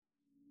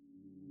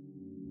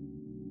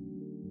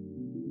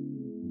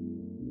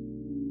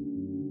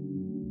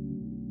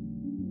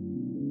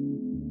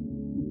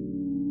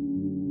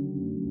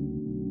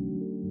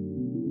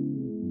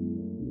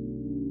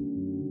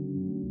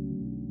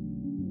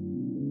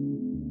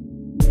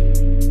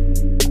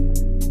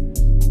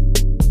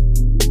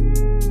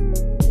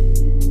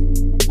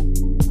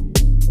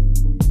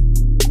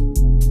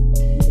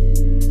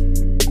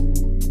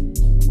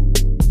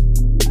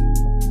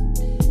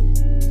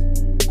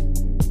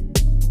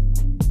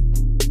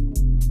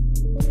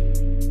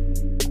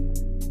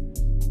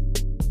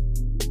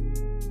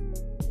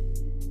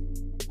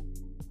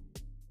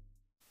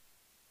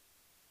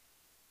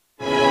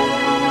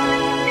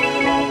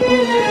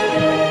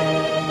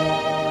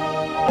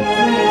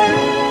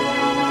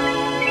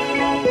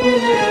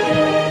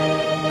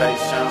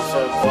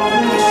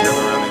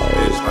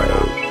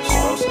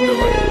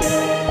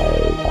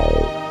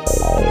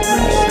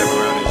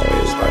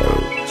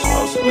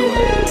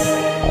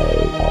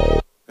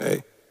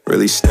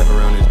Really step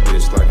around this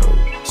bitch like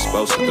I'm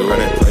supposed to do. Run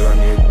that play by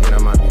me again, I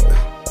might be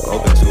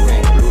open to it.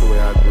 Ain't grew the way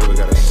I grew, it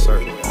got a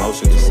certain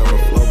motion. Just on the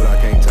flow, but I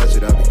can't touch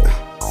it, I be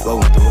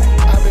floating through it.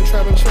 I've been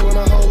trapping, chilling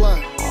a whole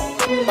lot.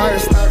 Buyer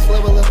stocks,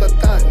 level up a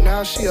thought,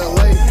 now she a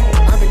lady.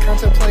 I've been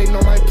contemplating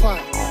on my plot.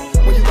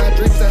 When you got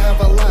dreams to have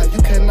a lot,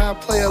 you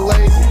cannot play a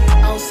lazy.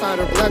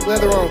 Outsider, black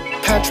leather on,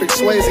 Patrick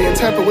Swayze. And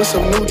Tampa with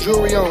some new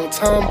jewelry on,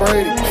 Tom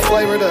Brady.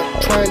 Flavored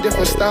up, trying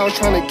different styles,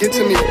 trying to get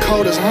to me.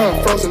 Cold as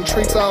frozen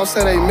treats all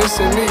said they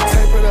missing me.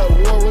 Tapered up,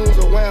 war rooms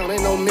around,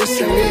 ain't no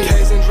missing me.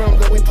 K's and drums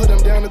that we put them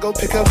down to go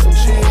pick up some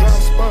cheese.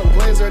 Drum spunk,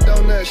 blazer,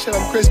 donut, shit,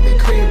 I'm Krispy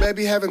Kreme.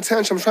 Baby having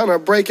tantrums, trying to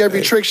break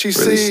every trick she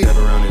really sees. Step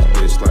around this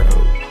bitch like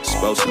I'm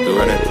supposed to do.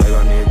 Run that play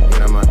by me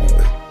again, I might be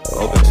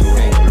open to it.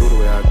 Ain't grew the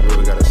way I grew,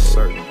 it got a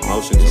certain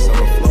motion. Just on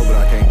the flow, but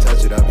I can't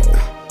touch it, I be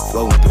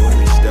floating through it.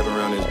 Really step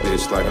around this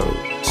bitch like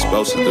I'm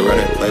supposed to do. Run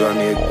that play by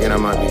me again, I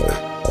might be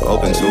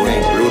open to it.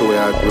 Ain't grew the way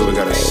I grew, it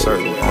got a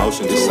certain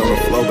motion. Just on the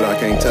flow, but I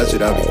can't touch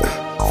it, I be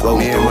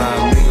floating through it. Me and my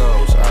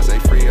amigos, I say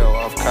Frio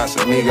off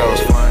Casamigos.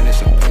 Flying in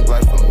some pink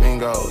like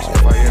flamingos.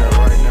 If I hear the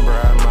right number,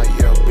 I might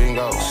yell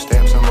bingo.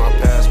 Stamps on my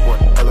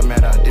passport,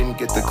 element I didn't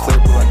get the clear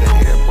blue at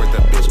the airport.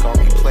 That bitch called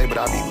me play, but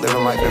I be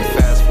living life in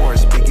fast forward.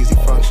 Speakeasy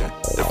function,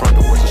 the front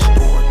door was a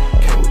store.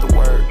 Came with the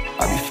word,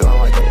 I be feeling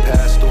like a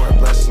pastor.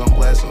 Blessings on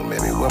blessings,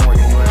 maybe what more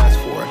can you ask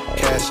for?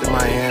 Cash in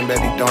my hand,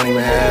 baby, don't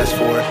even ask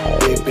for it.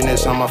 Big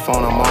business on my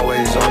phone, I'm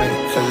always on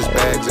it. Cause it's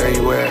bags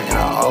everywhere, and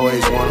I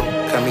always want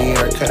them. Come in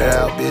here, cut it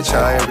out, bitch,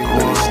 however you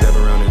want. Really step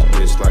around this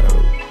bitch like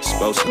I'm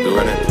supposed to do.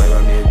 Run that play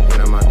by me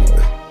again, I might be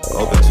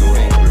open to it.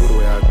 Ain't grew the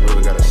way I grew,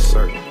 it got a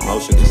certain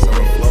motion. Just on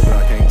the flow, but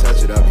I can't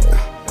touch it, I be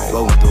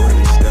floating through it.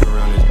 Really step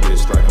around this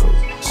bitch like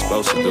I'm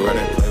supposed to do. Run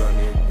that play by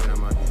me again, I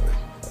might be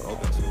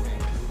open to it.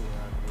 Ain't grew the way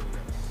I grew, it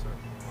got a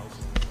certain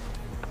motion.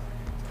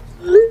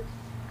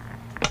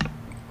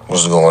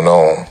 What's going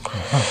on?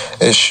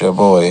 It's your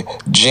boy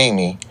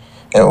Genie,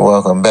 and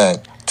welcome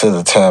back to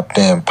the Tap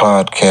In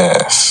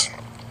Podcast.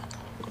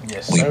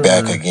 Yes, we sir.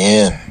 back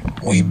again.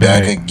 We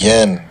back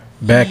again.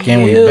 Back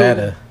in, we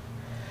better.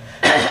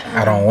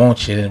 I don't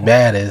want you as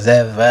bad as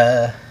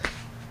ever.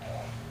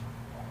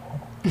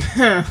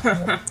 I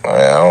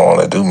don't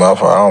want to do my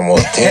part. I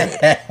almost did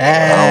it.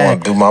 I don't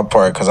want to do my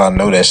part because I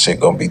know that shit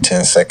gonna be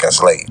 10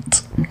 seconds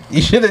late.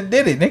 You should have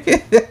did it,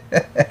 nigga.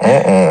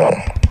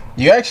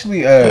 You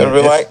actually it'd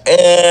be like,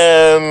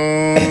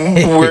 and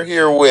we're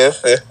here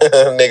with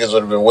niggas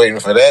would have been waiting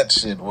for that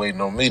shit, waiting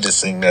on me to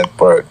sing that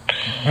part.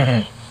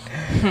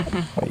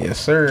 Yes,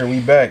 sir. We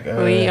back.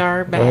 We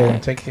are back. Go ahead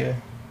and take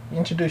care.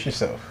 Introduce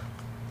yourself.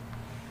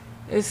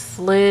 It's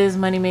Liz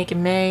Money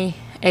Making May,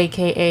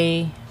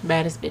 aka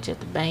baddest bitch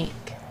at the bank.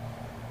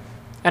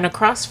 And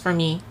across from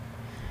me,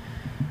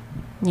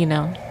 you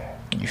know.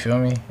 You feel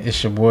me?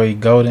 It's your boy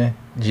Golden,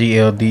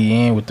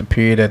 GLDN with the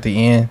period at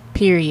the end.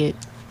 Period.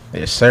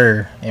 Yes,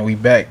 sir. And we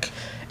back.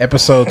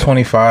 Episode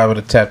 25 of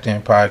the Tapped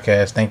In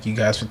Podcast. Thank you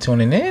guys for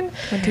tuning in.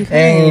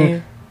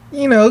 And,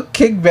 you know,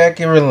 kick back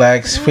and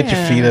relax. Yeah. Put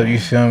your feet up, you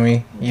feel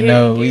me?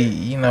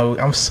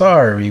 I'm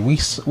sorry. We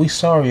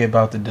sorry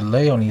about the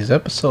delay on these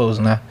episodes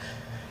now.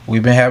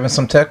 We've been having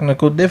some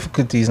technical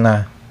difficulties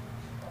now.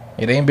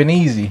 It ain't been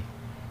easy.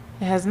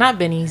 It has not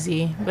been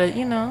easy. But,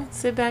 you know,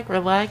 sit back,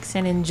 relax,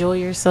 and enjoy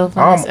yourself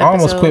on this episode. I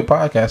almost quit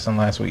podcasting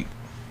last week.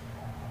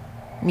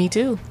 Me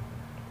too.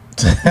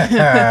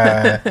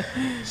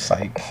 It's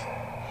like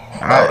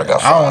I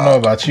don't know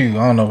about you.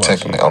 I don't know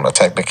about you. On a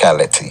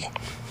technicality.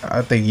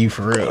 I think you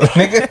for real,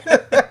 nigga.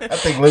 I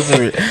think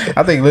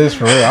Liz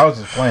for real. I was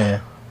just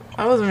playing.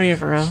 I wasn't being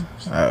for real.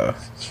 But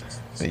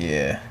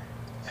yeah.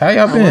 How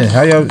y'all been?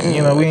 How y'all?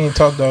 You know, we ain't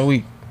talked all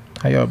week.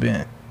 How y'all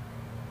been?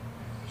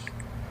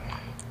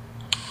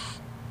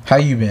 How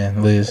you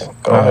been, Liz?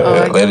 Go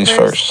ahead, ladies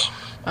first.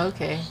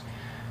 Okay.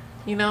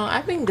 You know,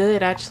 I've been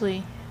good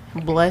actually.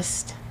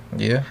 Blessed.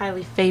 Yeah.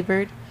 Highly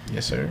favored.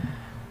 Yes, sir.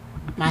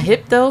 My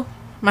hip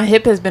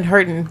has been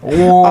hurting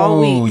all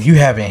week. You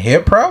having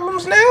hip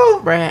problems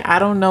now? Bruh, I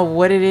don't know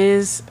what it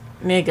is,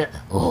 nigga.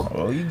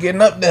 Oh, you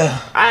getting up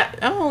there.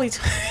 I'm only...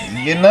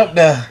 You getting up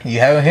there. You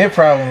having hip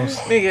problems.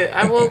 Nigga,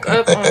 I woke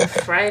up on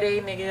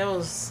Friday, nigga.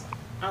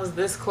 I was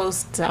this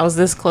close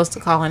to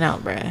calling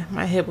out, bruh.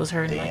 My hip was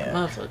hurting like a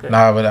motherfucker.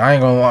 Nah, but I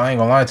ain't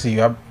gonna lie to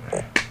you. I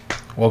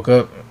woke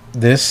up,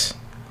 nigga,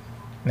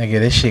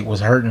 this shit was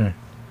hurting.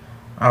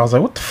 I was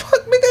like, what the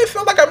fuck, nigga? It felt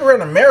felt like I've been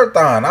running a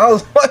marathon. I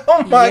was like,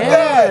 oh my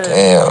god,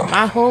 damn.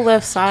 My whole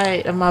left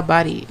side of my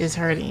body is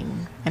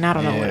hurting, and I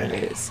don't know what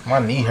it is. My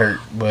knee hurt,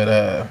 but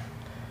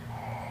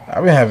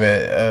I've been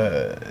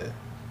having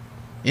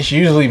it's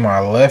usually my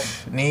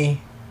left knee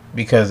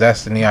because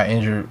that's the knee I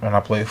injured when I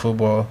played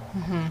football.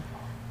 Mm-hmm.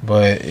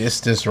 But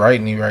it's this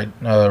right knee right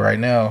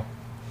now.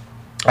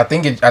 I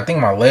think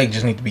my leg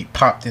just need to be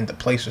popped into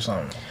place or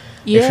something.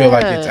 Yeah. It feel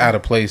like it's out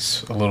of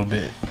place a little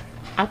bit.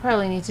 I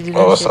probably need to do that.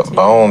 Oh, it's a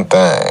bone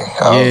thing.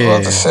 I was about Yeah.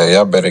 to say,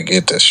 y'all better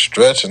get to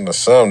stretching or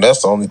something.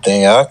 That's the only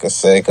thing I can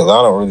say because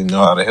I don't really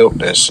know how to help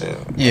that shit.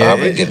 Yeah, I've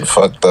been getting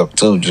fucked up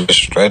too, just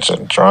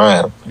stretching,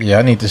 trying. Yeah,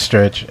 I need to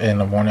stretch in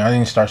the morning. I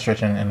need to start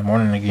stretching in the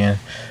morning again.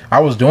 I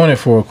was doing it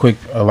for a quick,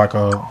 not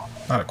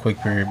a quick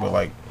period, but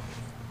like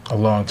a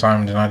long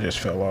time. Then I just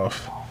fell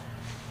off.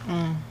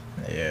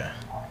 Yeah.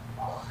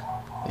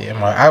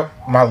 Yeah,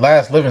 my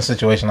last living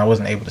situation, I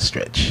wasn't able to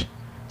stretch,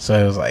 so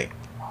it was like,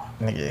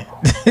 nigga,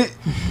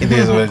 it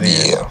is what it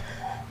is.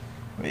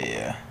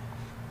 Yeah.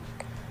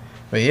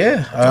 But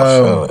yeah, I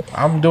feel it.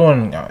 I'm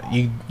doing.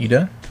 You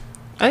done?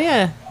 Oh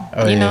yeah.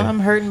 Oh, you know, yeah. I'm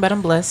hurting, but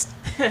I'm blessed.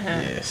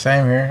 Yeah,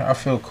 same here. I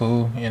feel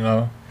cool. You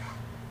know,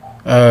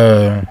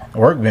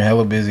 work been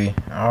hella busy.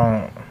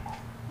 I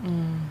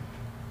don't.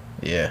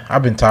 Yeah,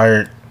 I've been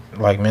tired,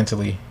 like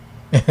mentally.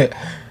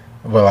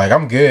 But like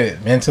I'm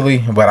good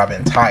mentally, but I've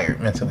been tired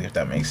mentally, if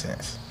that makes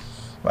sense.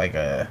 Like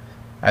I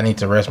need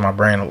to rest my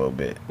brain a little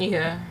bit.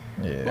 Yeah.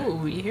 Yeah.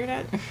 Ooh, you hear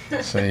that?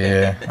 So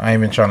yeah,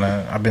 I've been trying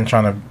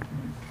to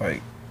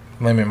like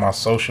limit my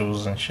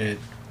socials and shit,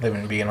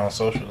 being on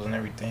socials and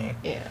everything.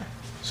 Yeah.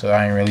 So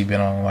I ain't really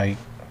been on like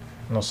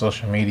no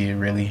social media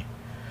really.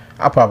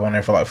 I pop on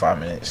there for like 5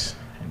 minutes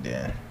and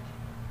then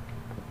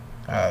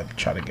I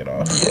try to get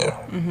off. Yeah.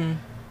 Mhm.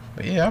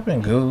 But yeah, I've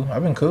been cool.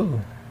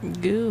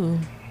 Goo.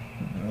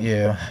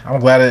 Yeah, I'm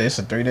glad that it's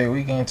a 3-day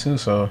weekend too.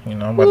 So you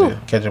know, I'm about to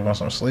catch up on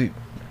some sleep.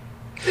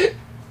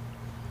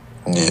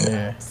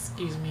 Yeah.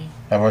 Excuse me.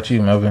 How about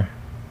you, Melvin?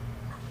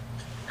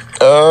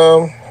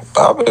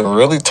 I've been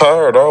really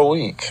tired all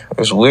week.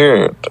 It's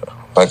weird.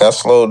 Like I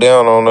slowed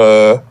down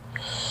on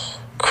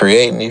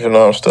creating, even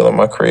though I'm still in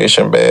my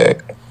creation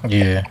bag.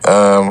 Yeah.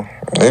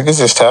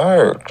 Niggas is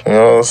tired. You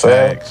know what I'm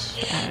saying?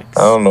 Facts.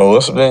 I don't know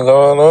what's been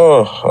going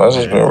on. I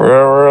just been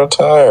real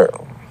tired.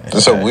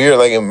 It's a weird,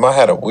 like, I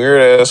had a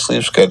weird ass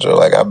sleep schedule.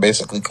 Like, I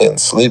basically couldn't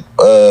sleep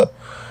through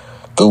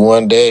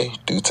one day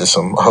due to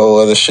some whole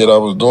other shit I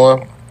was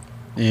doing.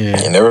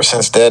 Yeah. And ever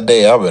since that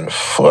day, I've been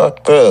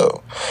fucked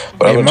up.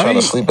 But I've been trying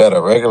to sleep at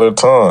a regular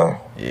time.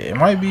 Yeah, it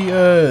might be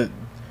the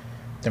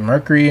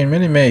Mercury and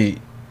Minute Maid.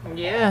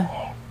 Yeah.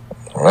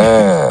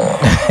 Man,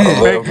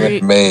 I love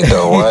Minute Maid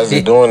though. Why is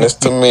he doing this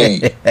to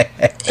me?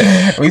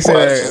 we say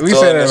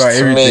that about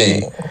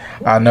everything.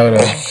 I know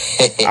that.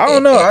 I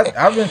don't know.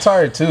 I've been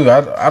tired too.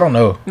 I don't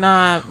know.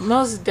 Nah,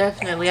 most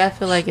definitely. I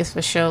feel like it's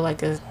for sure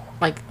like an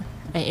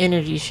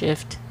energy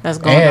shift that's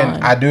going on.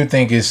 And I do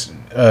think it's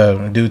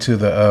due to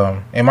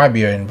the it might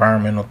be an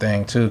environmental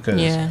thing too, because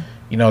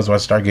you know it's about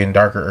to start getting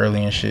darker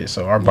early and shit.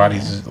 So our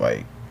bodies is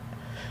like,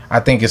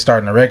 I think it's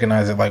starting to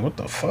recognize it. Like, what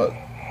the fuck?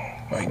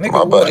 Like, nigga,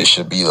 my body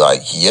should be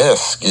like,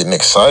 yes, getting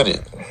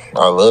excited.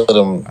 I love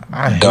them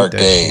dark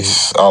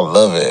days. Shit. I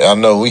love it. I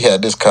know we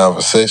had this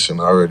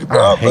conversation already, but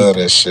I love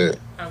that shit.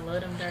 I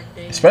love them dark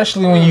days.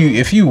 Especially when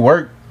if you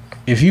work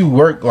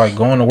like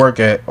going to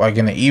work at like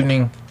in the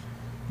evening,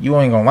 you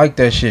ain't gonna like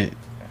that shit.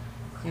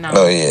 No.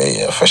 Oh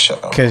yeah, for sure.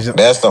 Cause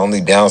that's the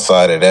only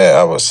downside of that,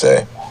 I would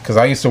say. Cause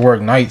I used to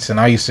work nights and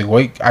I used to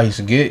wake up at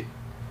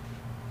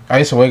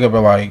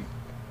like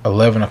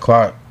 11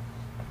 o'clock.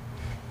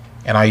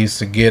 And I used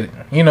to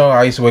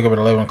wake up at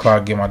 11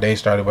 o'clock, get my day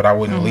started, but I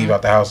wouldn't leave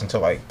out the house until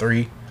like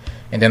 3.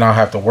 And then I'll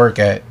have to work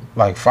at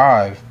like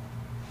 5.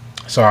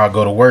 So I'll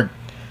go to work.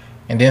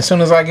 And then as soon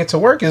as I get to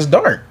work, it's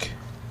dark.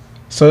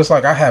 So it's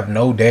like I have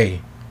no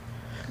day.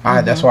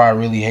 That's why I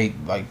really hate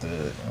like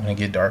when it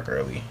get dark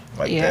early.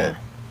 Like that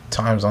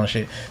time zone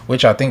shit.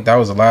 Which I think that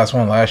was the last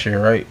one last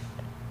year, right?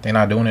 They're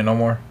not doing it no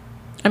more.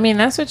 I mean,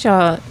 that's what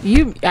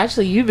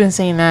you've been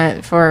saying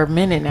that for a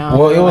minute now.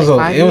 Well, it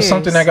was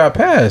something that got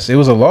passed. It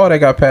was a law that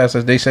got passed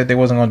that they said they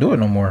wasn't gonna do it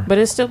no more. But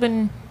it's still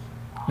been.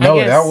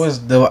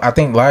 I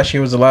think last year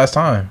was the last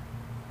time.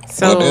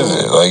 So, what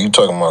is it? Like you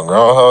talking about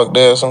Groundhog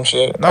Day or some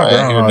shit? Not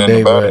Groundhog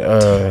Day,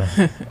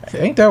 but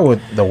ain't that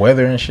with the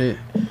weather and shit?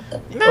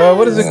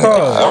 What is it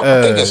called?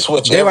 I think it's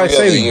switched daylight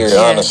savings. Year,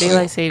 honestly.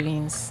 Daylight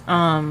savings.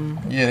 Yeah,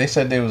 they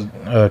said they was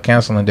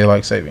canceling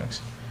daylight savings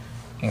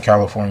in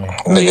California.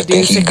 Nigga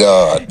think he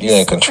God. You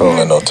ain't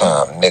controlling no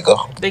time,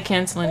 nigga. They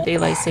canceling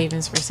daylight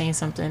savings for saying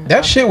something.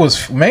 That shit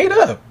was made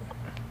up.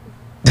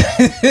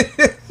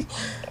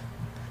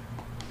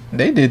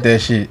 They did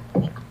that shit.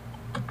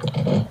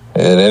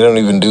 Yeah, they don't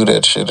even do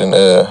that shit in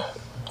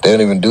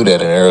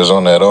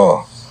Arizona at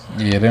all.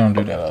 Yeah, they don't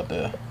do that out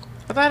there.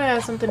 I thought it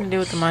had something to do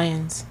with the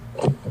Mayans.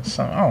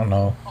 I don't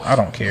know. I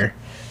don't care.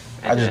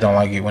 I just don't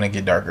like it when it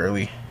get dark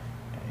early.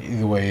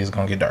 Either way, it's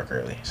gonna get dark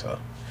early. So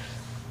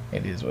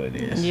It is what it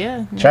is.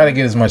 Yeah. Try to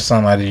get as much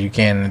sunlight as you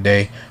can in the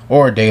day,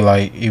 or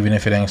daylight, even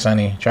if it ain't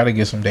sunny. Try to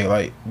get some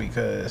daylight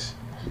because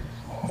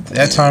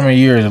that time of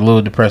year is a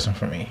little depressing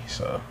for me.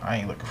 So I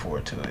ain't looking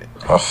forward to it.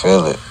 I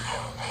feel it.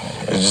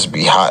 It just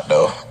be hot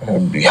though.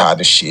 It be hot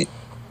as shit.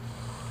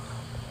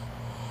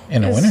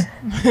 In the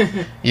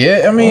winter?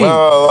 Yeah, I mean,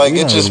 No, like we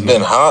it don't just really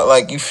been hot.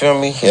 Like you feel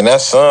me? And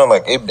that sun,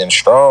 like it been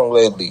strong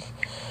lately.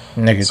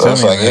 Nigga, So tell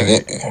it's me like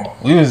about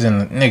it.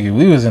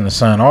 We was in the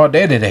sun all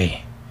day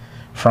today.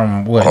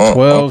 From what,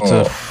 12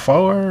 to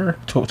 4?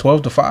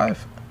 12 to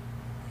 5?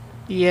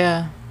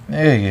 Yeah.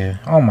 Yeah.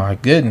 Oh my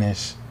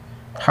goodness.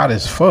 Hot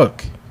as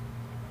fuck.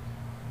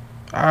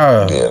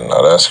 Ah, Yeah,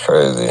 no, that's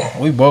crazy.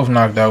 we both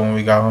knocked out when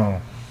we got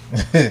home.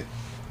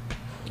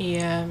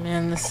 Yeah,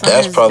 man. The sun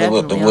That's is probably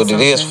what definitely it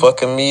on is something.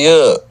 fucking me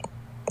up.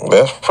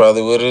 That's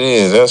probably what it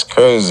is. That's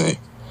crazy.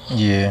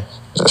 Yeah.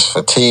 Just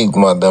fatigued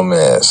my dumb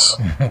ass.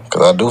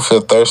 Cause I do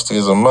feel thirsty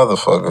as a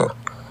motherfucker.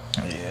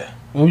 Yeah.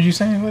 What was you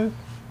saying, Liv?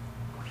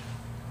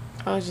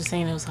 I was just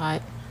saying it was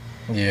hot.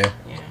 Yeah.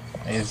 Yeah.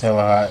 It's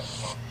hella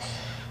hot.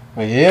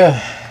 But yeah.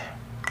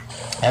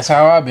 That's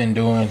how I've been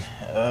doing.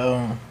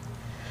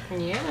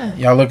 Yeah.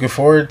 Y'all looking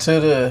forward to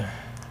the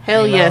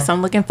Hell You know? yes.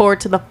 I'm looking forward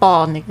to the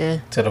fall,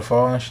 nigga.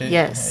 fall and shit?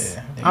 Yes.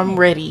 Yeah. I'm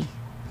ready.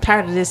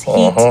 Tired of this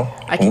heat.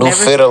 I can New never.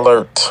 fit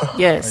alert.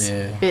 Yes.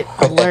 Yeah. Fit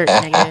alert,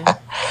 nigga.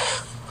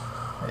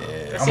 Yeah.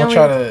 It's I'm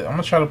the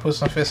gonna try to put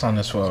some fits on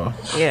this fall.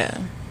 Yeah.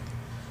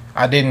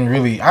 I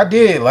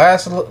did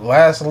last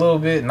a little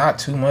bit, not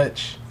too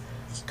much,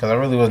 cause I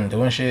really wasn't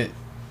doing shit.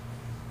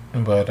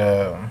 But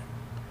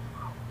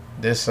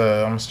this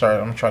I'm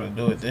gonna try to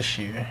do it this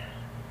year,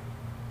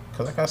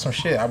 cause I got some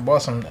shit. I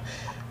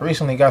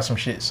recently got some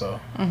shit, so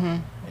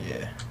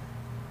yeah.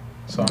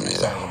 So I'm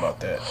excited about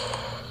that.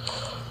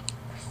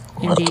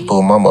 I have to Indeed.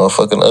 pull my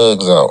motherfucking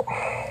Uggs out.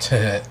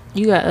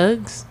 You got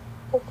Uggs?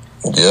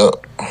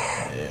 Yep.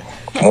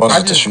 Ones I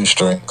with the just-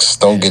 shoestrings.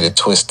 Don't get it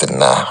twisted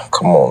now.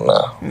 Come on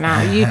now.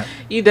 Nah,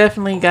 you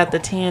definitely got the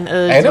tan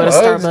Uggs Hey, them with a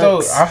Uggs though,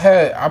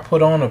 Starbucks. I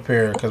put on a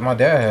pair because my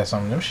dad had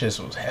some. Them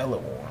shits was hella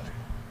warm.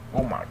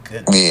 Oh my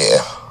goodness.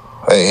 Yeah.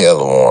 They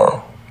hella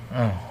warm.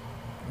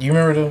 You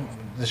remember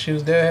the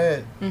shoes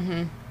dad had?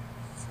 Mm-hmm.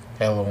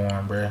 Hella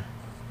warm, bruh.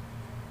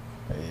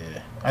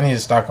 Yeah. I need to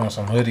stock on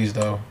some hoodies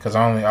though, cause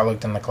I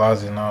looked in the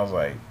closet and I was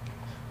like,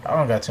 I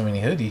don't got too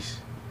many hoodies.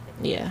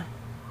 Yeah.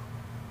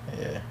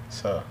 Yeah.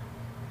 So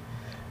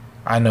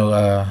I know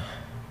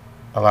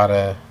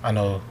I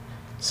know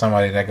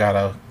somebody that got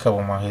a couple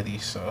of my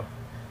hoodies, so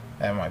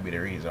that might be the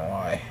reason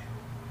why.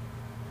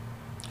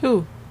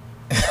 Who?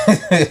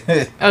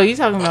 Oh, you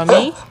talking about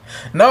me?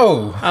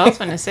 No, I was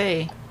gonna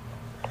say.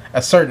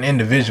 a certain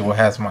individual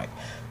has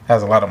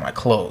a lot of my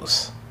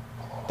clothes.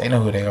 They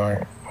know who they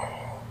are.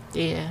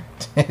 Yeah.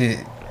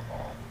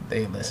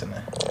 They listening.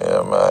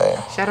 Yeah,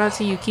 man. Shout out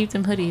to you. Keep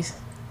them hoodies.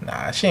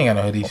 Nah, she ain't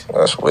got no hoodies.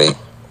 That's weak.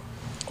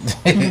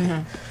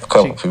 A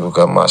couple people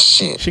got my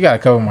shit. She got a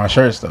couple of my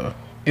shirts though.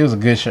 It was a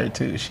good shirt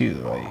too. She was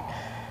like,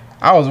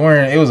 I was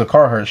wearing, it was a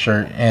Carhartt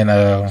shirt, and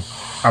I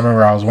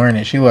remember I was wearing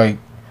it. I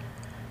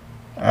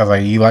was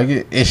like, you like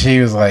it? And she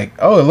was like,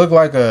 oh, it looked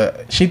like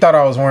she thought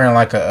I was wearing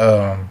like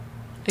A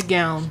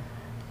gown.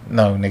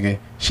 no, nigga.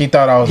 She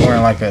thought I was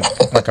wearing like a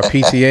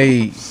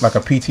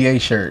PTA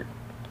shirt,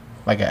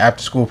 like an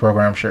after school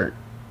program shirt.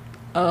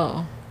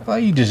 Oh.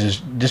 Like you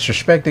just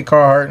disrespected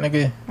Carhartt,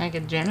 nigga. Like a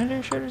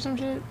janitor shirt or some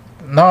shit?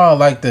 No,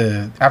 like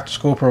the after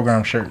school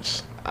program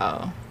shirts,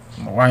 Oh.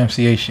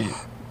 YMCA shit.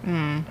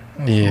 Mm.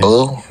 Yeah,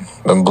 Blue?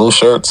 Them blue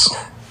shirts?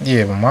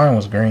 yeah, but mine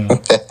was green.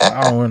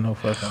 I don't wear no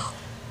fucking.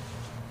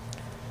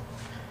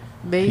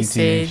 They PTA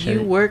said shirt.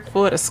 you work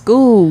for the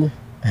school.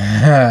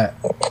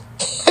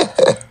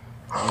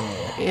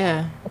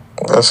 Yeah.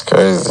 That's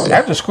crazy.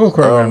 After school I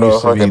program don't know used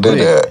if to I be can do lit.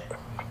 that.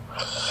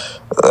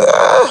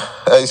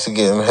 I used to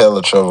get in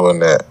hella trouble in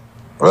that.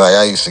 Like,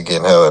 I used to get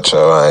in hella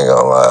trouble, I ain't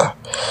gonna lie.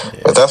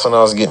 But that's when I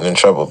was getting in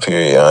trouble,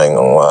 period. I ain't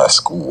gonna lie,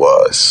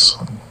 school-wise.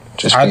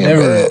 Just being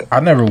bad. I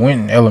never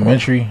went in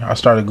elementary. I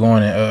started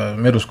going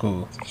in middle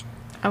school.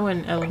 I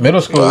went elementary.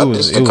 Middle school, I it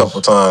was, ditched a couple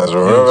times,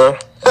 remember?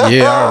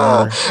 yeah,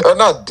 I remember. Or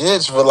not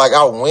ditch, but like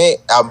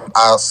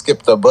I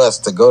skipped the bus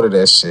to go to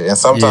that shit. And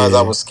sometimes Yeah.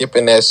 I was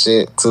skipping that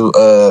shit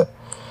to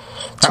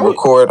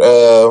record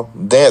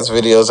dance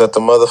videos at the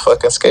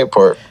motherfucking skate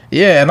park.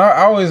 Yeah, and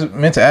I always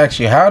meant to ask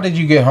you, how did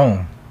you get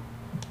home?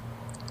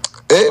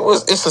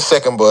 It's a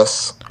second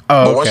bus.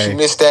 Oh, But once okay. you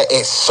miss that,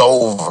 it's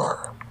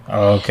over.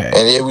 Oh, okay.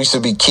 And it used to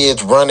be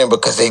kids running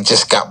because they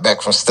just got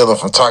back from stealing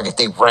from Target.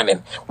 They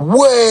running.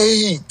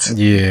 Wait!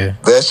 Yeah.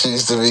 That shit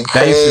used to be That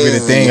crazy. used to be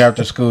the thing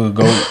after school.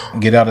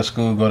 Get out of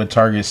school, go to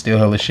Target, steal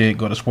hella shit,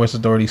 go to Sports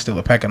Authority, steal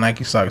a pack of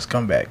Nike socks,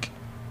 come back.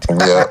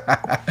 Yeah,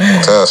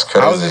 that's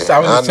crazy. I was just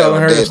telling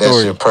never her the did that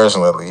story. shit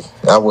personally.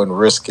 I wasn't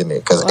risking it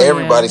because Oh,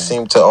 everybody yeah.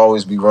 seemed to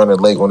always be running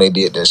late when they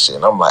did that shit.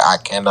 And I'm like, I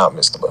cannot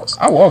miss the bus.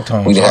 I walked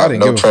home, We so I have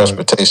didn't no give a fuck.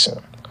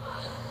 transportation.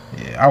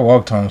 Yeah, I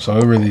walked home, so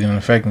it really didn't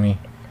affect me.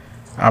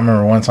 I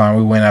remember one time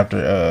we went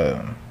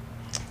after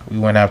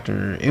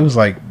it was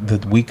like the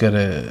week of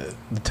the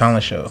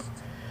talent show,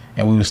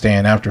 and we was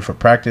staying after for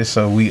practice.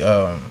 So we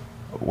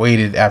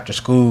waited after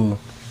school.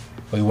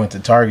 We went to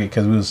Target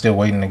because we was still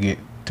waiting to get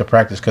to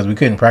practice because we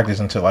couldn't practice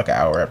until like an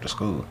hour after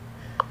school.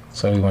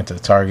 So we went to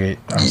Target.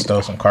 I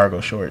stole some cargo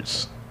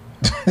shorts.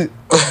 I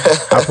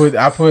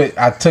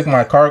took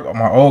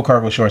my old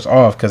cargo shorts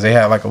off because they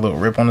had like a little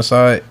rip on the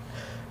side.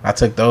 I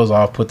took those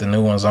off, put the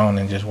new ones on,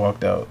 and just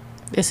walked out.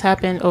 This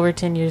happened over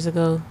 10 years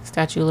ago.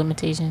 Statute of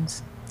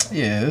limitations.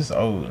 Yeah, this is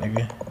old,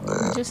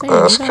 nigga. Just saying,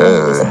 That's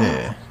crazy.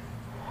 Yeah.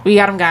 we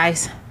got them,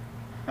 guys.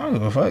 I don't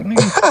give a fuck,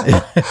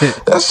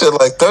 nigga. That shit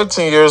like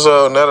 13 years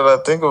old now that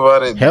I think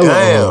about it. Hella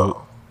Damn.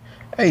 old.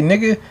 Hey,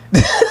 nigga.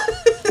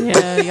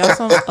 Yeah, y'all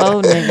some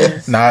old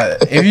niggas. Nah,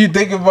 if you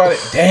think about it,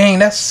 dang,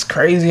 that's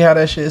crazy how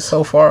that shit is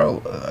so far,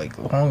 like,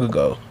 long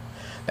ago.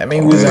 That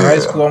means we was in high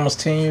school almost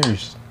 10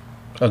 years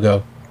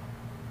ago.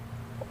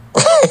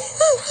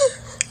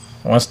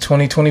 Once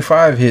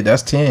 2025 hit,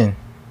 that's 10.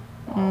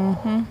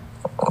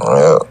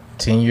 Yeah,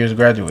 10 years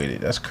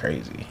graduated. That's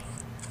crazy.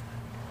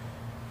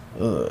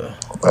 Ugh.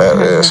 that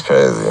is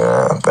crazy,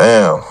 man.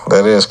 Damn,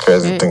 that is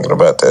crazy thinking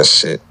about that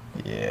shit.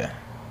 Yeah.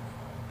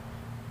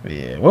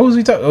 Yeah. What was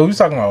we talking? We was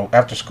talking about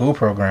after school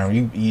program.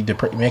 You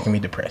making me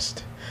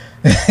depressed.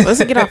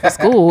 Let's get off of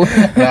school.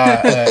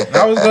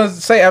 I was gonna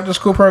say after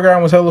school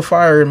program was hella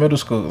fire in middle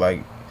school.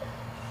 Like,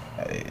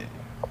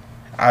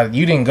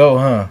 you didn't go,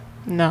 huh?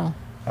 No.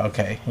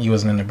 Okay, you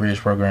wasn't in the bridge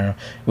program.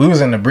 We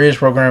was in the bridge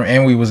program,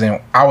 and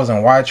I was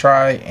in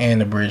Y-Tri and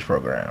the bridge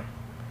program.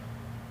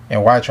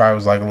 And Y-Tri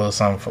was like a little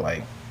something for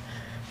like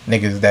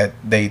niggas that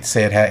they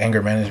said had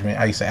anger management.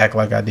 I used to act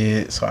like I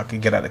did so I could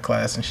get out of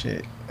class and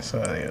shit. So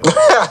yeah.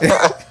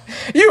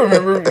 You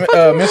remember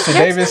Mr.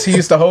 Davis? He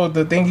used to hold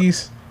the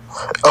thingies.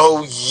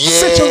 Oh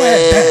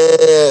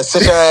yeah,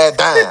 sit your ass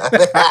down.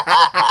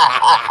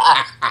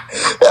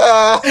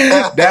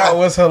 That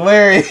was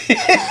hilarious.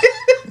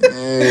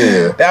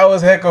 Yeah, That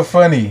was hecka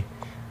funny.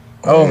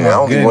 Oh my I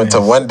only goodness. went to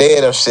one day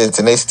of them shits,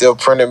 and they still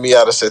printed me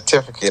out a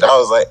certificate. I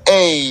was like,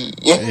 "Hey,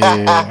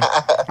 Yeah.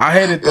 I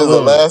hated it the was the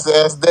little last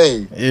ass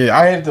day." Yeah,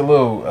 I hated the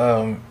little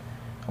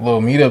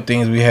meetup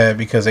things we had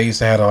because they used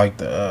to have like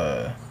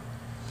the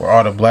where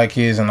all the black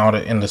kids and all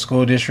in the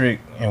school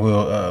district, and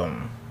we'll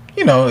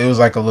it was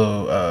like a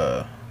little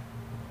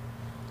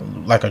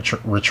like a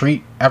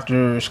retreat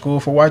after school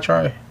for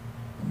Y-Tri.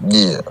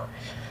 Yeah.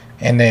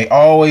 And they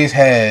always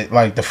had,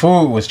 like, the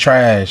food was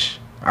trash.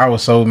 I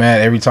was so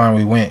mad every time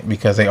we went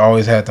because they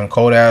always had them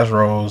cold ass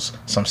rolls,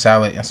 some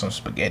salad, and some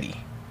spaghetti.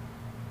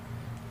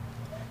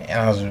 And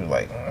I was just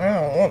like,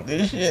 I don't want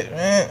this shit,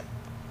 man.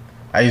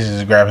 I used to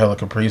just grab hella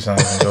Capri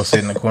Suns and go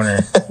sit in the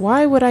corner.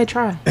 Why would I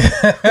try?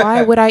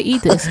 Why would I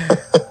eat this?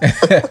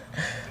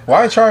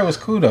 Y-Tri was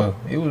cool though.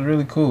 It was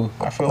really cool.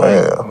 I feel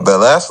like The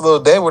last little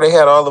day where they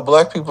had all the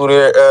black people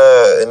there,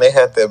 and they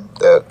had that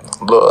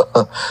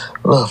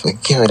little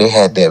forgive me, they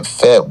had that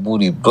fat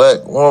booty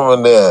black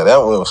woman there. That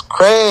was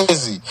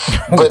crazy.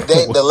 But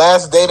the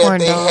last day that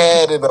they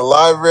had in the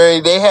library,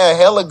 they had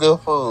hella good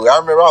food. I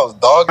remember I was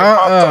dogging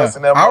Pop-Tarts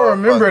in that I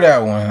remember that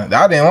one.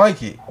 I didn't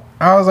like it.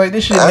 I was like,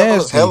 this shit That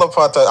was nasty. hella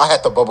Pop-Tarts. I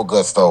had the bubble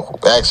guts though,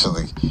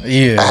 actually.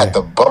 Yeah. I had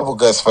the bubble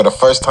guts for the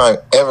first time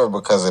ever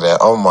because of that.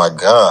 Oh my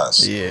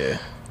gosh. Yeah.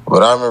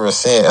 But I remember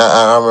seeing,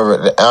 I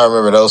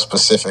remember those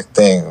specific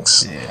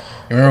things. Yeah.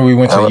 Remember we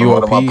went to One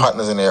UOP? of my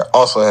partners in there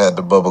also had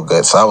the bubble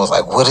guts. So I was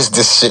like, what is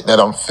this shit that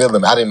I'm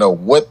feeling? I didn't know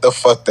what the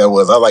fuck that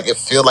was. I was like, it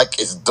feel like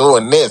it's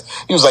doing this.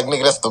 He was like,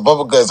 nigga, that's the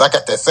bubble guts. I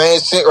got that same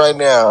shit right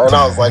now. And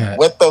I was like,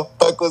 what the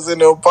fuck was in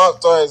them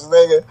Pop-Tarts,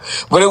 nigga?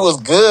 But it was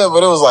good,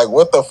 but it was like,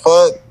 what the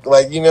fuck?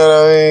 Like, you know what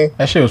I mean?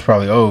 That shit was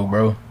probably old,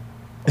 bro.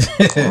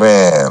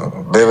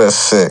 Man, they were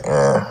sick,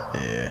 man.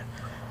 Yeah.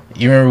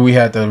 You remember we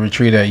had the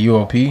retreat at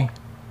UOP?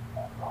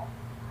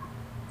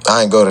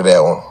 I ain't go to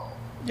that one.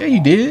 Yeah,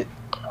 you did.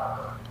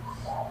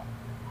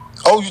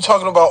 Oh, you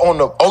talking about on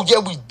the... Oh, yeah,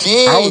 we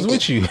did. I was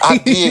with you. I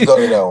did go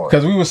to that one.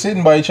 Because we were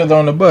sitting by each other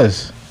on the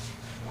bus.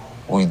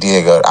 We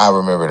did go... I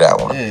remember that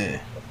one. Yeah.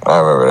 I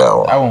remember that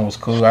one. That one was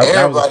cool. That was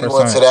Everybody the first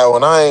went time. to that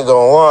one. I ain't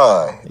gonna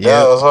lie. Yeah.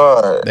 That was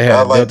hard. They had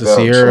I like Delta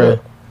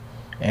Sierra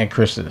and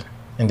Krista.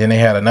 And then they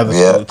had another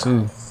school,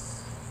 too.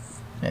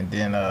 And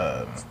then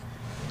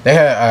they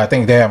had... I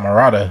think they had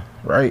Murata,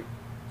 right?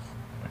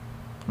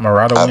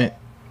 Murata went?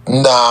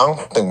 Nah, I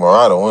don't think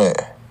Murata went.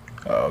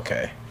 Oh,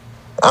 okay.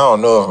 I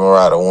don't know if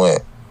Murata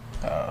went.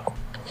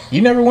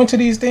 You never went to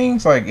these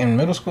things, like, in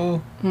middle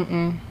school?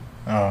 Mm-mm.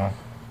 Oh,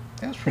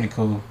 that was pretty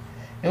cool.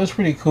 It was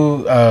pretty cool.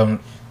 That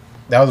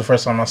was the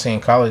first time I seen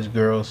college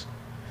girls,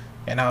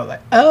 and I was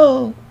like,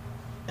 "Oh."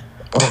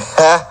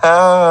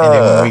 And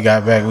then when we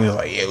got back, we was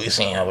like, "Yeah, we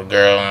seen a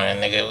girl,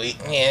 and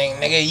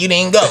nigga, you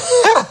didn't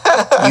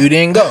go. You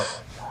didn't go."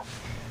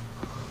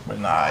 But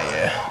nah,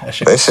 yeah, that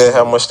shit. They said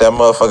how much that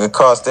motherfucker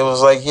cost. It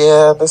was like,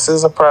 yeah, this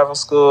is a private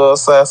school,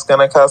 so it's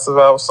gonna cost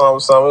about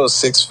something. It was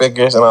 6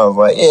 figures, and I was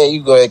like, yeah,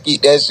 you go ahead,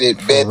 keep that shit,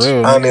 bitch.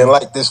 real, I nigga. didn't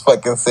like this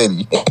fucking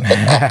city.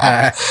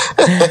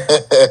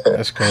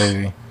 That's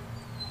crazy.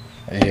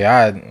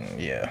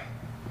 Yeah,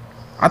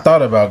 I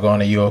thought about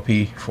going to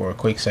UOP for a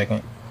quick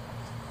second.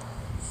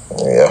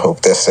 Yeah, I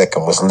hope that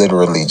second was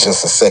literally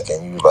just a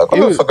second. You was like,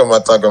 what the fuck am I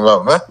talking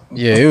about, man?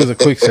 Yeah, it was a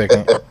quick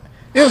second.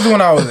 It was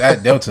when I was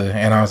at Delta,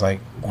 and I was like,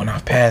 when I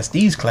pass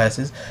these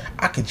classes,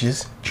 I could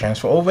just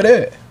transfer over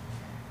there.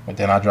 But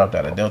then I dropped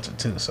out of Delta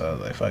too, so I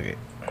was like, fuck it.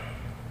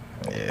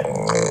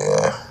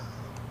 Yeah.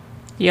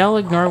 Y'all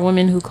ignore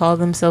women who call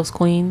themselves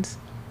queens?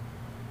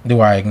 Do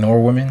I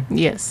ignore women?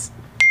 Yes.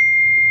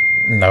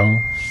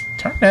 No.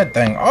 Turn that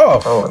thing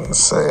off. I wouldn't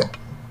say.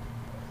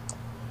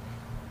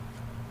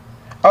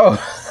 Oh.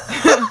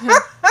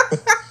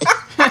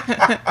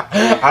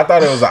 I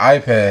thought it was an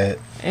iPad.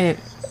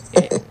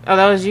 Oh,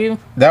 that was you?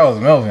 That was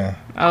Melvin.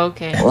 Oh,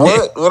 okay.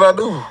 What? What'd I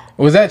do?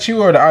 Was that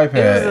you or the iPad?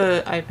 It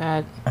was an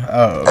iPad.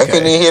 Oh, okay. I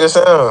couldn't even hear the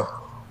sound.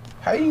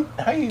 How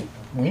you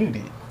mute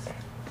it?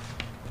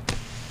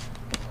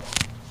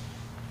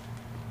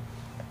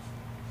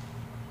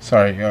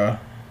 Sorry, y'all.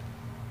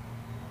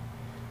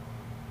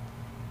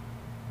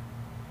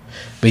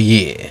 But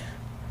yeah.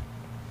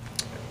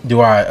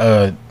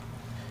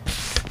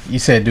 You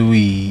said, do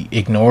we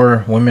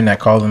ignore women that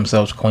call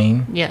themselves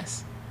queen?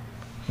 Yes.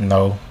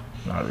 No,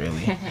 not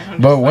really.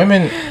 But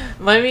women.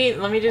 Let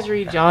me just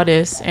read y'all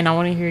this, and I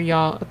want to hear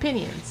y'all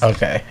opinions.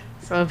 Okay.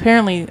 So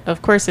apparently,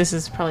 of course, this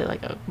is probably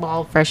like a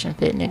bald, fresh and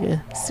fit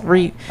nigga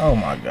Oh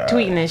my god.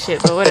 tweeting this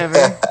shit, but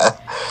whatever.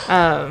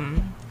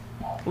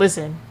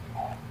 Listen.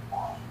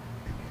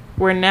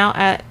 We're now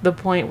at the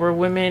point where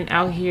women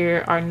out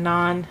here are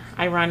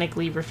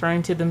non-ironically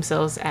referring to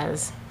themselves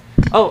as,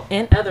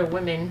 and other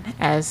women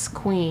as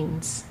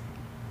queens.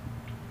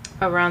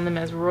 Around them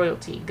as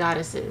royalty,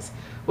 goddesses,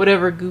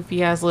 whatever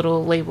goofy ass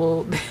little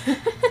label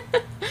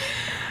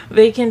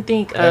they can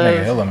think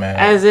That of, nigga mad.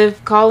 as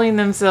if calling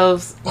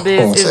themselves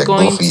this is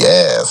going goofy to.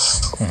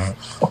 ass.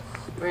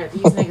 Bruh,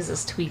 these niggas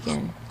is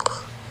tweaking.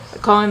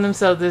 Calling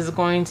themselves this is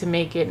going to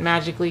make it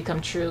magically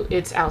come true.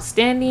 It's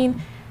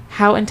outstanding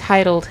how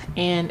entitled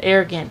and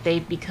arrogant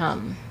they've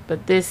become.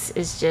 But this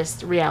is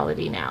just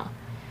reality now.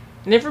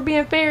 And if we're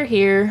being fair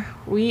here,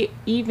 we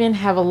even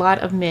have a lot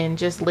of men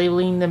just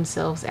labeling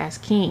themselves as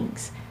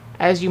kings.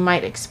 As you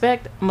might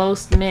expect,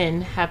 most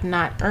men have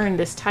not earned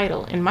this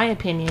title. In my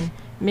opinion,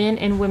 men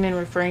and women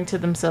referring to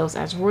themselves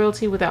as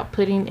royalty without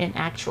putting in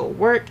actual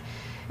work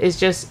is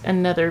just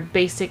another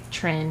basic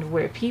trend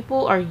where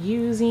people are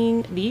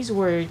using these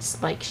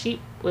words like sheep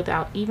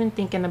without even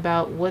thinking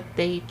about what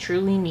they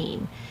truly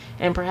mean.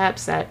 And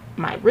perhaps that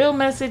my real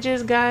message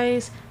is,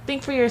 guys,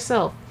 think for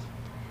yourself.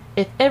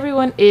 If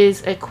everyone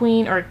is a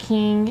queen or a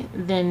king,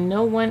 then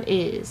no one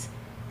is.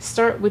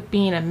 Start with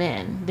being a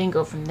man, then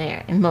go from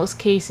there. In most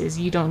cases,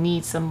 you don't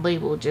need some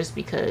label just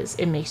because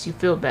it makes you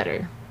feel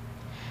better.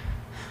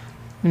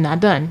 I'm not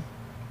done.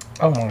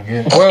 Oh my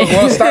god.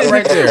 Well, stop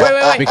right there.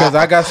 Wait. Because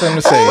I got something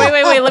to say.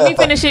 Wait. Let me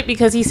finish it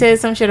because he said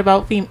some shit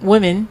about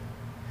women.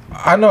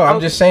 I know.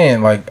 I'm just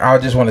saying. Like, I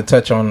just want to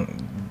touch on.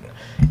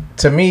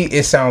 To me,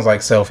 it sounds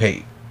like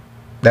self-hate.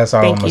 That's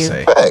all I'm gonna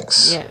say.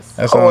 Facts. Yes.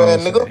 That's all I'm ahead,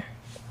 gonna nigga. say.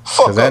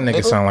 Fuck Because that up,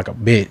 nigga sound like a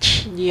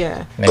bitch.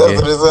 Yeah. That's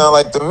what it sound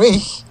like to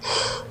me.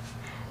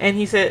 And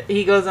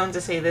he goes on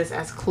to say this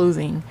as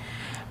closing.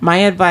 My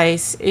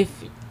advice,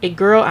 if a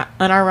girl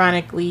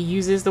unironically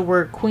uses the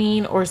word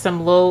queen or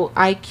some low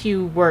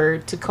IQ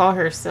word to call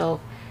herself,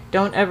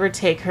 don't ever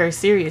take her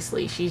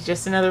seriously. She's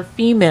just another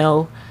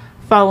female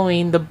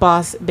following the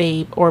boss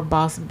babe or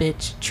boss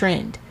bitch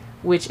trend,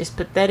 which is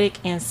pathetic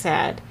and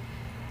sad.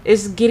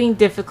 It's getting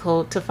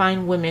difficult to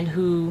find women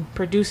who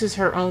produces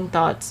her own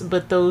thoughts,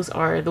 but those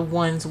are the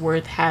ones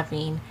worth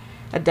having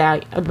a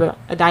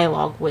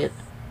dialogue with.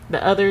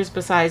 The others,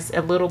 besides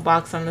a little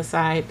box on the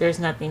side, there's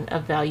nothing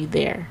of value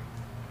there.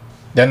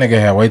 That nigga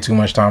had way too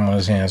much time on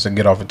his hands to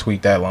get off a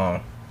tweet that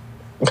long.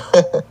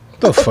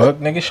 The fuck,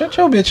 nigga? Shut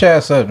your bitch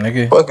ass up,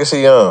 nigga. Fuck is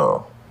he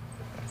on?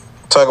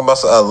 Talking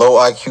about a low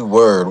IQ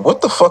word.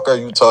 What the fuck are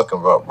you talking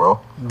about, bro?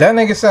 That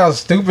nigga sounds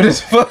stupid as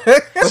fuck.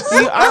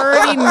 You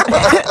already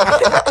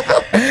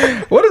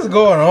What is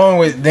going on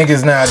with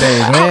niggas nowadays,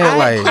 man?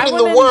 I In wanna-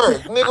 the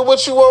word, nigga.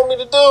 What you want me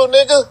to do,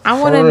 nigga? I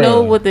want to For real.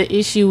 know what the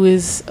issue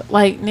is.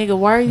 Like, nigga,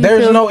 why are you?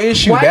 There's no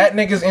issue. why- That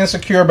nigga's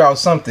insecure about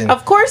something.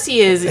 Of course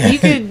he is.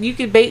 You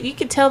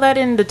could tell that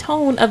in the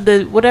tone of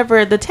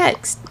the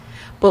text.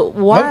 But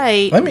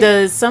why Let me-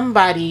 does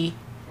somebody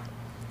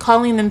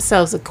calling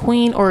themselves a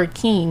queen or a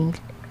king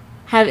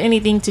have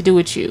anything to do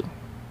with you?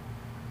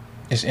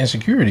 It's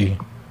insecurity.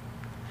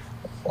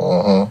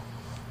 Mm-hmm.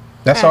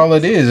 That's all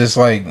it is. It's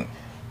like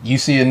you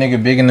see a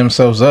nigga bigging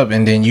themselves up,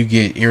 and then you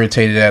get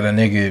irritated at a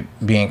nigga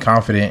being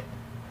confident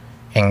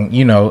and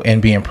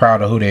and being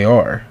proud of who they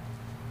are.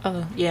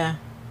 Oh yeah.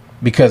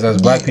 Because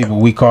as black people,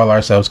 we call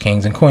ourselves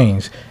kings and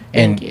queens,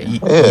 and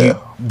Thank you.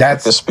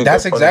 Just speak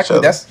that's up for each exactly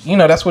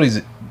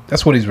other.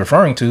 that's what he's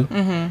referring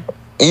to.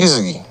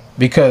 Easy.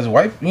 Because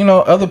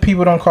other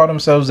people don't call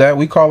themselves that.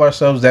 We call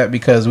ourselves that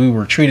because we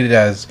were treated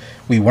as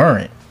we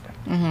weren't,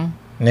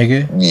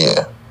 nigga.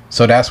 Yeah.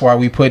 So that's why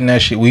we put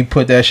that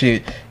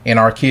shit in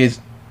our kids.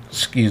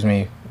 Excuse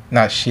me,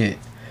 not shit,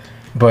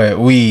 but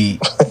we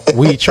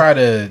try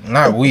to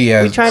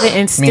We try to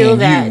instill me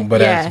and that, you, but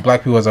yeah. as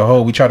black people as a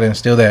whole, we try to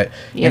instill that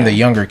in Yeah. the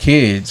younger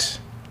kids.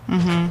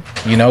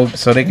 Mm-hmm. You know,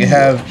 so they could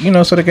have,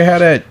 so they could have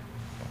that,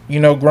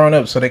 grown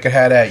up, so they could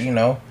have that,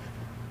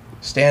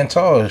 stand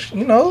tall,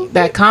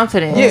 that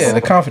confidence. Yeah,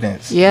 the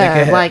confidence.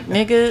 Yeah, like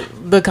nigga,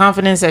 the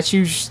confidence that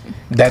you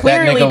that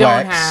clearly nigga don't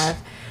lacks. have.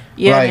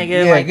 Yeah, like,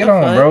 nigga. Yeah, like, get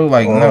on, bro.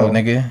 Like, no,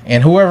 nigga.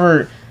 And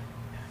whoever,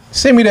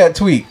 send me that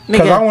tweet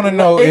because I want to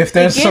know if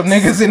there's some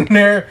niggas in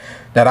there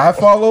that I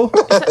follow.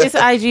 It's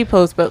an IG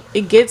post, but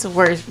it gets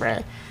worse,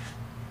 bruh.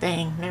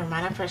 Dang, never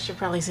mind. I should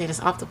probably say this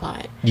off the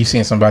pod. You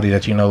seen somebody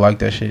that like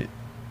that shit?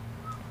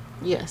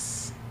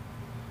 Yes.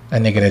 A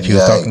nigga that you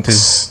was talking to?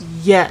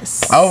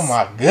 Yes. Oh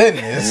my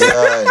goodness.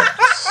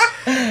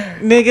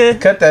 Nigga.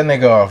 Cut that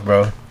nigga off,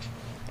 bro.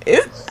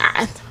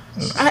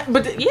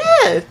 But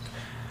yeah.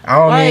 I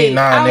don't need,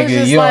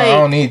 nigga. I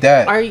don't need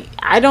that.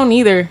 I don't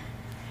either.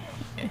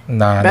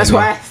 Nah, that's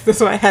why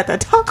I had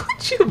that talk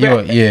with you,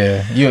 bro.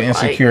 You're an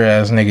insecure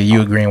ass nigga.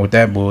 You agreeing with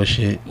that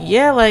bullshit?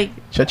 Yeah, like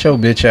shut your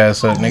bitch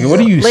ass up, nigga.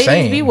 What are you saying?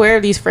 Ladies, beware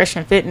of these fresh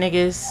and fit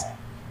niggas.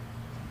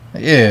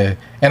 Yeah,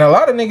 and a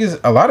lot of niggas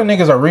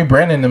are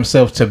rebranding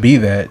themselves to be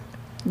that.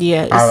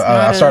 Yeah,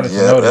 I started to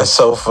notice. That's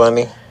so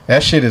funny.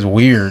 That shit is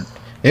weird.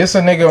 It's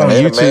a nigga on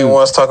YouTube. The main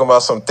ones talking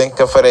about some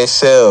thinking for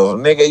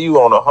themselves. Nigga, you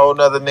on a whole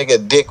nother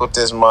nigga dick with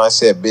this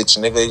mindset, bitch.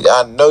 Nigga,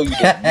 I know you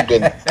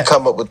didn't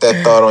come up with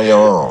that thought on your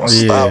own.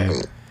 Stop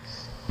it.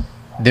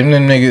 Them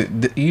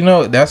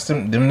niggas, that's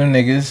them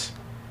niggas.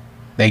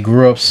 They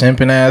grew up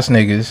simping ass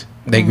niggas.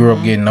 They grew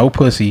up getting no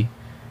pussy.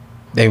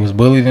 They was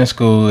bullied in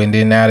school, and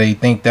then now they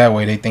think that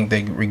way. They think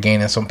they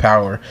regaining some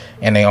power,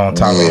 and they on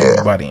top of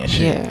everybody and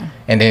shit. Yeah.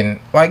 And then,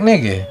 like,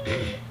 nigga,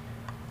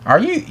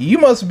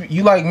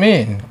 you like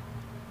men.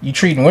 You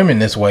treating women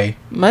this way.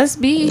 Must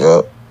be.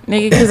 Yep.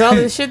 Nigga, because all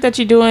the shit that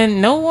you're doing,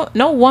 no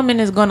woman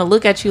is going to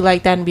look at you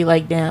like that and be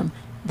like, damn,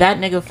 that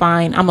nigga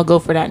fine. I'm going to go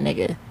for that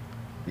nigga.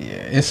 Yeah,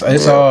 it's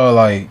all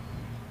like,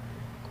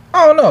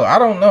 I don't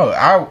know.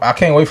 I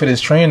can't wait for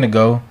this trend to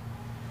go.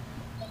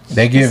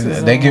 They give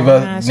us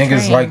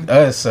niggas like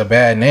us a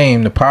bad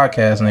name, the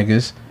podcast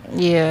niggas.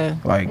 Yeah.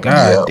 Like,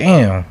 god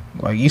damn.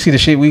 Like, you see the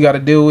shit we got to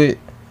deal with?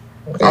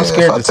 I'm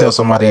scared to tell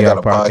somebody I got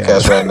a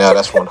podcast right now.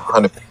 That's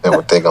 100%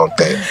 what they gonna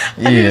think.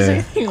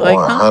 Yeah,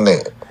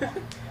 100.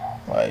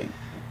 Like,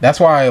 that's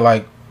why,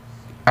 like,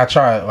 I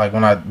try, like,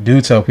 when I do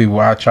tell people,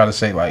 I try to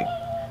say, like,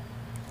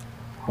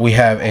 we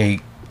have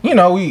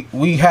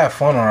we have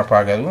fun on our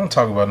podcast. We don't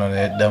talk about none of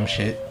that dumb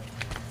shit,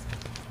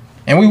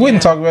 and we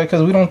wouldn't talk about it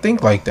because we don't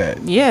think like that.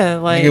 Yeah,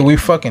 like, nigga, we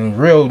fucking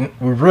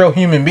real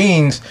human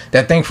beings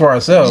that think for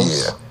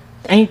ourselves. Yeah.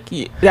 Thank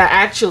you. That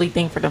actually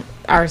think for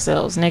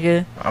ourselves,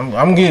 nigga.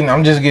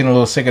 I'm just getting a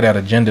little sick of that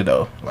agenda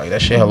though. Like,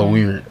 that shit hella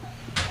weird.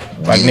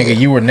 Like, nigga,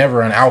 you were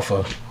never an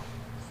alpha.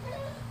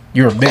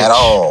 You're a bitch. At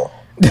all.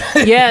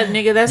 Yeah,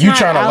 nigga, that's you not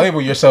trying to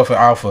label yourself an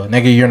alpha.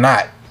 Nigga, you're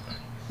not.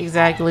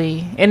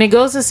 Exactly. And it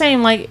goes the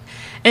same, like,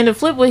 and to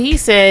flip what he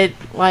said,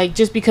 like,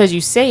 just because you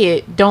say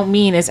it don't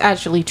mean it's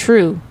actually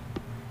true.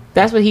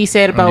 That's what he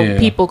said about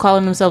people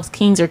calling themselves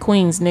kings or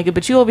queens, nigga.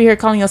 But you over here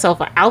calling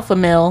yourself an alpha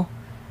male,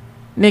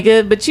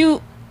 nigga, but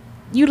you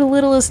the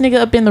littlest nigga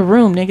up in the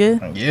room,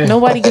 nigga. Yeah.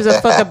 Nobody gives a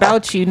fuck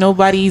about you.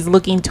 Nobody's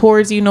looking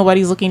towards you.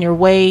 Nobody's looking your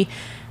way.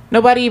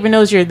 Nobody even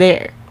knows you're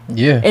there.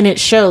 Yeah. And it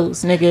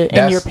shows, nigga,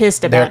 and you're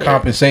pissed about it. They're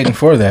compensating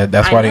for that.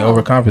 That's why they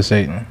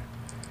overcompensating.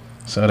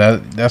 So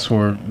that's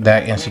where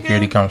that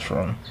insecurity comes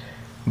from.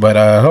 But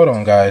hold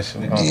on, guys.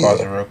 We're going to pause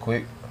it real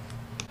quick.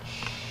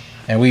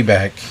 And we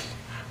back.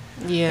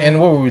 Yeah. And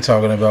what were we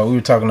talking about? We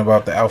were talking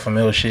about the alpha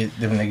male shit,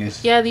 them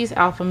niggas. Yeah, these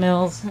alpha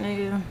males,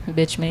 nigga,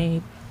 bitch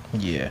made.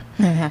 Yeah.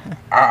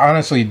 I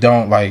honestly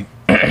don't like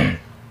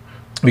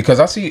because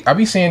I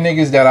be seeing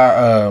niggas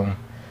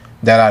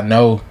that I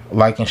know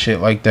liking shit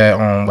like that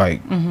on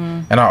like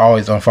and I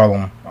always unfollow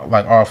them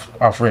like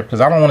off rip because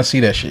I don't want to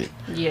see that shit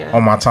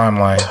on my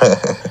timeline.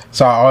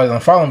 So I always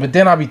unfollow them, but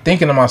then I be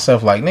thinking to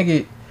myself like,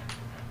 nigga,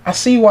 I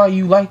see why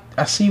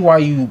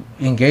you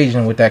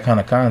engaging with that kind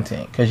of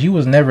content because you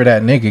was never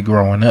that nigga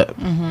growing up.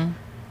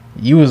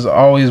 You was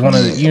always one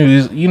of the,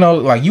 you know,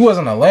 like, you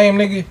wasn't a lame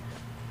nigga,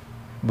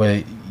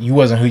 but you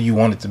wasn't who you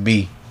wanted to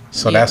be.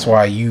 So that's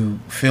why you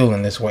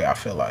feeling this way. I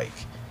feel like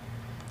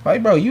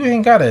bro, you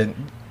ain't gotta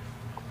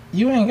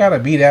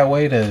be that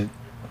way to.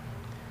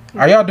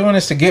 Are y'all doing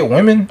this to get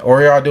women,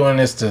 or are y'all doing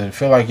this to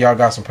feel like y'all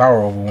got some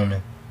power over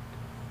women?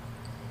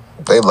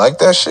 They like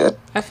that shit.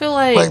 I feel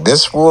like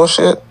this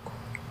bullshit.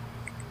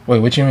 Wait,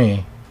 what you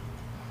mean?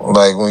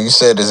 Like, when you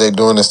said, is they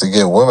doing this to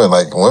get women?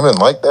 Like, women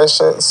like that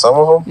shit? Some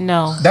of them?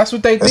 No. That's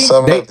what they think.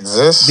 That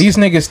exists? These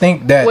niggas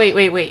think that...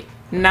 Wait.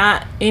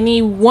 Not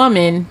any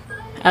woman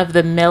of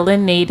the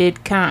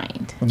melanated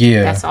kind.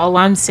 Yeah. That's all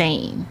I'm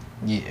saying.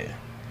 Yeah.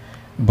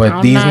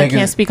 But these niggas... I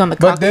can't speak on the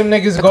But them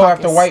niggas go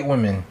after white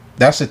women.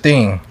 That's the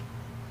thing.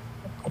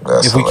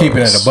 If we keep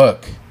it at a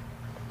buck.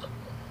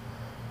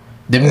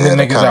 Them the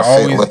niggas that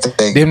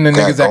always... Them the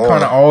niggas that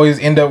kind of always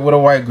end up with a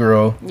white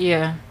girl.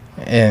 Yeah.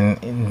 And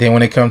then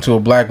when they come to a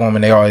black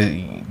woman, they always,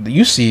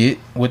 you see it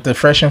with the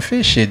fresh and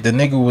fit shit. The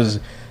nigga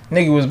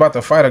was about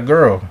to fight a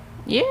girl.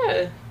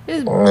 Yeah,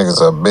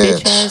 Niggas a Bitch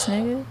bitch. ass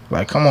nigga.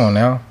 Like, come on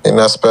now. And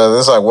that's bad.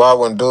 It's like, why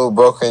when dude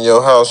broke in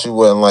your house, you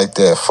wasn't like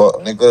that? Fuck,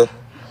 nigga.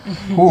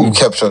 You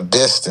kept your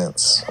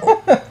distance.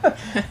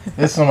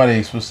 It's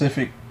somebody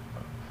specific.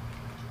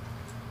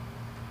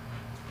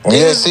 You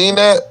ain't seen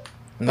that?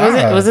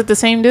 Nah. Was it the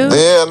same dude?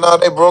 Yeah, no,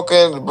 they broke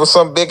in with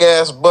some big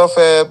ass, buff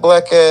ass,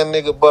 black ass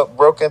nigga, but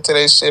broke into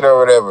their shit or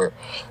whatever.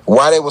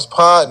 Why they was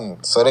podding?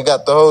 So they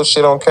got the whole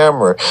shit on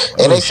camera,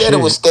 and they said it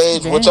was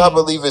staged, which I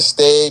believe is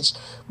staged.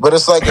 But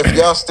it's like, if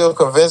y'all still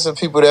convincing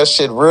people that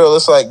shit real,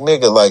 it's like,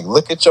 nigga, like,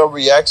 look at your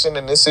reaction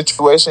in this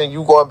situation.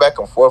 You going back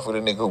and forth with a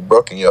nigga who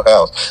broke in your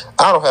house.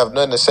 I don't have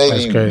nothing to say to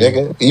you, crazy.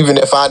 nigga. Even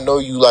if I know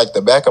you like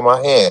the back of my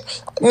hand,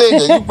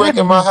 nigga, you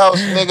breaking my house,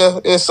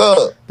 nigga. It's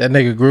up. That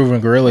nigga Groovin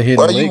Gorilla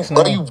hitting licks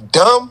now. Are you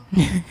dumb?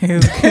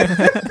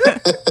 That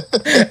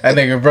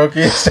nigga broke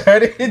in,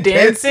 started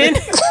Dancing.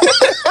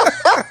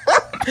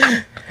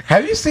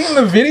 Have you seen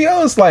the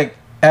videos, like,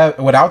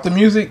 without the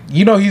music?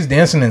 You know he's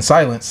dancing in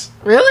silence.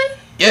 Really?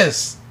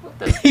 Yes.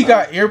 He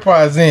got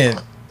earpods in.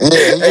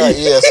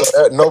 Yeah,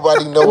 so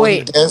nobody know what he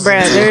Wait, dancing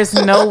bruh, to. there's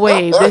no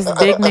way this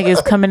big nigga is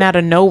coming out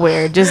of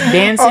nowhere just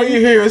dancing. All you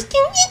hear is...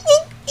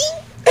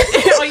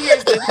 All you hear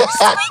is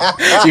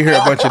this. You hear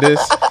a bunch of this.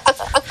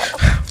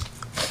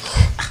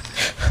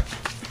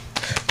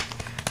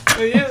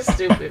 Oh, you're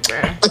stupid,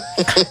 bruh.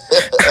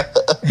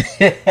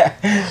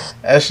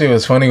 That shit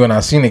was funny when I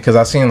seen it, because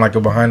I seen like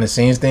a behind the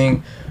scenes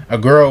thing. A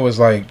girl was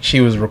like, she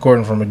was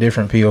recording from a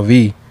different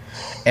POV,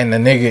 and the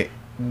nigga,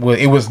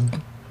 it was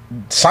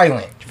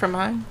silent. From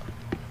behind?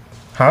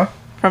 Huh?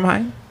 From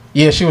behind?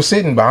 Yeah, she was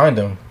sitting behind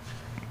him,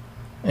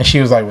 and she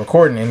was like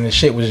recording, and the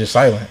shit was just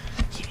silent.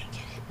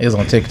 It was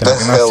on TikTok,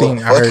 That's and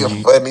I heard fucking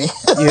you. funny.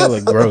 You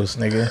look gross,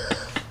 nigga.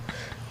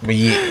 But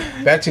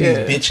yeah, back to these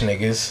bitch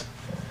niggas.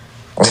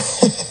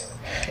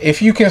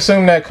 If you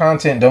consume that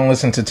content, don't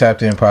listen to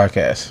Tapped In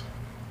Podcast.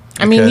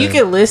 I mean, you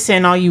Because- can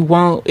listen all you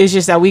want. It's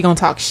just that we gonna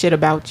talk shit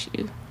about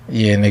you.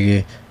 Yeah,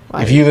 nigga.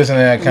 Like, If you listen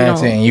to that you don't-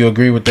 content and you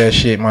agree with that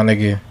shit, my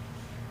nigga,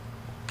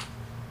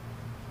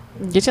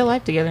 Get your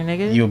life together,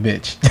 nigga. you a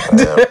bitch.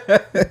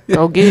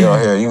 Go get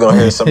You it. gonna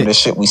hear some of the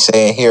shit we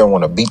saying here and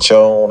want to beat your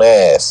own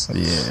ass.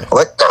 Yeah.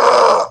 Like,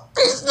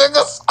 these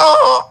niggas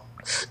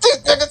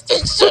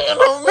keep shitting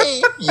on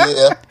me.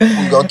 Yeah,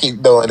 we gonna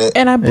keep doing it.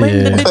 And I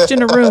blame the Yeah. bitch in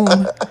the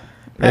room.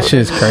 That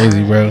shit's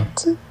crazy, bro.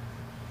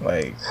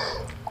 Like,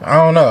 I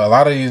don't know. A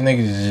lot of these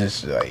niggas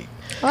is just like,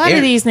 A lot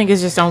of these niggas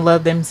just don't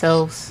love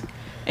themselves.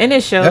 And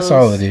it shows. that's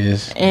all it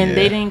is. And Yeah.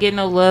 they didn't get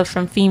no love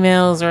from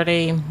females or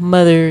they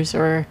mothers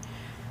or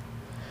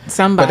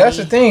somebody. But that's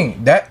the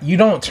thing. That you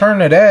don't turn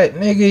to that,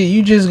 nigga.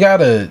 You just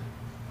gotta.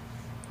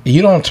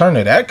 You don't turn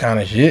to that kind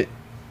of shit.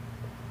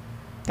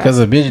 Because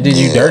a bitch did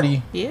you Yeah.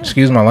 dirty. Yeah.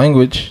 Excuse my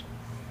language.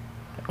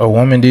 A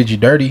woman did you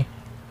dirty.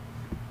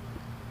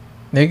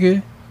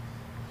 Nigga.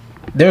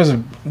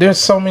 There's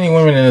so many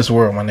women in this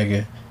world, my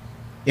nigga.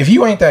 If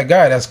you ain't that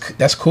guy,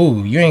 that's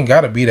cool. You ain't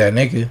gotta be that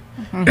nigga.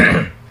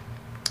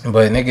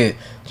 But nigga,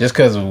 just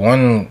cause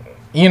one,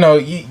 you know,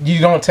 you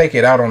don't take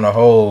it out on the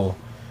whole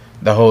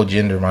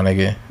gender, my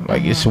nigga.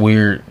 Like it's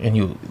weird, and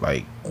you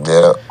like.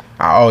 Yeah,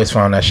 I always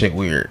found that shit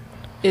weird.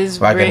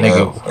 Is Like a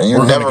nigga, and you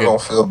never gonna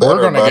feel better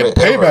We're gonna about get it,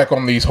 payback ever.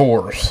 on these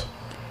whores.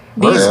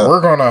 Yeah. We're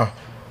gonna,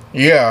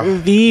 yeah,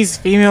 These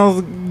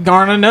females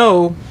gonna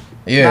know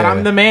yeah. that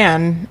I'm the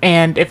man,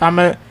 and if I'm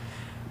a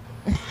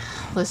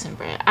listen,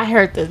 Brad, I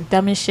heard the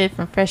dumbest shit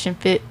from Fresh and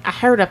Fit. I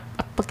heard a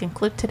fucking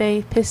clip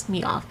today, pissed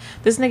me off.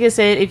 This nigga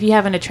said if you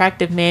have an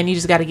attractive man, you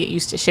just got to get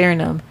used to sharing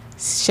them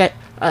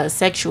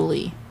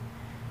sexually.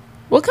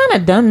 What kind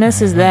of dumb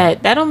mess is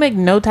that? That don't make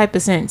no type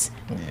of sense.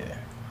 Yeah.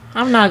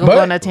 I'm not gonna go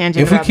on a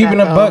tangent. If we about keeping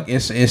that, a buck,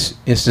 it's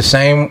the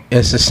same.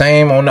 It's the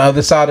same on the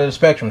other side of the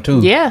spectrum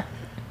too. yeah.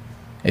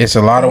 It's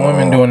a lot of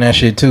women doing that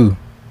shit too.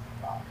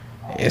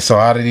 It's a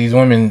lot of these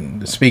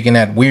women speaking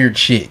that weird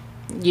shit.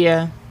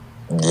 Yeah.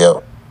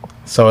 Yep.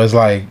 So it's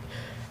like,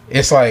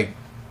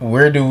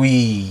 where do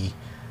we?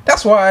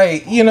 That's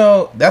why, you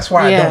know, that's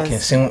why I don't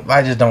consume.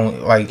 I just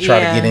don't like try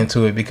to get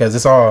into it because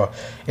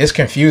it's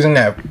confusing.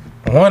 That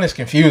one is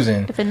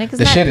confusing. If a nigga's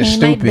The not shit is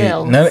paying my stupid.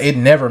 bills. It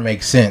never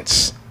makes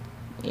sense,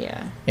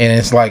 Yeah. and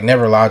it's like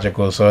never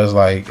logical. So it's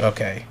like,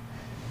 okay,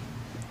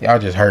 y'all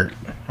just hurt.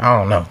 I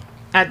don't know,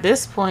 At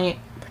this point,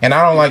 and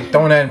I don't like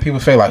throwing that in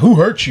people's face. Like, who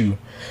hurt you?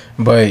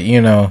 But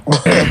you know,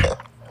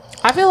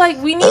 I feel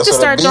like we need That's to what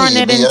start it be. throwing You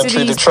that be into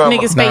untreated these trauma.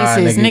 niggas' nah,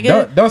 faces,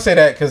 nigga. Don't say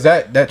that because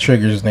that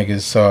triggers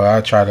niggas. So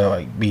I try to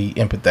like be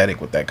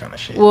empathetic with that kind of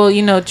shit. Well,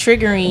 you know,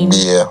 triggering,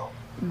 Yeah.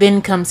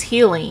 then comes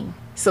healing.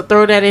 So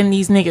throw that in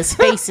these niggas'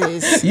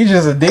 faces. You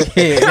just a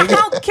dickhead, I nigga.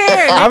 don't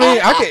care. I nigga.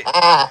 mean,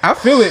 I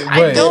feel it, but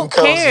I don't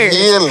Comes care.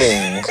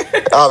 healing.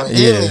 I'm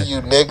healing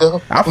you,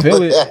 nigga. I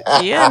feel it.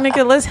 Yeah,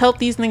 nigga, let's help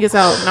these niggas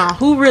out. Nah,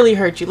 who really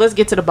hurt you? Let's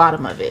get to the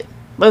bottom of it.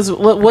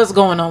 What's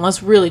going on?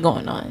 What's really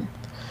going on?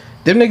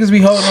 Them niggas be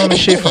holding on to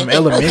shit from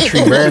elementary,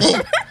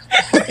 bruh.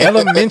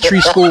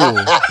 Elementary school.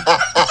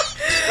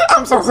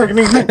 I'm so sick of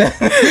these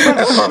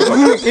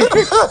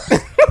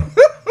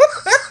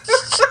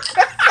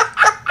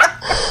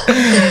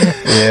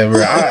Yeah,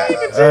 bro.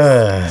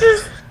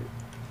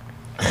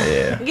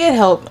 get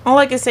help. All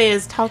I can say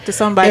is talk to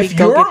somebody. If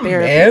Go you're get a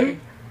therapy.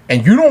 man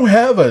and you don't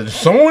have a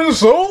so and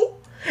so,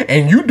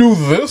 and you do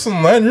this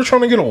and that, and you're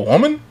trying to get a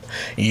woman,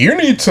 you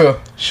need to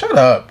shut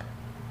up.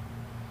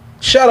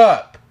 Shut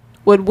up.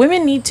 What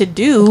women need to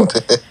do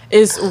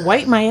is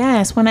wipe my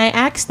ass when I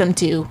ask them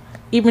to,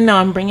 even though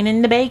I'm bringing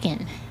in the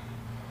bacon.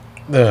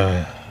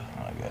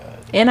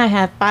 And I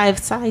have 5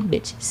 side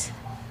bitches.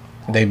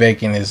 They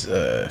bacon is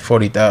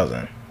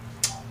 $40,000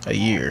 a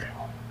year.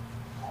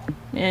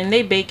 And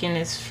they bacon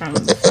is from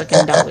the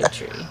fucking Dollar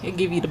Tree. It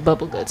give you the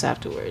bubble guts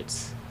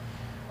afterwards.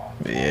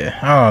 But yeah,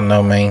 I don't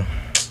know, man.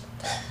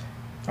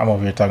 I'm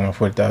over here talking about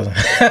 40,000.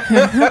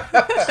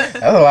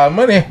 That's a lot of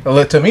money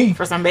to me.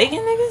 For some bacon,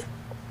 nigga?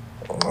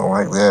 I don't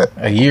like that.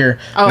 A year.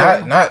 Oh.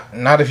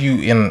 Not if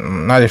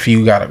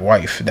you got a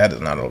wife. That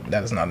is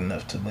not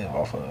enough to live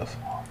off of.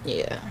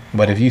 Yeah.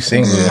 But if you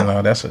single, Yeah. you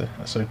know, that's a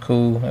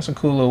cool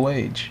little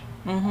wage.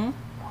 Mm-hmm.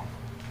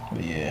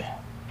 But yeah.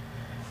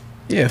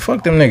 Yeah,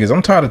 fuck them niggas.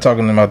 I'm tired of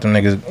talking about them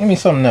niggas. Give me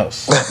something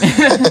else.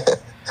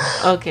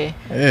 Okay.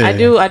 Yeah.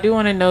 I do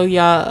want to know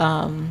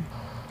y'all.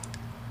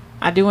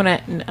 I do want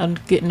to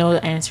get no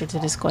answer to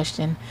this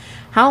question.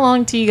 How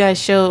long do you guys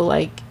show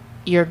like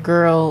your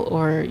girl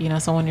or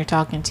someone you're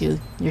talking to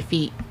your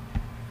feet?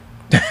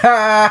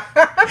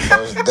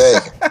 First day.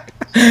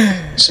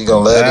 She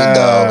gonna love these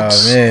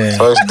dogs. Man.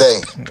 First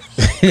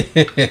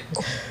day.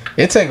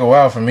 It take a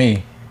while for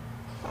me.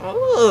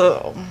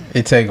 Oh.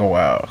 It take a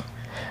while.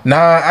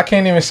 Nah, I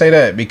can't even say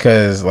that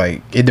because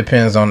like it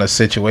depends on the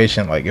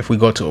situation. Like if we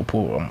go to a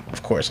pool, I'm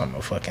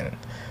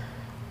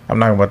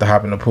not about to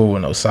hop in the pool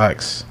with no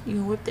socks. You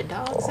can whip the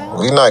dogs out.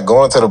 We not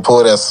going to the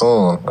pool that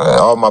soon.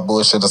 All my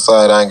bullshit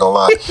aside, I ain't gonna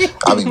lie.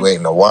 I be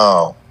waiting a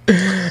while.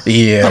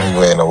 Yeah. I be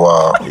waiting a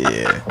while.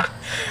 Yeah.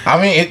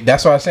 I mean,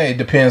 that's why I say it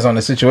depends on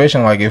the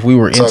situation. Like if we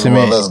were Talking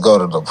intimate, about, let's go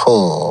to the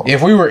pool.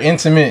 if we were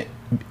intimate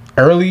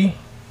early,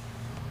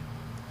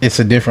 it's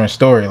a different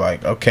story.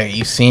 Like, okay,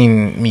 you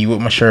seen me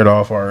with my shirt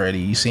off already.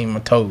 You seen my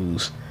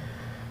toes.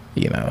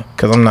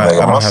 Because I'm not.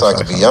 Nigga, I my don't have socks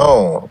socks be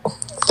on. on.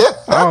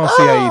 I don't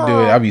see how you do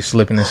it. I be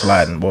slipping and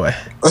sliding, boy.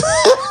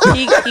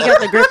 He got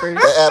the grippers.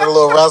 They add a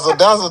little razzle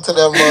dazzle to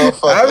that I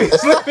motherfucker. be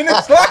slipping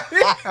and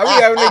sliding. I be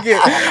having to get.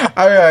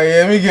 I be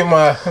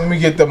like, let me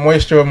get the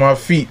moisture of my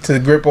feet to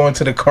grip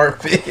onto the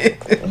carpet.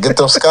 Get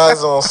them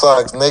skies on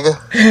socks, nigga.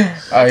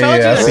 Oh Told yeah,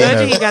 I you, seen told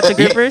you he that. got the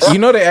grippers. You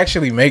know they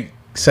actually make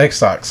sex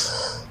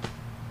socks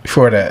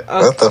for that.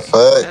 What the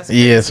fuck? That's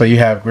Yeah, so you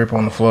have grip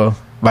on the floor.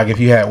 Like if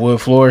you had wood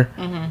floor.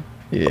 Mm-hmm.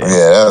 Yeah.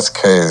 Yeah, that's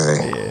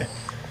crazy. Yeah.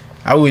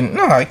 I wouldn't.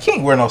 No, I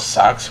can't wear no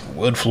socks.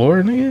 Wood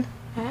floor, nigga. You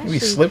be Actually,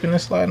 slipping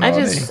and sliding all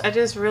day. I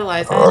just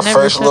realized I never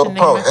First showed little the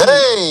nigga my pump. feet.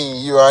 Hey,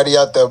 you already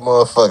out that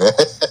motherfucker.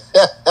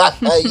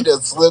 You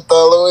done slipped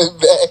all the way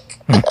back.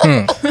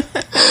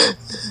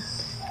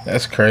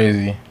 That's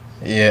crazy.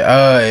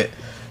 Yeah.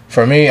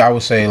 For me, I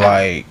would say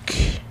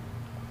like.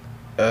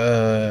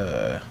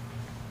 I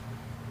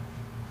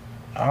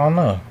don't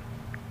know.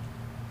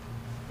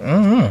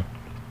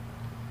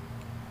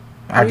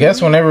 I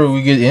guess whenever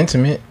we get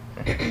intimate,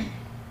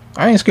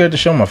 I ain't scared to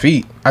show my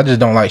feet. I just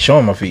don't like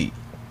showing my feet.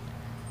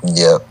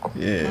 Yep.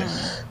 Yeah.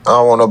 I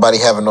don't want nobody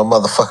having no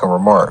motherfucking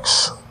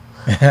remarks.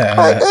 Like,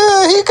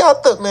 he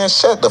got the man.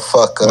 Shut the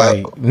fuck up.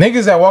 Like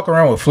niggas that walk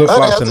around with flip I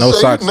flops didn't and have no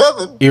to show you socks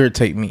nothing.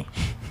 irritate me.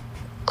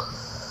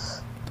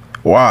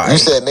 Why? You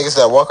said niggas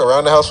that walk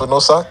around the house with no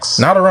socks?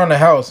 Not around the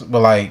house, but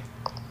like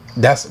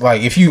that's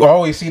like if you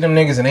always see them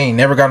niggas and they ain't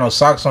never got no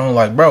socks on,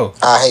 like bro,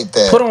 I hate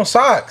that. put on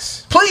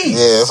socks, please.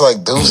 Yeah, it's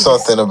like do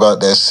something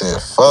about that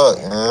shit. Fuck,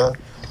 man.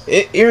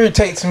 It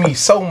irritates me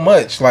so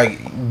much.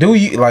 Like, do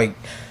you like?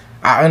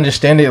 I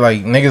understand it.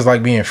 Like niggas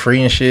like being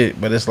free and shit,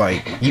 but it's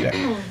like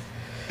you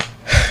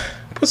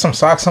put some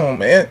socks on,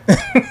 man.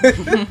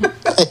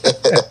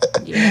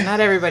 Yeah, not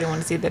everybody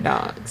want to see the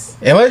dogs.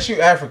 Unless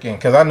you African,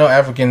 because I know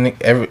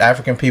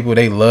African people,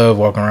 they love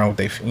walking around with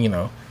they.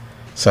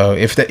 So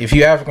if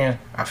you African,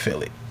 I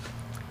feel it.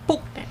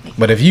 Boop, that nigga.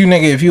 But if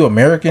you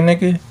American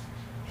nigga,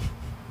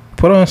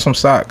 put on some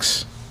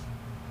socks.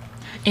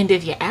 And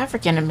if you're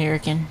African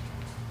American,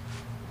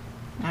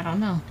 I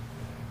don't know.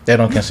 They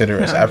don't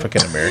consider us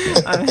African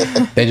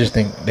American. They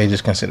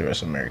just consider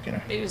us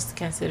American. They just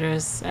consider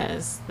us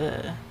as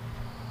the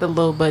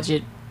low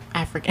budget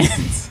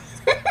Africans.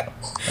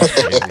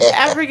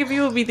 African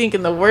people be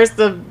thinking the worst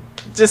of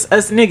just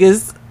us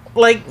niggas.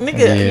 Like,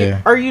 nigga,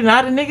 Yeah. are you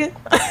not a nigga?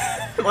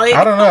 Like,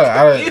 I don't know.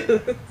 I'm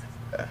confused.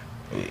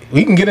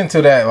 We can get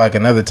into that like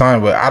another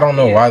time, but I don't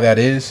know why that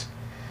is.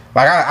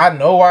 Like I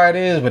know why it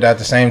is, but at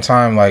the same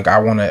time, like I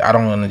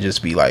don't wanna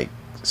just be like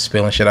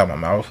spilling shit out my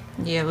mouth.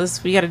 Yeah,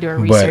 we got to do our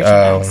research and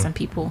ask some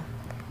people.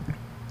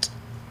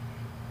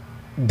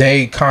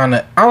 They kind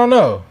of, I don't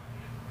know.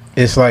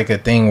 It's like a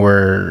thing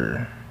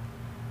where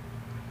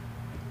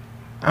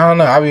I don't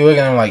know. I be looking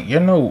at them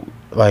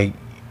like,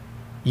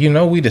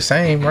 we the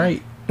same,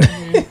 right?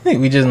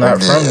 We just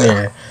not from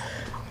there.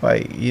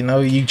 Like,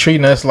 you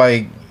treating us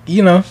like,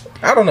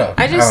 I don't know.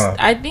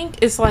 I think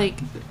it's like,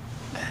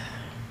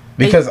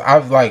 because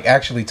I've like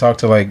actually talked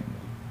to like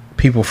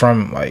people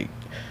from like,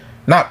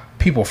 not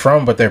people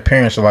from, but their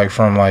parents are like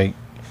from like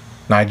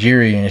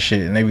Nigeria and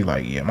shit, and they be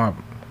like, yeah, my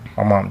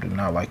mom do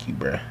not like you,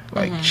 bruh.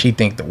 Like she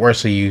think the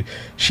worst of you.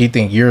 She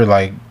think you're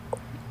like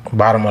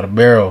bottom of the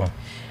barrel.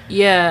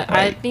 Yeah,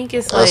 I think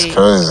it's That's like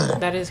crazy.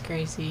 that is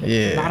crazy.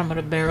 Yeah. Bottom of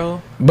the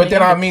barrel. But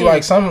then I mean,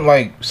 like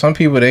some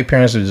people, their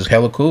parents are just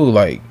hella cool.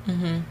 Like,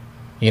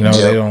 you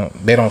know,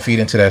 they don't feed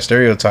into that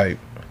stereotype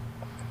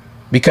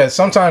because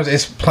sometimes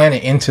it's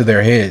planted into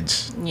their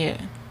heads. Yeah.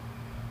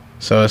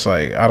 So it's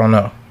like I don't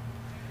know,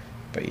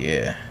 but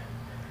yeah,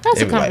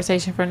 that's a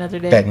conversation for another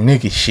day. That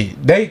nigga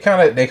shit. They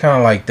kind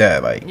of like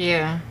that. Like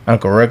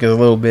Uncle Ruckus a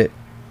little bit.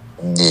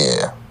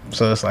 Yeah.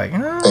 So it's like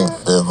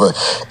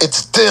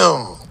it's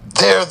them.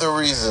 They're the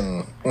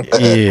reason.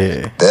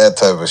 Yeah. That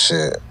type of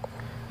shit.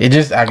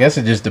 I guess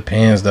it just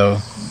depends though.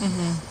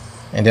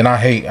 And then I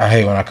hate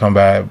when I come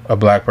by a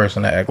black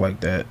person that act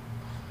like that.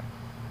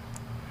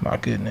 My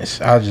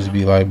goodness, I'll just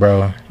be like,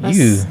 bro,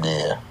 you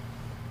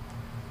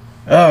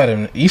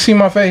see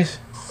my face?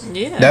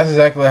 Yeah. That's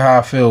exactly how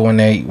I feel when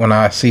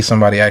I see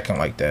somebody acting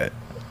like that,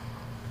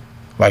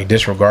 like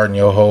disregarding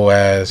your whole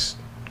ass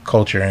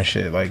culture and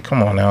shit. Like,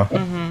 come on now.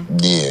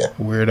 Yeah.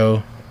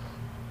 Weirdo.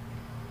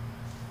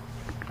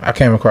 I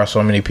came across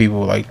so many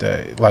people like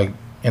that, like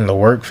in the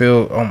work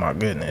field. Oh my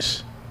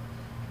goodness,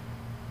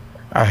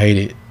 I hate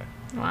it.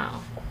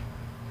 Wow.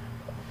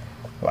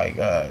 Like,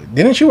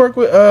 didn't you work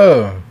with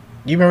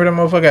you remember that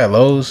motherfucker at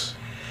Lowe's?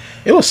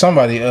 It was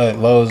somebody at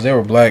Lowe's. They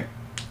were black,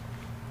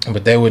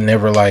 but they would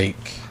never like.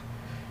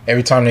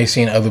 Every time they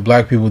seen other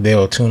black people, they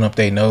would tune up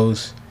their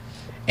nose.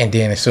 And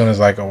then as soon as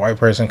like a white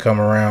person come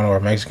around or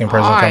a Mexican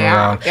person come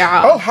around,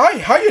 oh hi,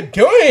 how you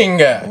doing?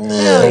 But when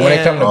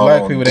they come to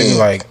black people, they be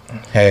like,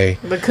 hey,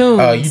 the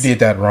coons. You did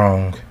that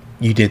wrong.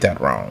 You did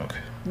that wrong.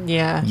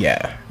 Yeah.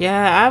 Yeah.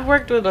 Yeah, I've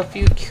worked with a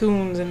few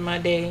coons in my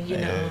day, you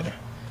know.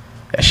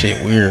 That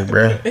shit weird,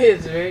 bro.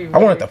 It's very weird. I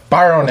wanted to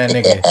fire on that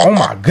nigga. Oh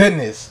my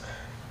goodness.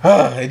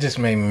 It just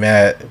made me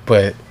mad.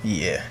 But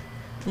yeah.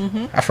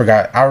 I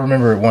forgot. I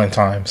remember one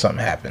time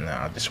something happened. And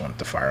I just wanted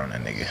to fire on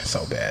that nigga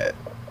so bad.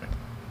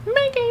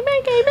 Make it.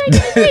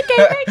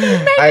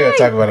 I ain't gonna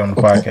talk about it on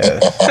the podcast.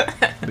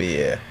 But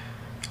yeah.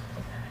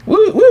 We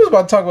was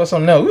about to talk about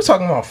something else. We was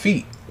talking about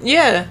feet.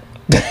 Yeah.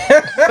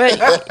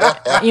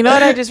 But you know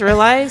what I just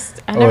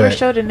realized? I never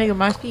showed a nigga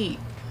my feet.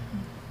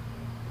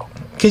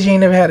 Cause you ain't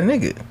never had a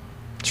nigga.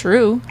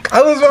 True.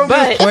 I'm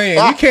just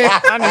playing. You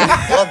can't.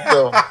 What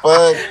the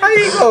fuck? How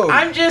you go?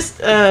 I'm just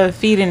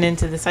feeding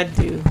into this. I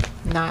do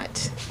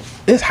not.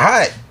 It's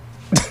hot.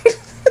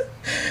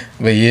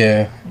 But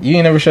yeah, you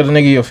ain't never showed a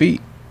nigga your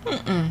feet.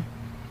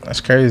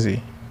 That's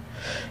crazy.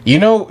 You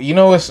know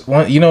what's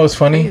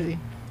funny? Crazy.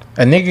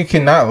 A nigga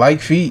cannot like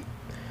feet,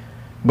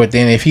 but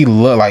then if he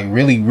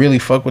really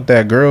fuck with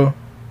that girl,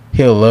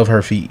 he'll love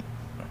her feet.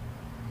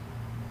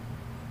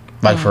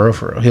 Like for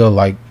real, he'll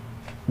like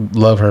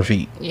love her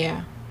feet.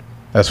 Yeah.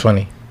 That's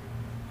funny.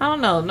 I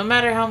don't know. No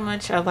matter how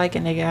much I like a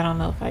nigga, I don't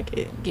know if I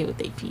could get with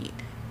their feet.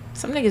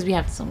 Some niggas be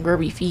having some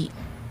grubby feet.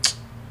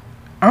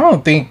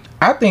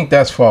 I think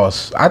that's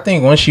false. I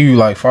think once you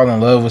like fall in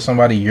love with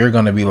somebody, you're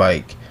gonna be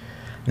like,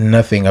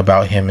 nothing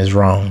about him is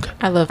wrong.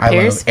 I love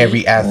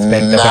every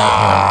aspect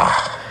about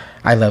him.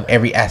 I love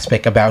every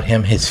aspect about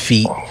him. His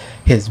feet,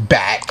 his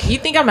back. You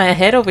think I'm a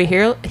head over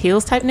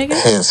heels type nigga?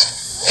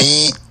 His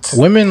feet.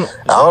 Women.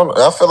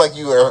 I feel like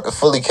you are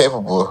fully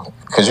capable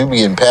because you be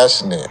getting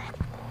passionate.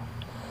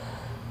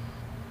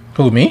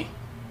 Who, me?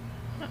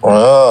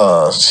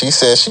 She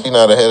said she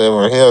not a head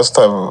over heels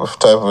type of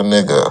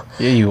nigga.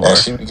 Yeah, you are. And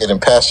she be getting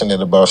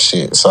passionate about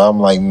shit. So I'm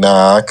like,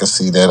 nah, I can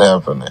see that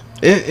happening.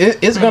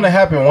 It's gonna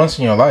happen once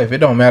in your life. It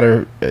don't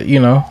matter, you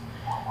know.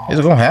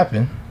 It's gonna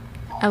happen.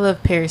 I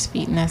love Paris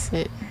feet, and that's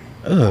it.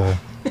 Ugh.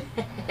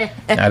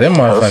 Now them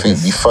Her feet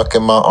motherfuckers be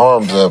fucking my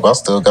arms up. I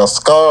still got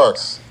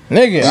scars.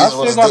 Nigga, I These still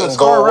ones got a didn't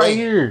scar go right away.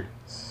 here.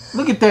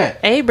 Look at that.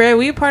 Hey, bro,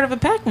 we a part of a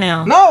pack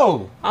now.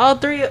 No. All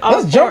three.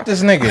 Let's jump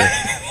this nigga.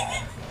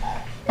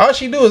 All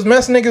she do is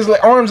mess niggas'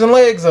 arms and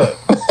legs up.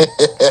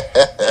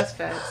 That's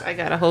facts. I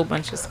got a whole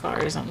bunch of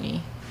scars on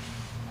me.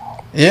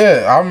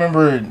 Yeah, I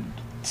remember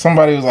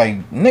somebody was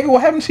like, nigga,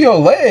 what happened to your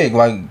leg?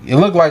 Like, it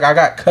looked like I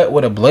got cut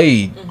with a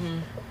blade.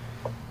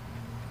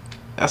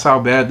 That's how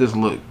bad this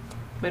looked.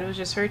 But it was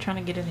just her trying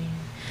to get it in.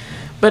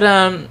 But,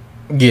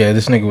 yeah,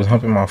 this nigga was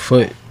humping my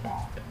foot.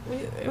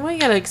 why you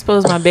gotta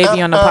expose my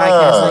baby on the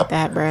podcast like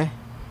that, bruh?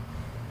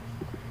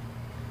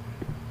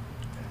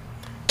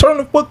 Turn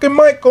the fucking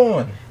mic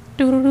on.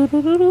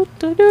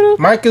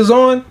 Mic is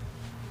on.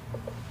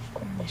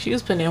 She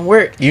was putting in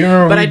work. You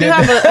remember? But I do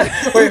have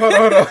a. Wait,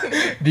 hold on.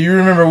 Do you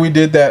remember we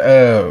did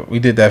that? We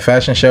did that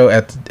fashion show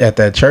at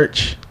that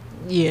church.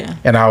 Yeah.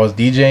 And I was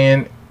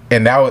DJing,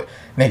 and that was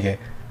nigga.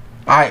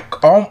 I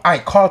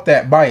caught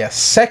that by a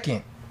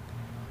second.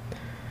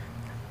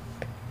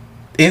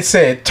 It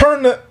said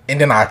turn the, and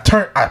then I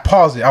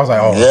paused it. I was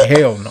like, oh yeah.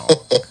 Hell no.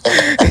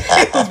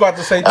 I was about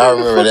to say turn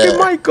the fucking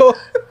mic on.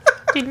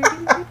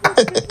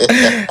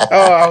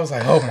 Oh, I was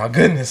like, oh my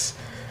goodness.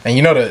 And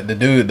you know the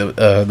dude,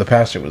 the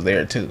pastor was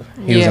there too.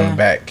 He was in the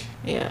back.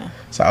 Yeah.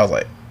 So I was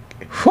like,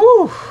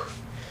 whew.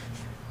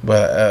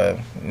 But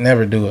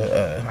never do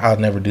I'll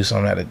never do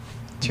something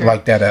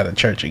like that at a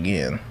church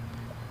again.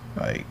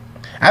 Like,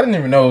 I didn't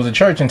even know it was a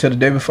church until the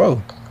day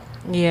before.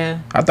 Yeah.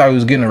 I thought we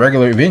was getting a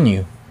regular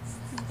venue.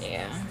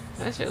 Yeah.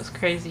 That shit was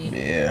crazy.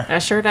 Yeah.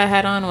 That shirt I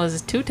had on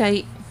was too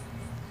tight.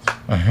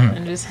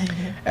 I'm just saying.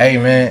 Hey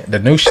man, the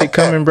new shit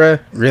coming, bruh.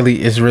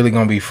 It's really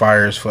gonna be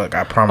fire as fuck.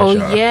 I promise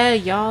y'all. Oh yeah,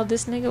 y'all.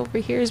 This nigga over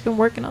here has been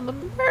working on the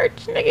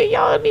merch, nigga.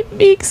 Y'all need to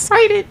be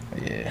excited.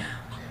 Yeah,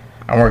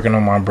 I'm working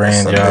on my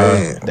brand,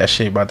 y'all. That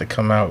shit about to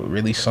come out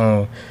really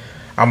soon.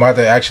 I'm about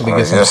to actually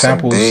get some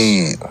samples.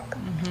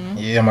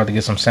 Yeah, I'm about to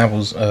get some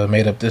samples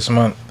made up this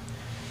month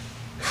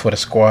for the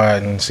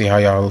squad and see how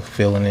y'all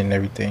feeling and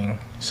everything.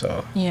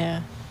 So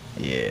yeah.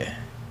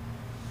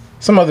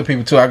 Some other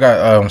people too. I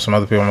got some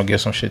other people I'm gonna get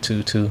some shit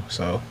too.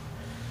 So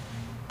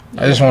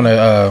I just want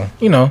to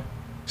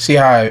see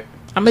how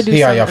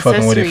y'all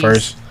fucking with it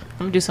first. I'm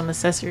gonna do some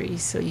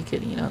accessories so you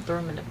could throw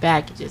them in the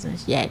packages and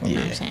shit. You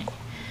know what I'm saying?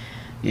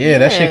 Yeah,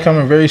 that shit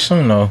coming very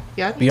soon though.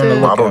 Yeah, be on the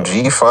lookout. Model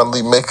G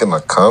finally making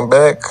a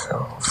comeback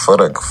for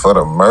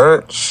the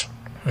merch.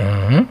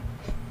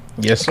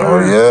 Yes sir. Oh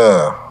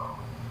yeah.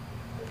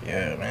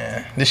 Yeah,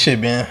 man. This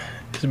shit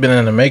it's been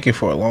in the making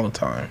for a long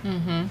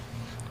time.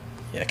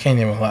 Yeah, I can't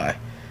even lie.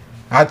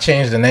 I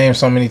changed the name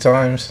so many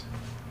times.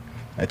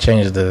 I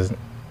changed the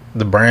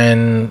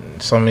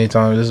brand so many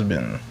times. This has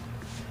been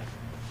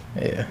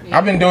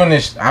I've been doing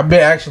this. I've been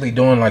actually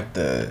doing like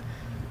the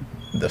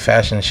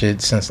fashion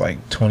shit since like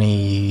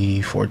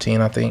 2014,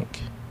 I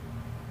think.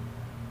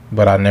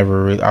 But I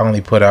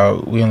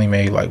we only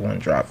made like one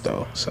drop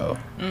though. So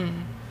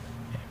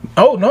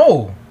oh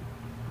no,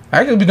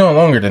 I could be doing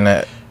longer than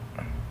that.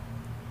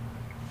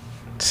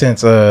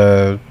 Since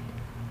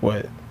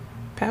what?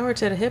 Power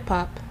to the hip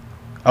hop.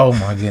 Oh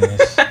my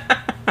goodness.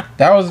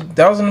 That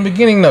was in the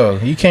beginning though.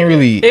 You can't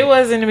really. It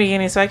was in the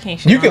beginning, so I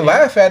can't. You can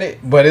laugh at it,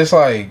 but it's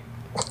like,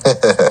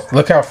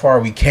 look how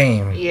far we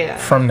came.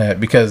 From that,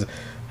 because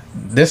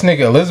this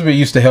nigga Elizabeth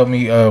used to help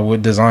me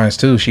with designs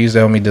too. She used to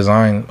help me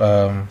design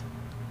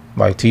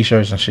like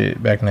t-shirts and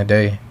shit back in the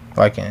day.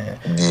 Like in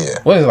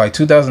what is it, like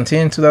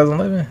 2010,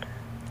 2011?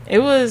 It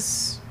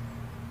was.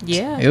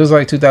 Yeah. It was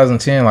like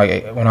 2010,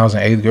 like when I was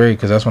in 8th grade,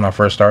 because that's when I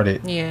first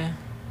started. Yeah.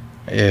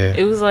 Yeah.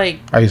 It was like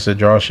I used to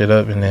draw shit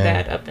up and then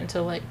that up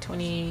until like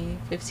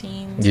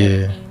 2015,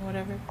 17,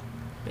 whatever.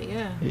 But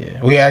yeah.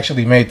 Yeah. We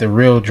actually made the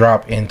real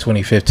drop in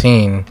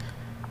 2015,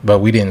 but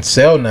we didn't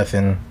sell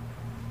nothing.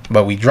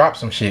 But we dropped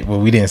some shit, but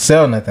we didn't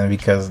sell nothing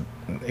because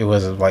it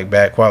was like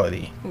bad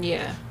quality.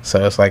 Yeah.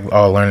 So it's like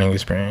all learning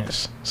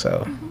experience.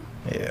 So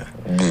yeah.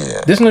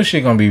 This new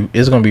shit gonna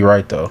be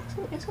right though.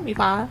 It's gonna be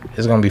fire.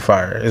 It's gonna be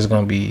fire. It's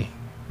gonna be.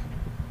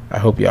 I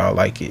hope y'all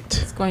like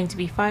it. It's going to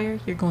be fire.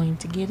 You're going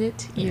to get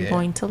it. You're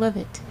going to love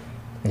it.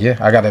 Yeah,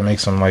 I gotta make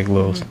some like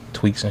little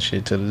tweaks and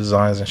shit to the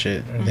designs and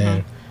shit, and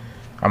then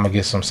I'm gonna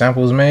get some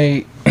samples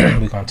made.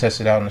 We gonna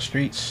test it out in the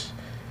streets.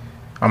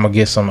 I'm gonna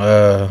get some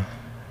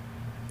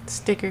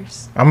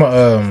stickers. I'm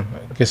gonna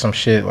get some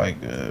shit like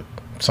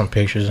some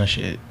pictures and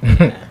shit.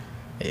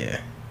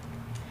 Yeah.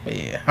 But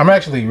yeah, I'm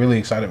actually really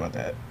excited about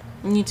that.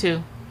 Me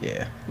too.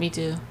 Yeah. Me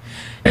too.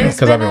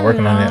 Because I've been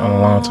working on it a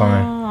long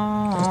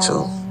time. Me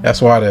too.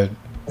 That's why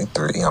Me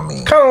three. I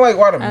mean, kind of like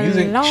why the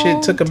music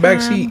shit took a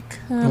backseat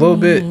a little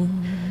bit.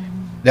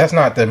 That's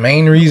not the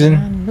main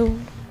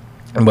reason,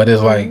 but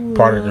it's like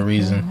part of the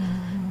reason.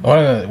 One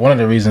of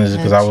the reasons is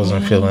because I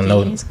wasn't feeling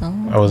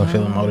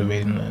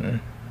motivated. Nothing.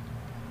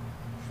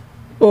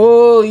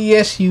 Oh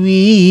yes, you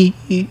eat.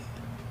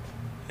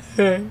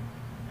 Yeah.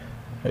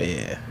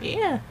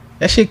 Yeah.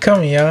 That shit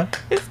coming, y'all.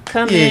 It's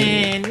coming.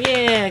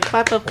 Yeah.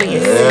 Clap up for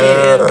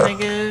yourself,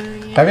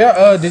 nigga. Have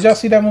y'all did y'all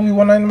see that movie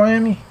One Night in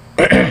Miami?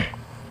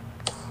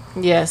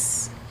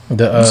 Yes. You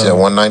said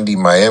 190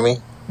 Miami?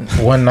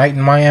 One Night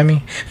in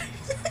Miami?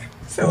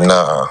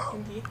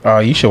 Nah.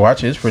 You should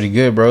watch it. It's pretty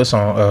good, bro. It's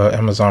on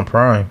Amazon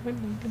Prime.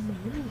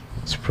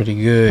 It's pretty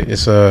good.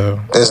 It's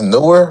It's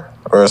newer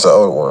or it's an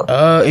old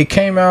one? It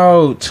came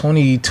out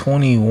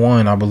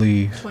 2021, I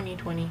believe.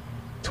 2020.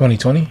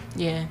 2020?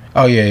 Yeah.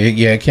 Oh yeah,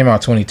 it came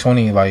out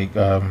 2020, like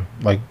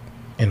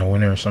in the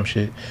winter or some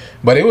shit.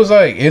 But it was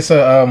like it's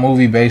a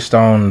movie based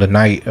on the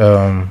night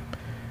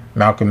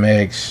Malcolm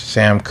X,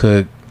 Sam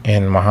Cooke,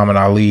 and Muhammad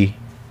Ali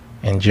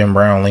and Jim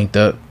Brown linked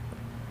up,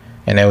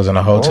 and they was in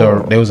a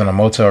hotel. They was in a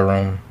motel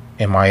room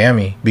in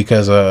Miami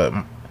because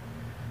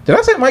did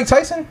I say Mike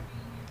Tyson?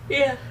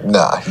 Yeah.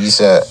 Nah, he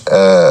said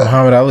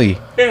Muhammad Ali.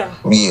 Yeah.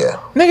 Yeah.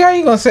 Nigga, how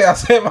you gonna say I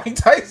said Mike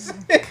Tyson?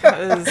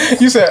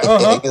 You said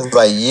It's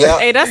like yeah.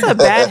 Hey, that's a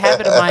bad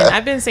habit of mine.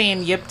 I've been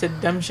saying yep to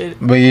dumb shit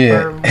but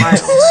yeah. for a while.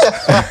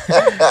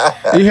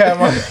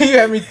 you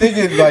had me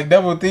thinking, like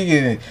double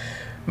thinking.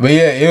 But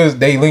yeah,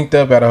 they linked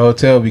up at a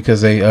hotel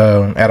because they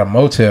at a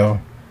motel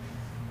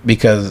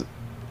because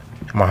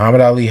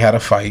Muhammad Ali had a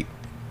fight,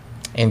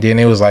 and then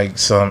it was like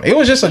it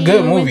was just a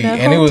good movie,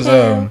 and it was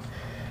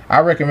I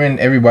recommend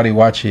everybody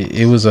watch it.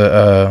 It was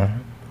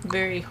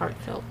very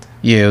heartfelt.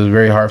 Yeah, it was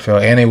very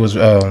heartfelt, and it was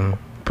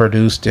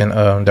produced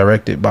and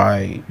directed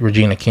by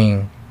Regina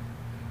King.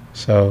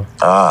 So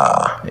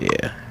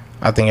yeah,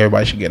 I think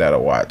everybody should get that a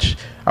watch.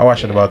 I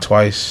watched it about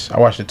twice. I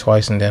watched it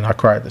twice and then I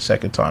cried the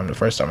second time. The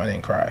first time I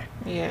didn't cry.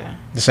 Yeah.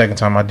 The second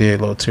time I did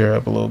a little tear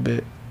up a little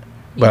bit.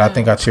 But I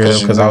think I teared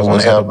up because I was on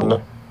the edible.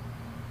 happening?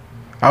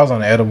 I was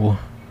on the edible.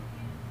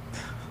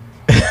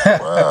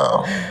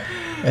 Wow.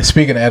 And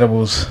speaking of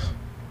edibles,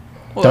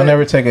 What? don't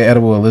ever take an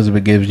edible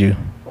Elizabeth gives you.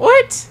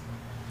 What?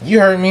 You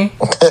heard me.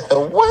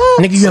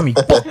 What? Nigga, you had me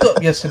fucked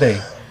up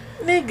yesterday.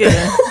 Nigga.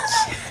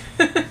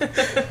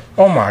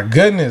 Oh my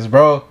goodness,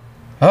 bro.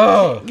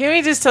 Oh. Let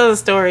me just tell the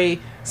story.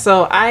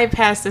 So I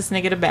passed this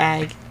nigga the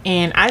bag,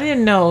 and I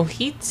didn't know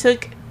he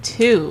took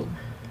 2.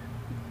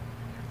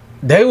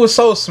 They was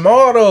so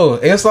small though.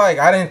 It's like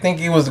I didn't think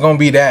it was gonna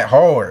be that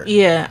hard.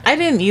 Yeah, I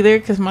didn't either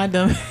because my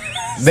dumb.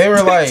 They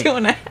were like,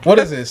 2.5. what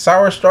is it?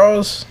 Sour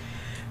straws?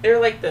 They were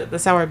like the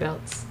sour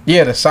belts.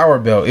 Yeah, the sour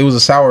belt. It was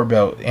a sour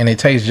belt, and it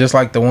tastes just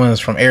like the ones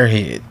from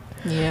Airhead.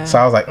 Yeah. So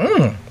I was like,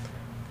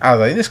 I was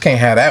like, this can't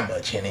have that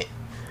much in it.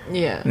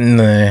 Yeah.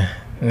 Nah,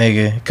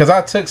 nigga. Because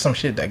I took some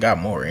shit that got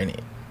more in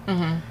it.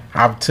 Mm-hmm.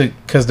 I took,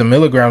 because the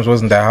milligrams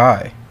wasn't that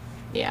high.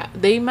 Yeah,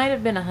 they might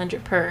have been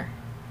 100 per.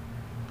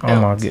 Oh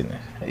my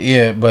goodness.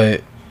 Yeah,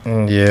 but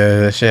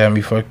yeah, that shit had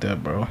me fucked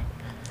up, bro.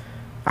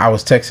 I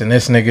was texting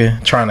this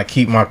nigga trying to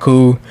keep my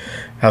cool.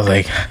 I was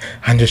like,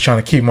 I'm just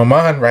trying to keep my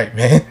mind right,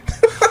 man.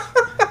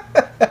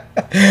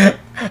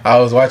 I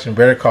was watching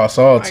Better Call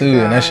Saul too,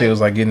 and that shit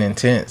was like getting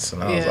intense,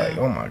 and I was like,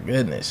 oh my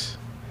goodness.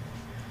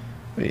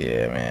 But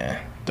yeah, man,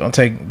 don't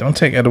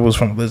take edibles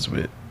from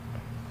Elizabeth.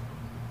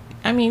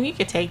 I mean, you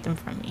could take them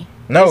from me.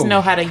 No, Just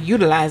know how to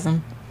utilize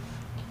them.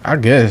 I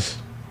guess.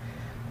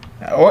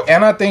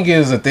 And I think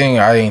it's a thing.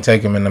 I ain't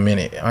take them in a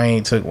minute. I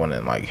ain't took one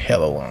in like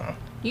hella long.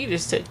 You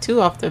just took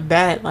 2 off the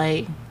bat,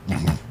 like.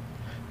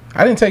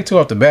 I didn't take 2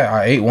 off the bat.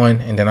 I ate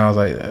one, and then I was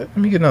like, let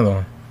me get another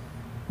one.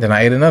 Then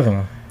I ate another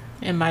one.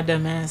 And my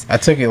dumb ass. I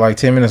took it like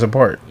 10 minutes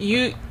apart.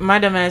 My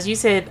dumb ass, you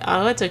said,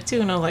 oh, I took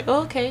 2. And I was like,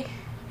 oh, okay.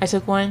 I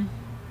took 1. And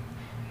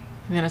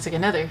then I took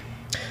another.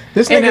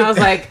 This And nigga, then I was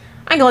like,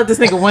 I ain't gonna let this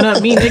nigga one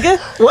up me, nigga.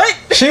 What?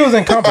 she was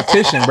in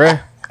competition, bruh.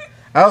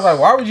 I was like,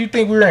 why would you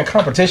think we were in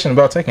competition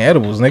about taking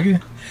edibles,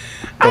 nigga?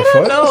 I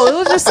don't know. It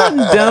was just some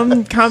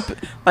dumb,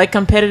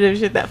 competitive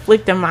shit that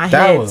flicked in my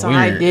That head. was So weird.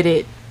 I did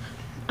it.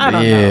 I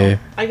don't know.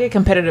 I get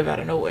competitive out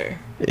of nowhere.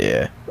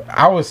 Yeah.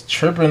 I was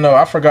tripping, though.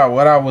 I forgot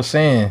what I was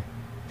saying.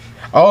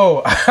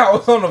 Oh, I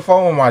was on the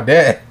phone with my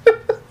dad.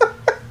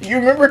 You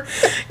remember?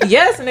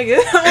 Yes, nigga.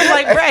 I was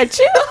like, Brad,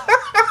 chill.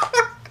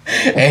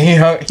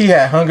 And he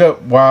had hung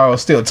up while I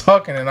was still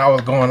talking, and I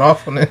was going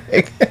off on the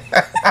nigga.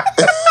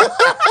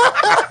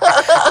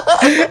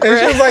 And she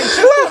was like,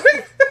 chill out,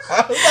 nigga. I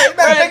was like,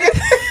 nah, nigga.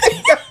 You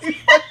got me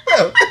fucked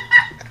up.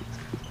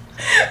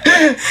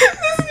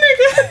 This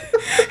nigga,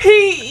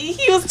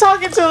 he was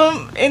talking to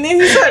him, and then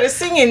he started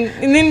singing,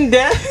 and then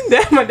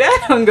my dad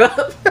hung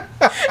up,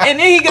 and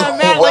then he got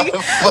mad. Like, I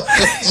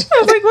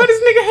was like, "Why this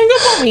nigga hang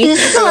up on me?"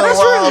 He's still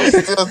wild,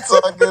 still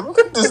talking.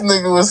 This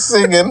nigga was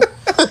singing.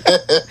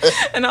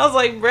 And I was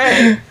like,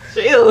 "Brad,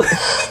 chill.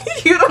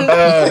 You don't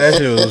know." That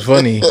shit was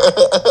funny.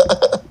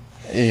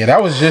 Yeah,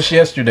 that was just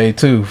yesterday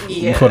too.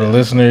 Yeah. For the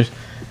listeners,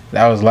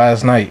 that was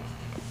last night.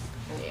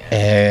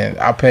 And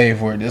I paid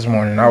for it this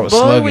morning. I was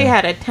slugging. We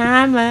had a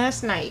time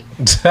last night.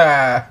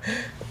 But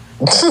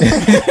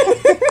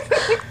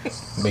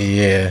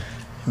yeah,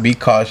 be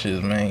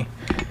cautious, man.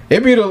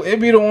 It be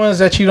the ones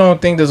that you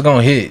don't think that's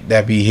gonna hit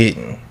that be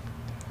hitting.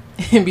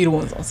 And be the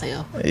ones on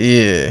sale.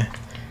 Yeah,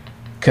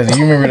 cause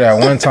you remember that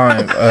one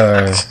time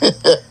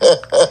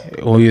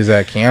when we was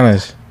at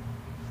Kiana's.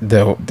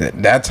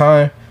 That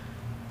time,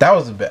 that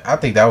was the best. I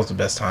think that was the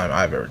best time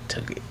I've ever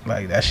took it.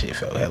 Like that shit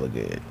felt hella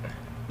good.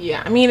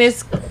 Yeah, I mean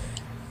it's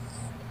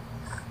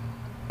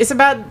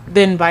about the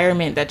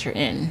environment that you're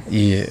in.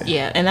 Yeah.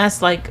 Yeah, and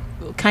that's like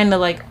kind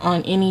of like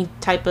on any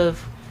type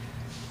of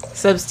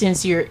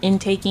substance you're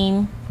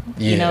intaking.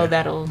 Yeah. You know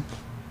that'll,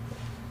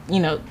 you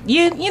know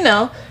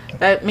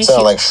that makes Sound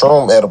you like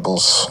shroom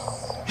edibles.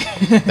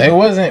 They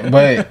wasn't,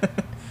 but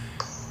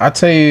I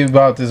tell you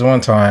about this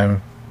one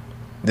time.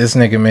 This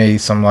nigga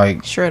made some like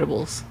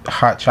shreddables.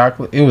 hot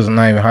chocolate. It was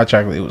not even hot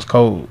chocolate. It was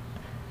cold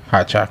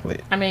hot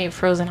chocolate. I made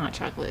frozen hot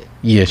chocolate.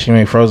 Yeah, she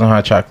made frozen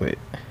hot chocolate,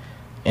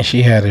 and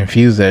she had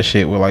infused that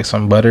shit with like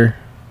some butter,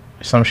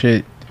 some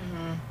shit.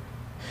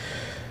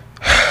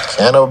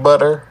 Can of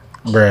butter.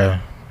 Bruh,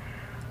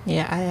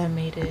 Yeah, I have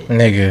made it.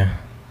 nigga,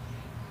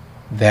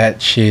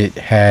 that shit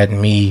had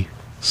me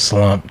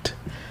slumped.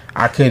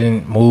 I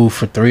couldn't move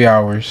for 3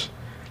 hours.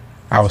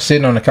 I was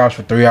sitting on the couch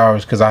for 3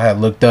 hours because I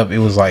had looked up. It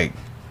was like,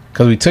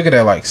 because we took it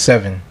at like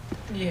 7.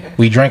 Yeah.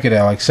 We drank it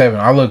at like 7.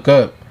 I look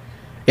up.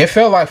 It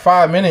felt like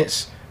 5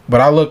 minutes, but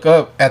I look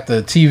up at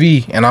the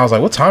TV and I was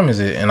like, what time is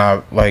it? And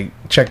I like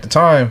checked the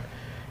time.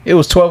 It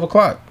was 12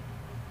 o'clock.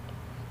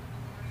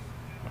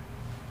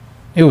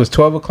 It was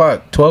 12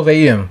 o'clock, 12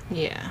 a.m.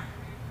 Yeah.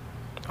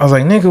 I was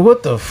like, nigga,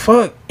 what the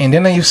fuck? And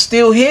then they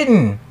still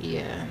hitting.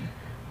 Yeah.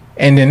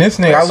 And then this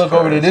nigga, I look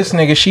over to this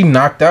nigga, she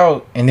knocked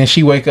out, and then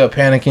she wake up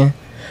panicking.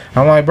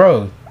 I'm like,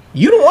 bro,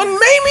 you the one who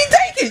made me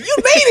take it. You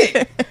made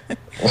it.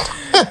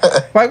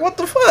 Like, what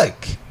the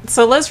fuck?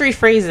 So let's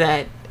rephrase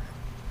that.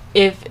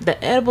 If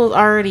the edible's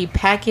already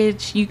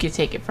packaged, you can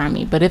take it from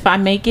me. But if I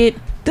make it,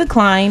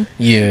 decline.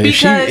 Yeah,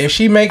 if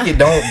she make it,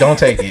 don't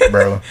take it,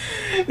 bro.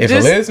 If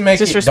Liz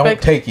make it,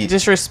 don't take it.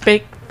 Just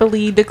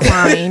respectfully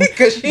decline.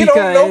 Because she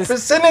don't know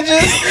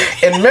percentages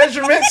and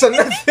measurements or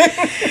nothing.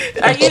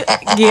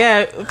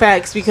 Yeah,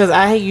 facts. Because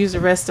I used the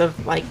rest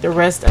of my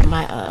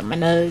my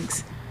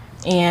nugs,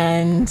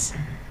 and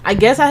I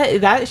guess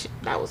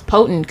that was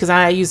potent because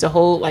I used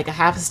a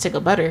half a stick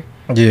of butter.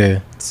 Yeah.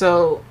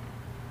 So.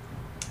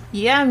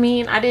 Yeah, I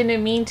mean, I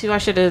didn't mean to. I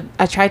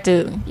tried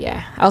to.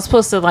 Yeah, I was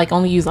supposed to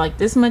only use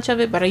this much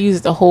of it, but I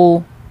used the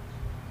whole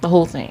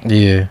thing.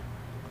 Yeah.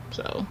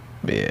 So.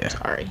 Yeah.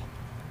 Sorry.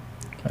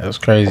 That was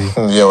crazy.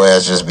 Your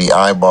ass just be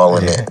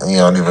eyeballing it. You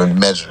don't even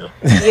measure.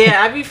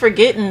 Yeah, I be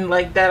forgetting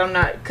that I'm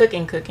not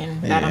cooking.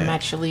 That I'm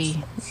actually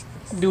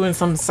doing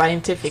some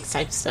scientific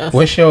type stuff.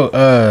 What's your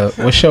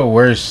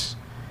worst?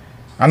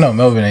 I know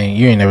Melvin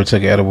you ain't never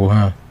took an edible,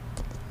 huh?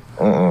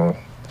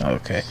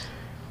 Okay.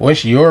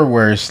 What's your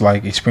worst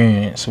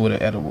experience with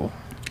an edible?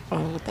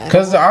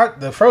 Because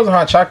the frozen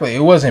hot chocolate, it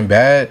wasn't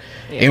bad.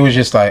 Yeah. It was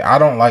just I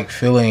don't like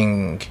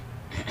feeling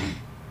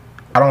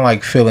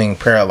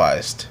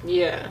paralyzed.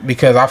 Yeah.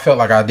 Because I felt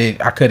like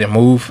I couldn't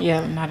move.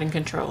 Yeah, I'm not in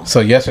control. So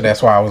yesterday,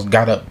 that's why I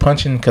got up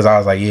punching because I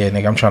was like, yeah,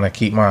 nigga, I'm trying to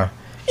keep my,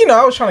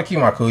 I was trying to keep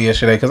my cool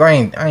yesterday because I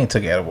ain't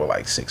took edible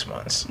 6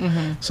 months.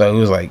 Mm-hmm. So it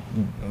was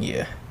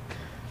yeah.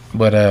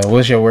 But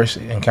what's your worst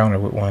encounter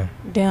with one?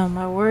 Damn,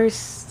 my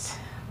worst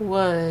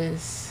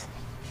was.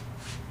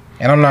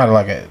 And I'm not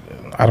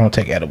I don't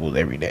take edibles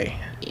every day.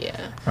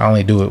 Yeah. I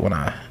only do it when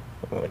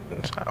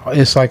it's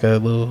a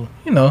little,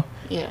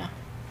 Yeah.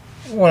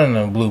 One in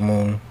a blue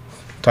moon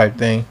type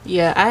thing.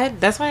 Yeah,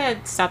 that's why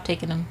I stopped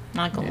taking them.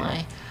 Not gonna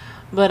lie.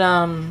 But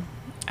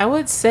I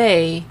would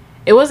say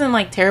it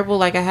wasn't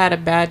terrible. I had a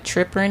bad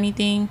trip or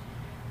anything.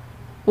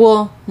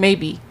 Well,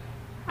 maybe.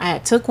 I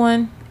had took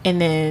one and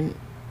then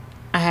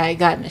I had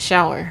got in the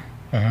shower.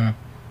 Uh-huh.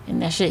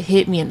 And that shit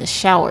hit me in the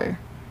shower.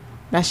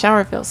 That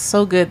shower felt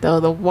so good though.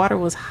 The water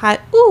was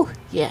hot. Ooh,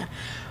 yeah.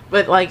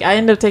 But I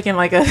ended up taking a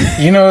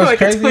it's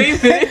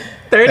crazy.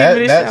 30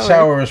 minute that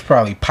shower was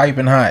probably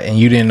piping hot and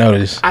you didn't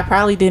notice. I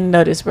probably didn't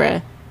notice,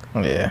 bruh.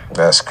 Yeah.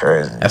 That's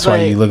crazy. That's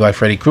why you look like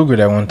Freddy Krueger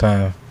that one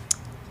time.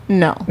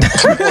 No.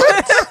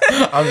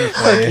 I'm just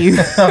playing.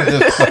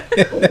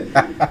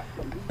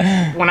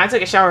 When I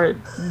took a shower,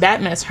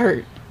 that mess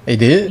hurt. It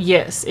did?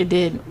 Yes, it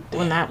did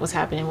when that was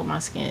happening with my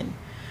skin.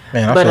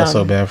 Man, I feel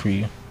so bad for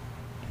you.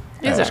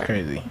 That was right.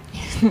 crazy.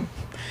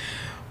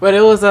 But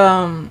it was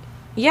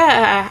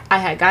yeah, I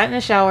had gotten in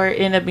the shower.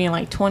 It ended up being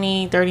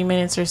 20-30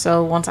 minutes or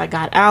so. Once I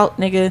got out,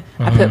 nigga,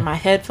 I put my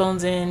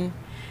headphones in,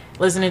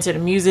 listening to the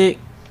music.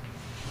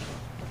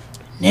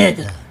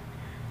 Nigga.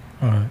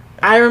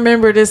 I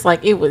remember this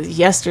it was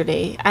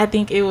yesterday. I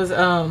think it was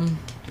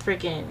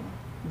freaking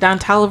Don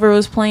Toliver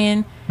was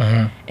playing,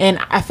 and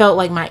I felt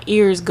my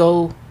ears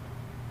go,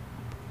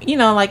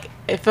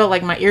 it felt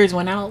like my ears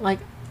went out. I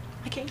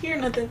can't hear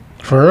nothing.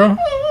 For real?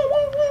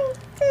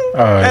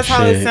 That's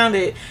how it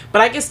sounded.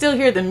 But I could still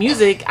hear the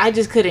music. I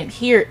just couldn't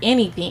hear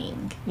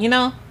anything. So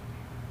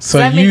does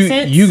that make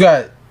sense?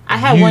 I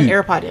had one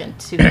AirPod in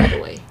too, by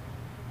the way.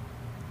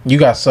 You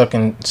got sucked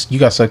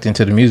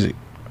into the music.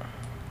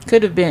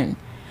 Could have been.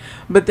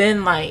 But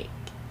then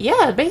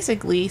yeah,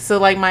 basically. So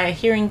my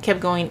hearing kept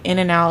going in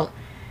and out,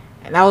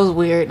 and that was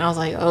weird. And I was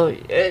like, oh,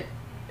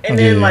 and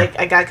then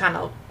I got kind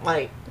of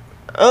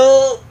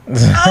oh, and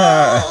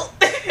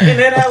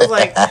then I was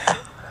like,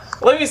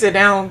 let me sit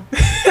down.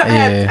 I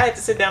had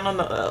to sit down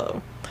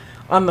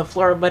on the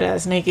floor butt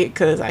ass naked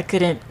because I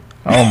couldn't.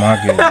 Oh my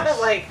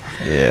goodness.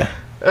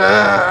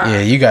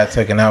 Yeah, you got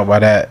taken out by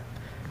that.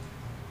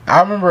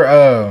 I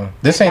remember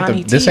this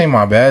ain't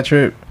my bad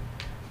trip.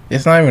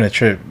 It's not even a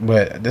trip,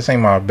 but this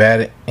ain't my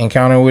bad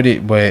encounter with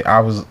it. But I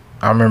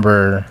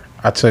remember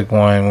I took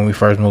one when we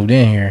first moved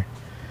in here,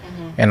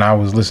 and I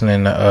was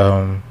listening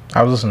to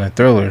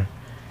Thriller,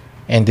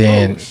 and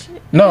then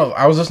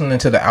I was listening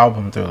to the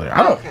album Thriller.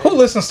 Who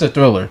listens to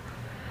Thriller?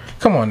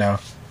 Come on now.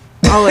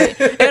 Oh wait,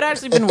 it would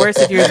actually been worse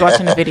if you was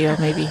watching the video.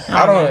 Maybe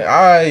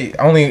I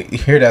only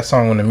hear that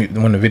song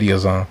when the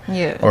video's on.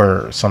 Yeah.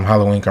 Or some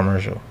Halloween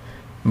commercial.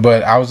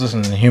 But I was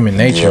listening to Human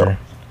Nature.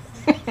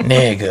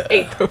 Nigga. I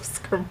hate those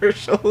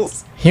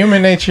commercials.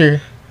 Human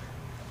Nature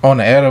on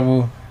the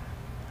edible.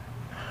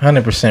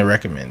 100%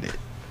 recommended.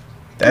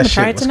 That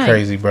shit was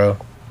crazy, bro.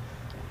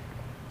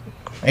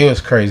 It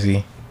was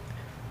crazy.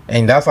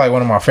 And that's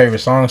one of my favorite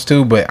songs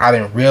too. But I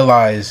didn't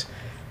realize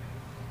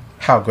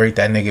how great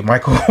that nigga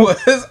Michael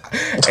was.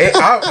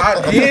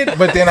 I did,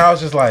 but then I was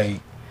just I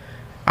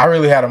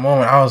really had a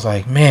moment. I was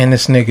like, man,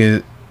 this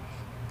nigga,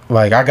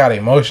 I got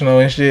emotional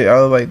and shit.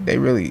 I was like, they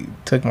really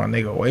took my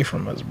nigga away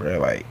from us, bro.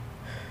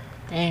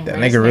 Dang, that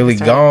nigga really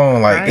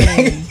gone.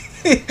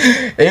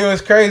 It was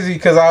crazy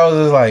because I was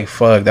just like,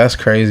 fuck, that's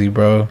crazy,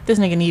 bro. This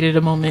nigga needed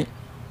a moment.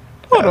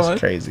 That's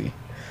crazy.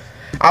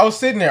 I was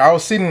sitting there. I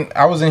was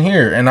in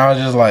here, and I was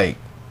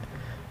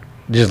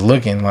just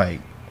looking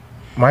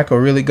Michael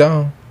really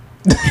gone.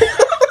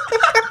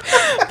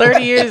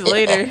 30 years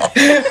later.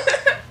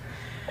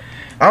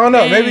 I don't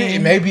know.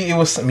 Maybe it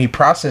was me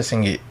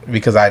processing it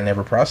because I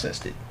never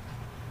processed it.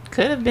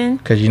 Could have been.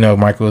 Because, you know,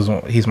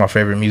 he's my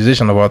favorite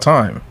musician of all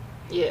time.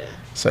 Yeah.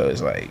 So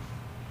it's like,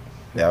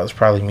 that was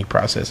probably me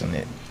processing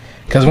it.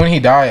 Because when he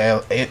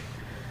died,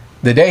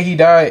 the day he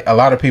died, a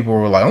lot of people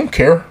were like, I don't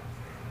care.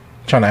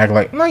 Trying to act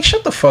like,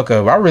 shut the fuck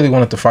up. I really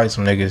wanted to fight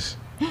some niggas.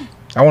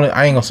 I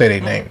ain't gonna say their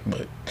name,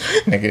 but,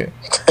 nigga,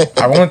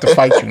 I wanted to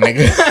fight you,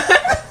 nigga.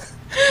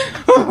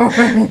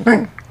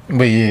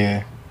 But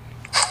yeah.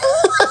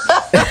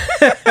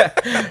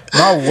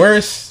 My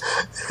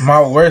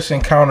worst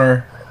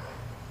encounter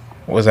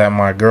was at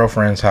my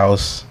girlfriend's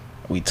house.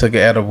 We took an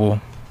edible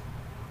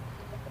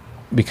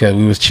because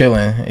we was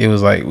chilling. It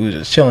was like we was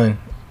just chilling,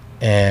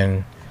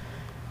 and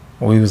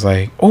we was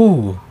like,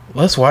 "Ooh,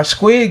 let's watch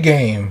Squid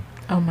Game."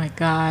 Oh my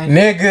god,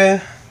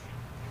 nigga!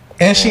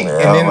 And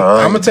then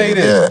I'm gonna tell you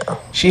this: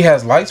 she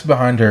has lights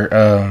behind her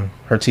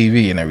her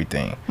TV and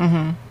everything.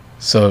 Mm-hmm.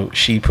 So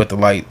she put the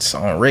lights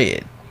on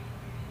red.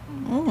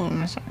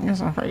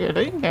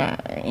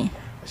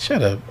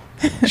 Shut up.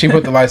 She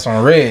put the lights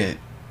on red,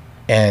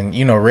 and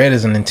you know red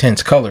is an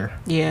intense color.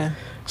 Yeah.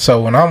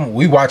 So when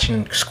we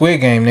watching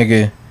Squid Game,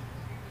 nigga,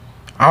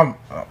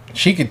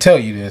 she could tell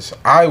you this.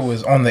 I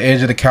was on the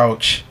edge of the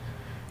couch,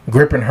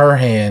 gripping her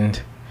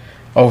hand,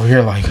 over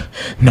here like,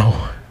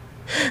 no,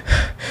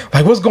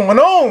 like what's going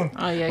on?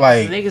 Oh yeah,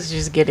 like niggas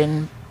just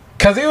getting.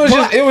 Cause it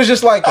was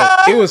just like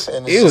it was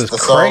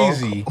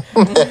crazy.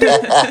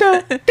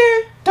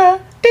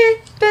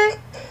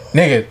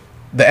 Nigga,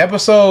 the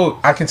episode,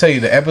 I can tell you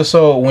the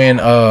episode when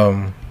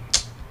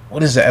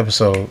what is the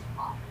episode?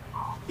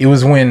 It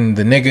was when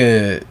the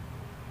nigga,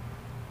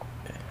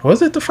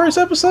 was it the first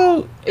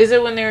episode? Is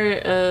it when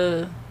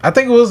they're I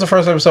think it was the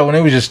first episode when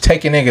they was just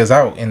taking niggas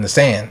out in the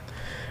sand.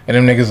 And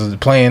them niggas was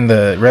playing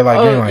the red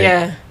light green light.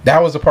 Yeah.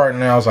 That was the part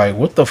and I was like,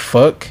 what the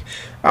fuck?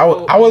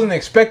 I wasn't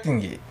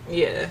expecting it.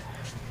 Yeah.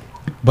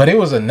 But it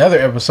was another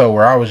episode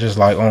where I was just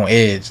like on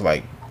edge,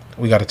 like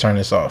we got to turn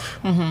this off.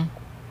 Mm-hmm.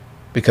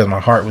 Because my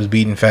heart was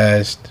beating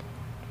fast.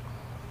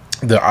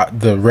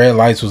 The red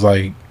lights was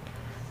like,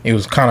 it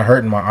was kind of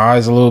hurting my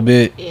eyes a little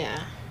bit.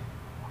 Yeah.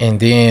 And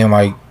then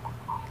like,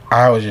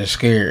 I was just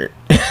scared.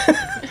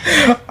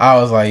 I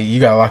was like, you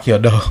gotta lock your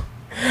door.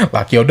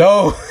 Lock your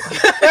door.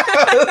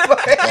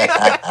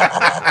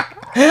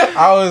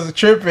 I was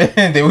tripping.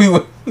 Then we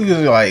was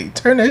like,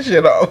 turn that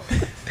shit off.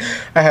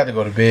 I had to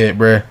go to bed,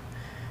 bruh.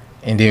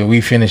 And then we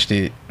finished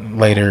it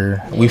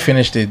later. We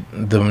finished it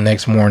the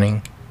next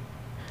morning.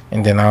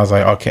 And then I was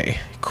like, okay,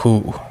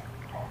 cool.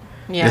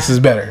 Yeah. This is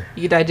better.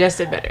 You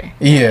digested better.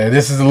 Yeah,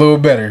 this is a little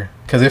better.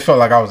 Because it felt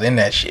like I was in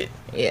that shit.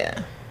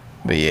 Yeah.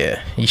 But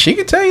yeah, she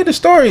could tell you the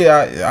story.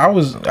 I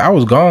was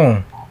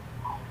gone.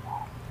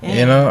 Yeah.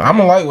 You know, I'm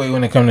a lightweight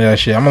when it comes to that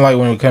shit. I'm a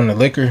lightweight when it comes to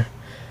liquor.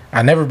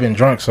 I never been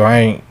drunk, so I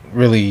ain't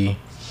really.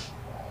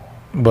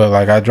 But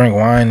like I drink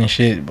wine and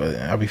shit, but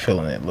I be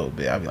feeling it a little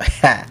bit. I be like,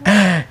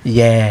 ha,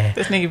 yeah.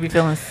 This nigga be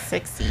feeling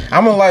sexy.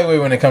 I'm a lightweight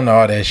when it comes to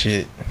all that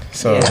shit.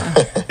 So,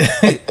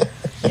 yeah.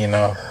 You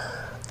know.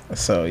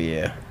 So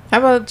yeah. How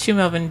about you,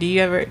 Melvin? Do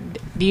you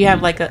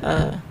have like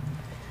a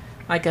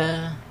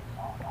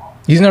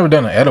He's never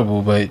done an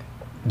edible, but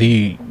do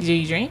you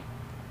drink?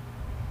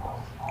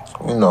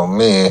 You know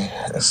me,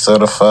 a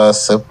certified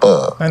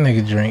sipper. That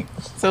nigga drink.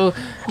 So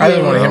I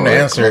just wanted him to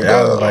answer it.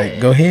 I was like,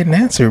 go ahead and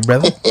answer it,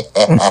 brother.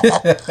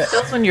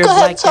 That's when you're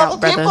blacked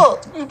out, brother. People,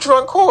 you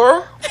drunk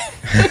whore.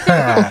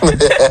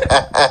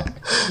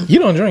 You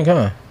don't drink,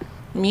 huh?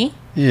 Me?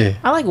 Yeah.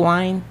 I like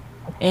wine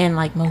and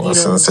like mojitos.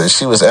 Listen, so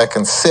she was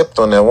acting sipped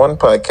on that one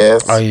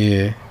podcast. Oh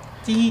yeah.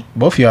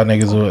 Both of y'all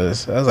niggas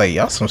was. I was like,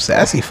 y'all some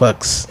sassy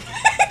fucks.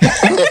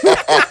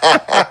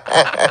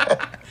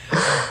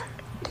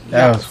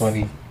 That was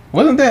funny.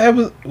 Wasn't that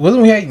episode? Was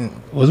we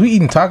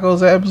eating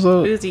tacos that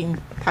episode? We was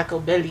eating Taco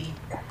Belly.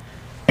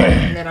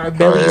 And then our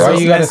bellies. Why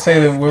you gotta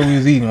say that where we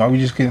was eating? Why we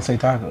just couldn't say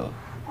taco?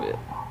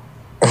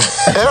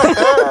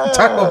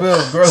 Taco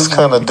Bell, gross. It's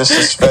kind of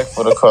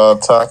disrespectful to call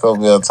Taco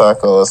Bell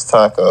tacos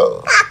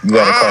tacos. You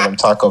gotta call them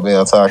Taco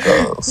Bell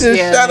tacos. Just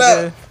shut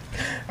up.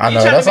 I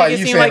know. That's like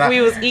you seem like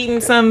we was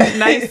eating some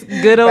nice,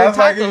 good old tacos.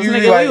 Like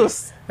nigga, like,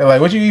 they're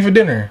like, what you eat for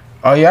dinner?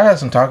 Oh yeah, I had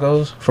some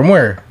tacos. From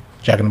where?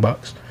 Jack in the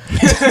Box.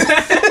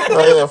 Oh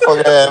yeah,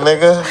 fuck that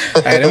nigga.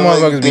 Hey, them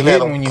motherfuckers be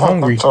hitting when you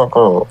hungry.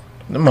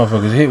 Them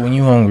motherfuckers hit when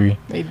you hungry.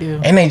 They do.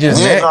 And they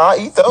just I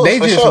eat those. They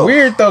just sure.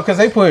 weird though, cause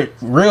they put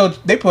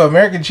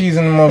American cheese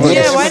in the motherfuckers.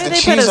 Yeah, why did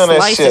they put a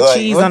slice of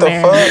cheese on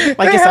there?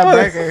 Like it's a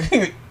burger.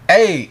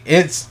 Hey,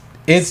 it's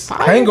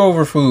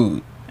hangover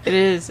food. It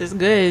is. It's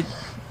good.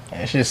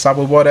 That shit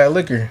Sabo bought that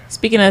liquor.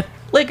 Speaking of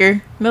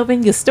liquor,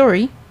 Melvin, your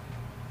story.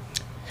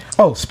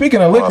 Oh,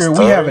 speaking of liquor,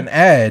 we have an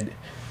ad.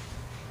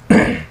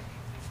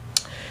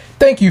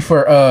 Thank you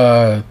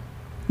for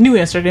New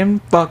Amsterdam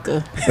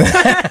vodka. No,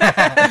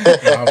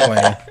 I'm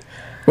playing.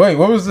 Wait,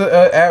 what was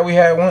the ad we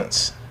had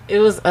once? It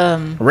was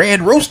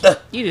Red Rooster.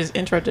 You just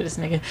interrupted this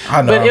nigga.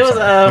 I know. But it was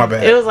My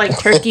bad. it was like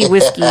turkey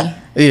whiskey.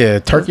 Yeah,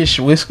 Turkish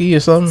whiskey or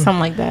something.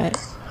 Something like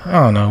that. I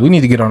don't know. We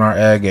need to get on our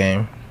ad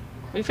game.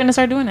 We finna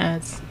start doing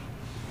ads.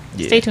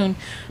 Yeah. Stay tuned,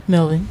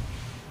 Melvin.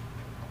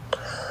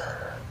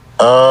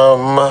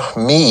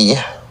 Me,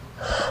 I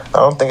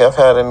don't think I've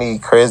had any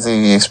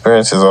crazy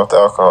experiences off the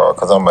alcohol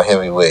because I'm a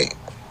heavyweight.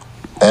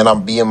 And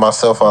I'm being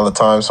myself all the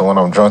time, so when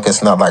I'm drunk,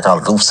 it's not like I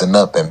loosen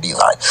up and be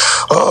like,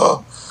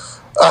 oh,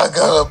 I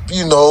gotta,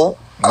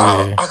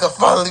 I can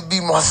finally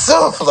be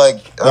myself. Like,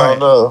 I don't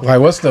know.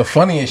 Like, what's the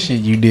funniest shit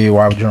you did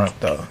while drunk,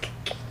 though?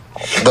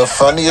 The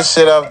funniest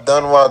shit I've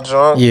done while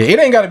drunk? Yeah, it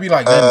ain't gotta be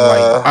like nothing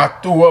like, I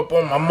threw up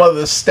on my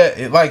mother's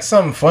step. Like,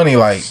 something funny,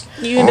 like...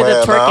 You ended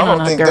up twerking I on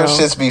don't a think girl. them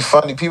shits be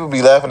funny. People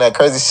be laughing at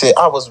crazy shit.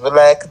 I was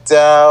blacked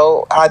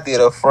out. I did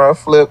a front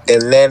flip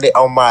and landed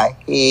on my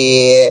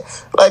head.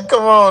 Like,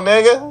 come on,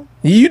 nigga.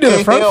 You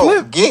did a front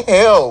flip? Get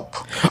help.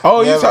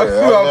 Oh, you talking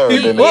about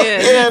people?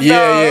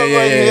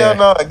 Yeah.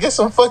 No. Get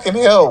some fucking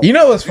help. You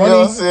know what's funny? You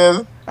know what I'm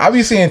saying? I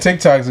be seeing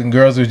TikToks and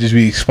girls would just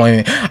be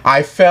explaining,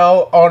 I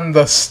fell on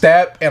the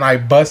step and I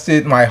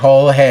busted my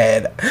whole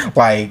head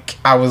like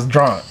I was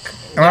drunk.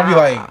 And I'd be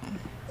like,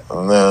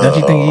 no. Don't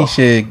you think you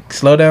should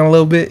slow down a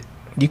little bit?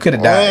 You could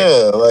have died.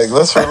 Yeah, like,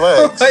 let's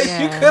relax.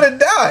 You could have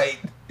died.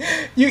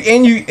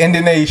 And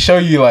then they show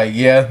you like,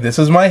 yeah, this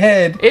is my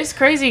head. It's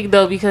crazy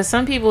though because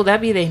some people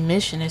that be their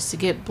mission is to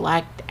get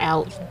blacked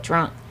out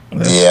drunk. I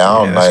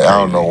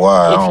don't know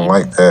why. I don't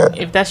like that.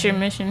 If that's your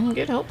mission,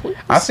 get help, please.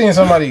 I seen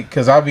somebody,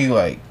 because I be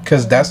like,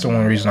 because that's the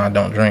one reason I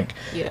don't drink.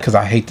 Because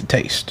I hate the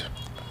taste.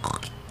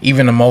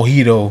 Even a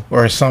mojito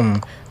or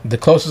something. The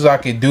closest I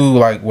could do,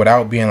 like,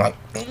 without being like,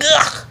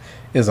 ugh,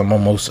 is a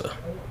mimosa.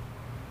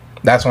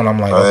 That's when I'm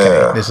like,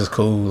 okay, this is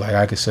cool. Like,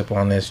 I could sip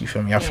on this. You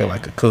feel me? I feel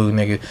like a cool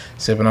nigga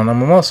sipping on a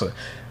mimosa.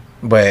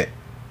 But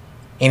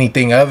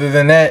anything other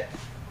than that,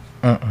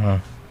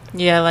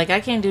 Yeah, like I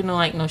can't do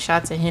no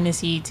shots of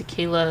Hennessy,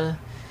 tequila.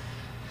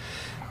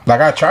 Like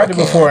I tried it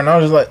before and I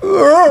was just like,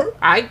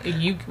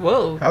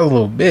 whoa. I was a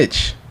little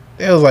bitch.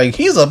 It was like,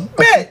 he's a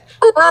bitch.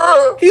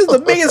 He's the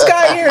biggest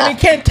guy here and he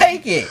can't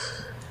take it.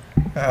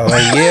 I was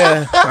like,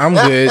 yeah, I'm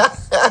good.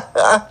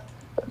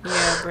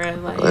 Yeah, bro.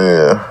 Like,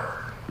 yeah.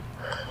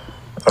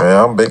 I mean,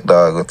 I'm big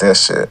dog with that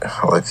shit.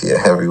 I like to get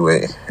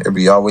heavyweight. It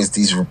be always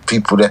these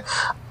people that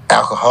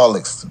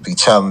alcoholics be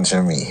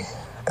challenging me.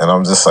 And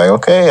I'm just like,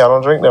 okay, I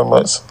don't drink that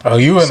much. Oh,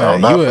 you and so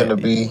I'm not gonna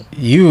be.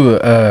 You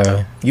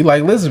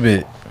like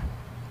Elizabeth.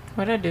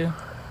 What'd I do?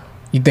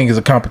 You think it's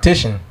a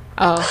competition?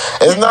 Oh,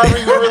 it's not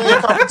even really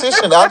a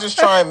competition. I just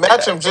try and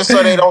match them just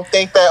so they don't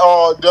think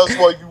that that's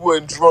why you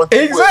wasn't drunk.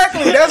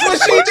 Exactly, that's what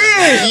she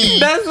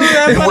did. That's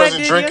what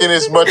wasn't drinking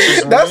as much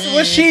as that's me.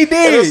 what she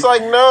did. And it's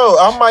like, no,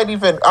 I might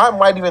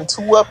even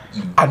two up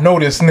you. I know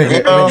this nigga.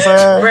 You know what I'm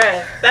saying?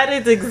 Bruh, that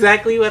is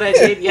exactly what I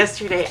did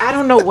yesterday. I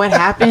don't know what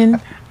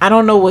happened. I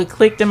don't know what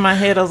clicked in my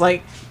head. I was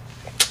like,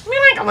 man,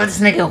 I ain't gonna let this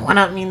nigga one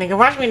up me, nigga.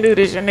 Watch me do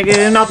this shit, nigga,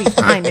 and I'll be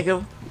fine,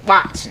 nigga.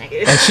 Watch,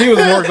 nigga. And she was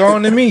more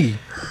gone than me.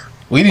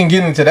 We didn't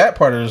get into that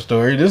part of the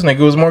story. This nigga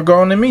was more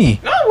gone than me.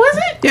 No, was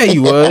it? Yeah,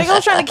 you was. Nigga, I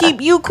was trying to keep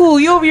you cool.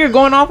 You over here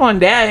going off on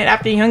dad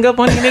after he hung up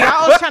on you, nigga.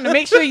 I was trying to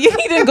make sure you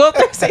didn't go up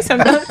there and say some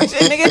dumb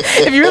shit, nigga.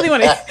 If you really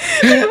want to,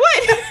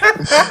 what?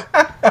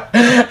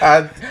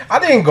 I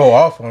didn't go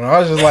off on her. I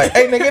was just like,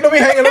 hey, nigga, don't be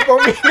hanging up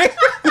on me, nigga.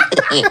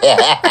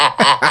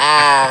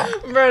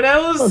 Bro,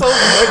 that was so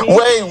funny.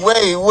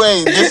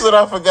 Wait. This is what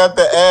I forgot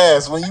to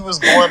ask. When you was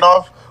going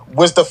off,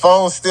 was the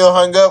phone still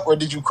hung up or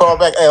did you call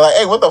back?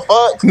 Hey, what the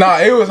fuck? Nah,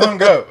 it was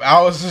hung up. I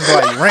was just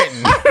like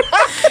renting.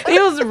 He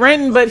was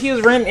renting, but he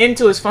was renting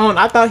into his phone.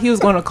 I thought he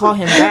was going to call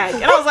him back.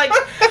 And I was like,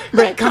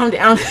 Brett, calm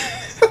down.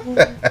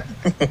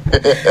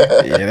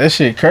 Yeah, that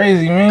shit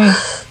crazy, man.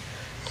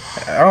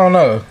 I don't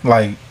know.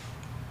 Like,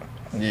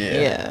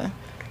 yeah,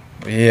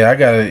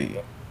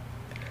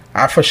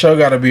 I for sure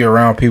gotta be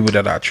around people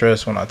that I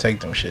trust when I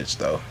take them shits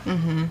though.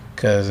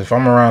 Cause if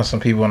I'm around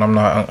some people and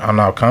I'm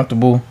not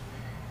comfortable,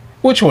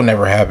 which will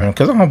never happen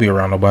because I don't be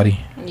around nobody.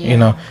 You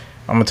know,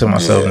 I'm gonna tell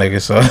myself,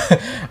 nigga. So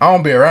I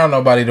don't be around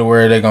nobody to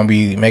where they're gonna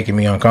be making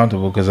me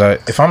uncomfortable. Because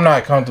if I'm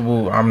not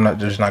comfortable, I'm not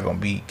gonna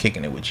be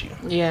kicking it with you.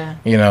 Yeah.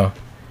 You know.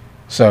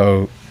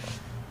 So,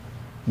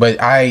 but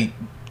I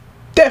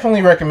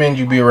definitely recommend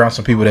you be around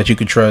some people that you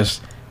could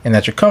trust and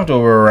that you're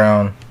comfortable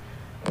around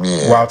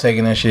while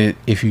taking that shit.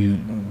 If you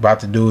about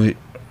to do it,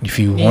 if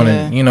you want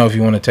to, if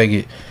you want to take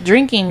it.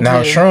 Drinking.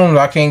 Now shrooms,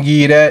 I can't give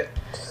you that.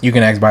 You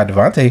can ask by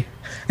Devontae.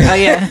 Oh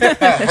yeah.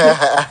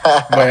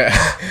 But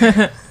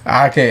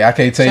I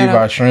can't tell you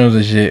about shrooms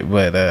and shit.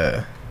 But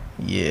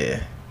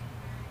yeah,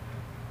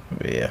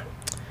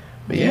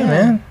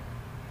 man.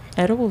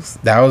 Edibles.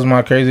 That was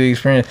my crazy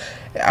experience.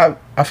 I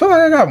feel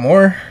like I got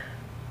more,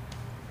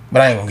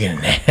 but I ain't gonna get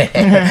in that.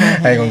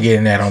 I ain't gonna get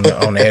in that on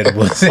the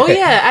edibles. Oh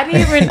yeah, I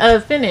didn't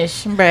even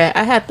finish, bruh.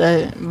 I had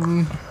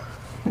the.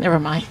 Never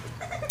mind.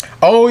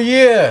 Oh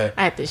yeah.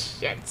 I had the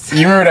shits.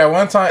 You remember that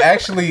one time?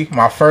 Actually,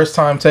 my first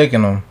time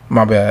taking them.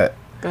 My bad.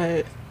 Go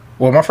ahead.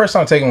 Well, my first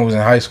time taking them was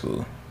in high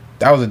school.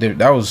 That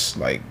was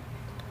like,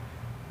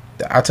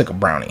 I took a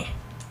brownie.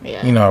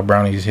 Yeah. You know how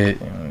brownies hit.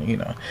 You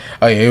know.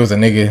 Oh yeah, it was a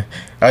nigga.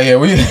 Oh yeah,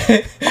 we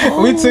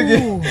took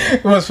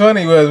it. What's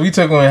funny was we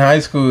took him in high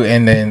school,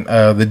 and then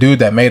the dude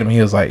that made him, he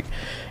was like,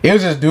 It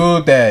was this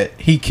dude that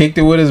he kicked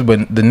it with us,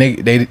 but the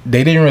nigga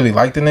they didn't really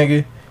like the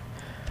nigga.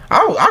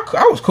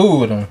 I was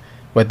cool with him,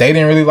 but they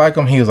didn't really like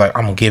him. He was like,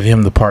 I'm gonna give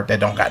him the part that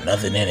don't got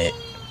nothing in it,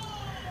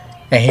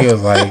 and he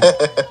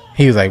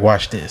was like,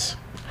 watch this.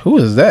 Who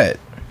is that?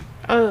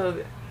 Oh,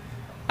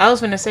 I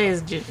was gonna say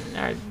is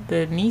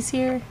the niece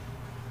here?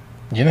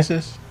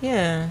 Genesis?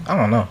 Yeah. I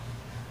don't know.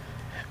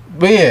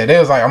 But yeah, they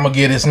was like, I'm gonna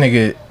give this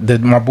nigga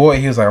my boy.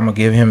 He was like, I'm gonna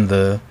give him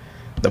the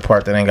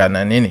part that ain't got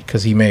nothing in it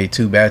because he made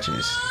 2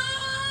 batches.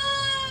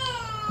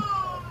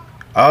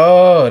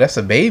 Oh, that's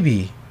a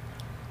baby.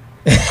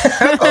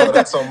 Oh,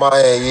 that's on my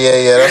end.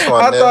 Yeah, that's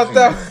my nephew. I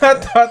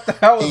thought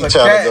that was he a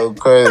trying cat. to go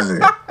crazy.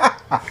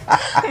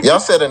 Y'all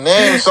said a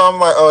name, so I'm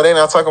like, oh, they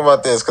not talking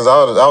about this because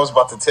I was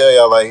about to tell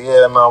y'all like,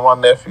 yeah, no, my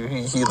nephew,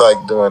 he like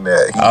doing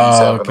that. He's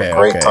having a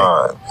great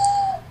time.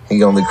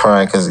 He only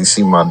crying because he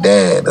see my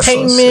dad. That's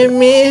hey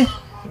man.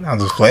 I'm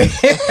just playing.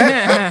 That's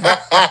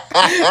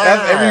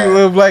every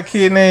little black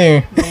kid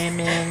name.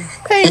 Man.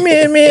 Hey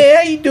man,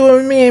 how you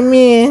doing,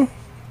 man?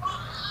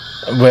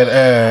 But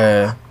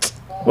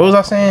what was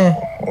I saying?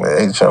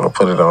 Man, he trying to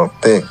put it on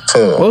thick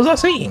too. What was I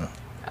saying?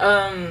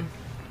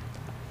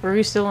 Were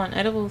we still on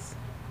edibles?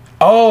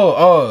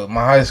 Oh,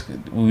 my high school.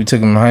 We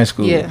took him to high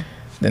school. Yeah.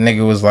 The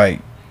nigga was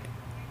like,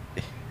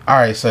 all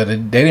right, so they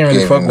didn't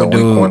really fuck with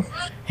dude.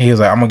 He was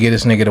like, I'm gonna get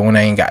this nigga the one that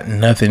ain't got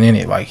nothing in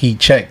it. Like he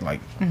checked,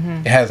 like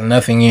it has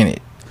nothing in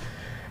it.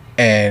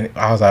 And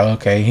I was like,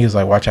 okay. He was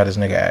like, watch how this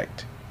nigga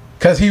act.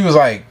 Cause he was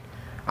like,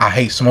 I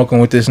hate smoking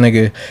with this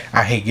nigga.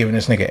 I hate giving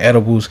this nigga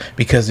edibles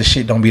because the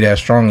shit don't be that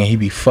strong and he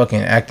be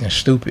fucking acting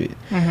stupid.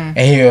 And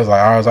he was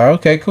like, I was like,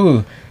 okay,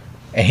 cool.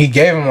 And he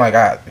gave him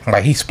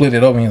like he split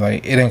it open. He's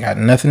like, it ain't got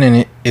nothing in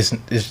it.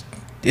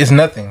 It's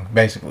nothing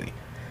basically.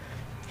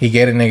 He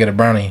gave the nigga the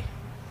brownie.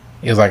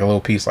 It was like a little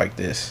piece like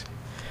this.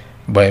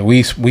 But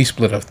we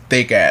split a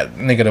thick ass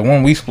nigga. The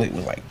one we split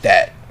was like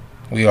that.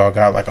 We all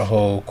got like a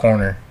whole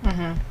corner.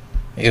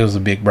 It was a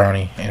big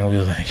brownie, and we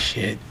was like,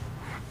 shit.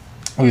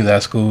 We was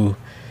at school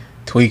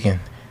tweaking.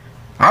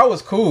 I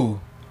was cool.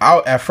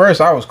 At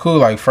first I was cool.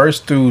 Like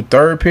 1st through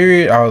 3rd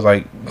period, I was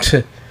like,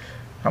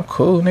 I'm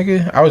cool,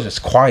 nigga. I was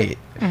just quiet.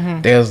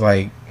 They was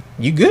like,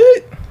 you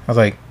good? I was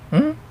like,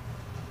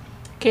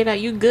 Okay, now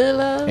you good,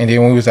 love? And then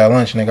when we was at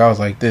lunch, nigga, I was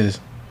like this.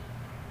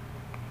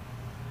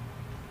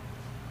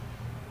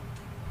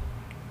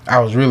 I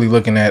was really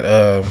looking at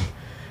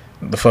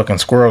the fucking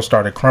squirrel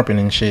started crumping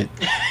and shit.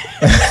 They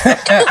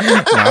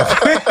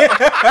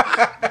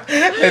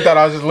thought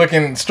I was just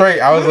looking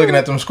straight. I was looking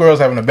at them squirrels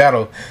having a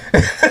battle.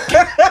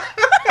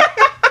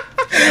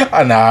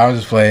 I was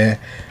just playing.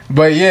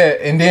 But yeah,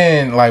 and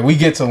then like we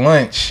get to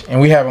lunch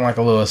and we having like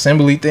a little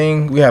assembly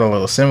thing. We had a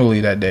little assembly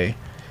that day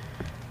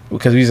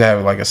because we used to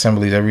have like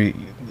assemblies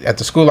at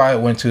the school I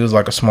went to. It was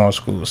like a small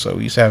school, so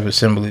we used to have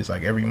assemblies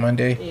like every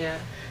Monday. Yeah.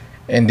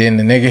 And then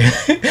the nigga,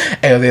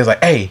 and they was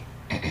like, hey.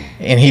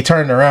 And he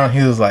turned around,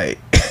 he was like,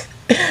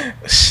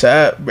 what's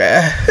up,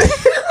 bruh?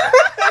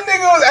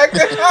 Nigga was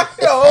acting high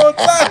the whole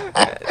time.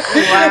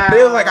 Wow.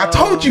 They was like, I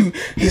told you,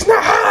 he's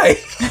not high.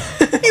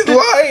 He's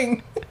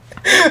lying.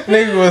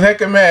 Nigga was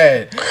hecka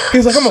mad. He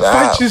was like, I'm gonna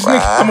fight this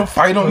nigga. I'm gonna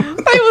fight him.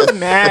 They was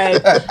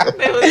mad.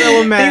 They was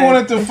so mad. He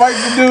wanted to fight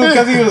the dude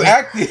because he was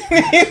acting.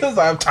 He was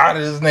like, I'm tired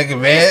of this nigga,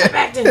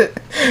 man.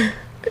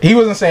 He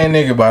wasn't saying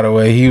nigga, by the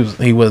way.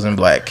 He wasn't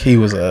black. He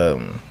was a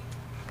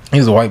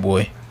white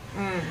boy.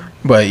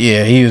 But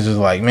yeah, he was just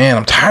like, man,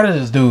 I'm tired of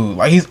this dude.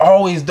 Like he's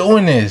always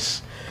doing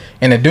this.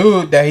 And the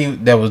dude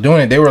that was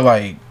doing it, they were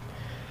like,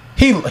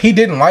 he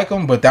didn't like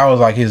him, but that was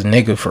like his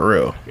nigga for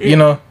real, you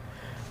know.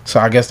 So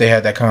I guess they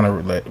had that kind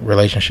of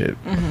relationship.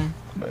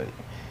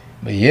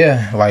 But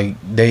yeah, like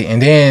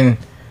and then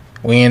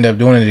we end up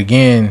doing it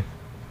again.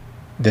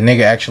 The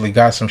nigga actually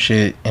got some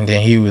shit, and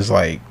then he was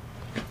like,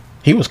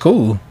 he was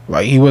cool.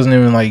 Like he wasn't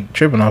even like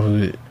tripping off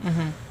of it.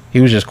 He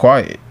was just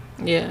quiet.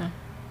 Yeah.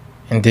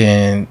 And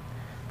then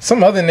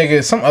some other little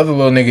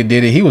nigga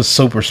did it. He was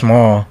super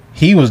small.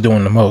 He was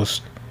doing the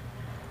most.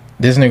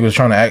 This nigga was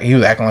trying to act. He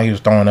was acting like he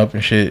was throwing up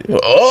and shit.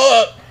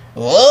 I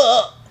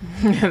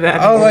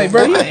was like,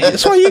 bro,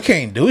 that's why you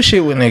can't do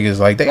shit with niggas.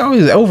 Like they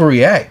always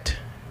overreact.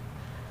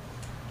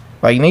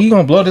 Like nigga, you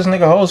gonna blow this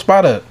nigga whole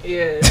spot up.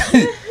 Yeah.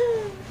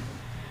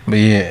 But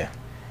yeah,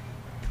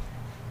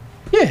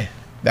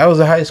 that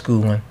was a high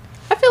school one.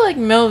 I feel like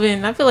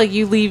Melvin. I feel like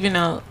you leaving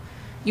out.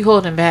 You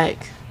holding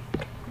back.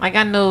 Like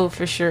I know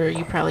for sure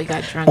you probably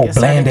got drunk. Oh,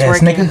 bland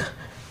ass nigga.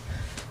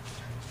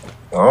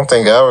 I don't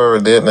think I ever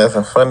did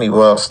nothing funny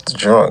whilst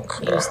drunk.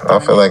 I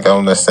feel like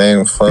I'm the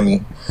same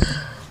funny.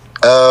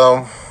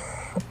 Yeah.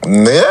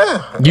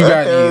 You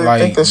got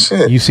like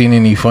you seen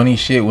any funny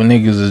shit when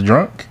niggas is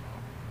drunk?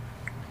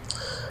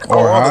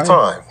 Or all the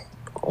time.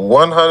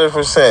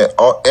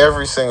 100%.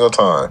 Every single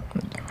time.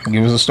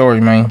 Give us a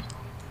story, man.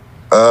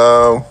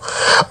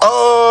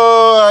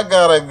 I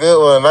got a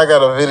good one. I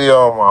got a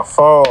video on my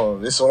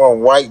phone. This one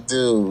white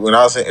dude when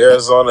I was in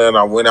Arizona and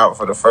I went out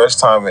for the first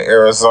time in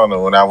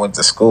Arizona when I went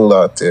to school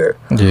out there.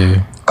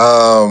 Yeah.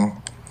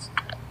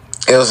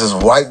 It was this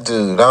white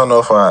dude. I don't know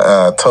if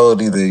I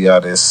told either of y'all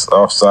this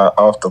off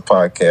the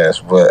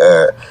podcast,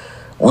 but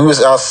we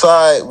was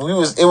outside.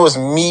 It was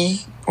me,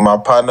 my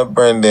partner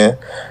Brendan,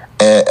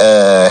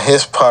 and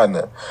his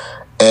partner,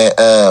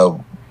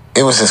 and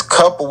it was this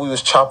couple we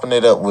was chopping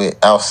it up with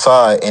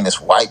outside, and this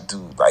white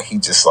dude, like, he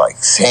just, like,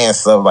 saying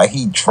stuff, like,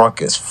 he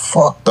drunk as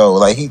fuck, though.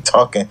 Like, he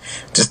talking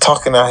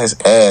out his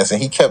ass,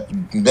 and he kept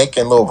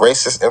making little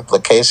racist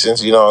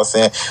implications, you know what I'm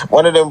saying?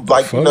 One of them,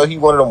 like, you know, he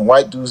one of them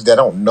white dudes that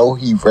don't know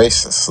he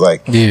racist.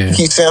 Like, he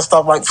keep saying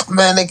stuff like,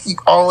 man, they keep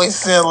always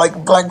saying, like,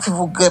 black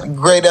people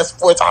great at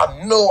sports.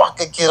 I know I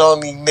could get on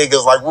these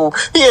niggas. Like, woo.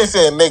 He ain't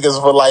saying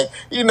niggas, but, like,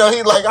 you know,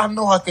 he like, I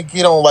know I could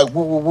get on, like,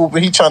 woo, woo, woo.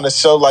 But he trying to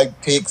show,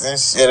 like, pics and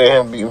shit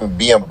of him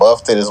being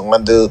buff to this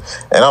one dude.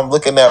 And I'm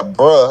looking at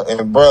bruh,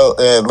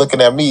 and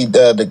looking at me,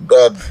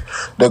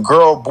 the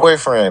girl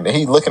boyfriend, and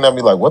he looking at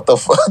me like, what the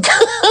fuck?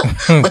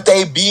 But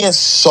they being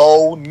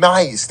so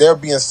nice. They're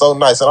being so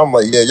nice. And I'm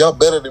like, yeah, y'all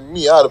better than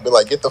me. I'd have been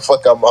like, get the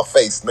fuck out of my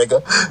face,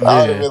 nigga.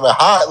 I would have been like,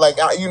 hi, like,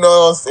 you know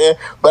what I'm saying?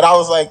 But I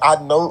was like, I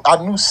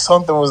knew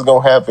something was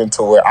gonna happen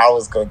to where I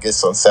was gonna get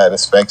some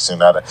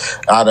satisfaction out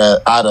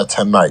of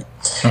tonight.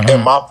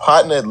 And my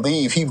partner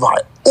leave, he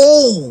like,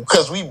 ooh,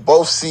 because we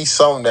both see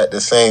something at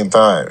the same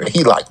time. And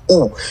he like,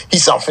 ooh, he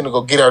said, I'm finna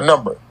go get her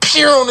number.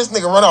 Pew, on this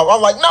nigga run off.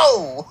 I'm like,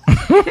 no.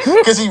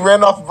 Because he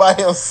ran off by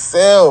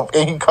himself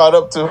and he caught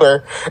up to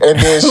her. And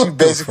then she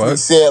basically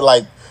said,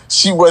 like,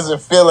 she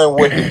wasn't feeling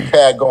what he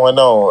had going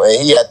on.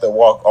 And he had to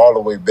walk all the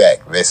way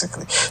back,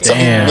 basically. So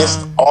he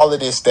missed all of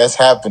this that's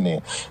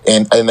happening.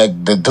 And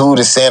the dude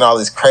is saying all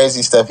this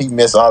crazy stuff. He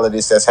missed all of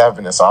this that's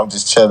happening. So I'm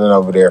just chilling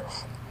over there.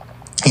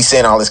 He's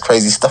saying all this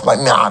crazy stuff like,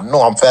 nah, I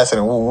know I'm faster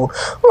than woo-woo.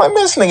 I'm like,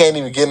 man, this nigga ain't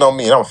even getting on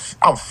me. And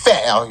I'm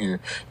fat out here.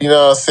 You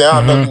know what I'm saying?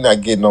 I know you're not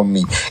getting on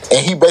me.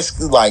 And he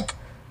basically like,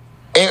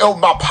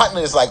 and my partner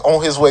is like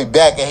on his way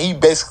back, and he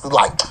basically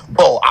like,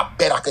 bro, I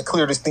bet I could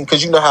clear this thing,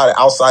 because you know how the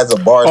outsides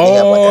of bars, they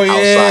have like an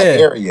outside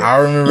area. I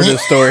remember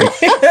this story.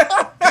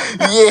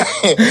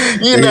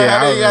 You know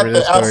how they got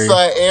the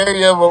outside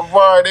area of a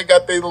bar. They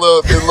got their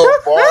little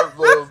bars,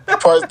 little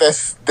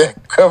parts that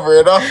cover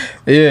it up.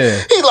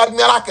 Yeah. He like,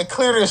 man, I could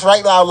clear this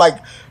right now, like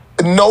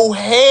no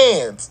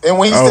hands. And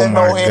when he said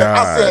no hands,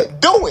 I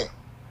said, do it.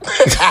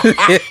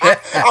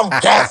 I'm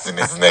gassing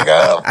this nigga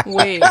up.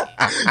 Wait.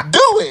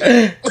 Do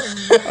it.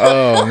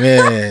 Oh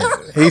man.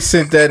 He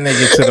sent that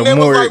nigga to the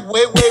morgue. Like,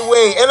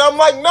 wait. And I'm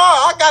like, nah,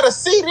 I gotta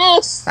see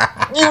this.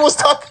 You was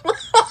talking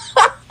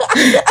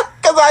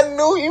because I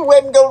knew he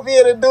wasn't gonna be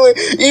able to do it.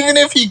 Even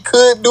if he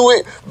could do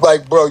it,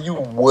 like, bro, you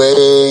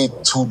way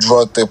too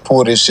drunk to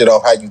pull this shit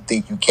off how you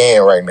think you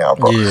can right now,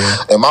 bro. Yeah.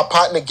 And my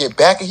partner get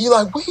back and he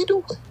like, what he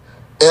doing?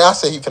 And I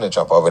said, he finna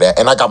jump over that.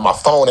 And I got my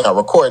phone and I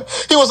recorded.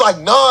 He was like,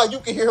 nah, you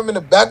can hear him in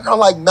the background.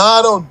 Like,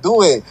 nah, don't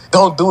do it.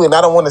 Don't do it. And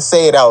I don't want to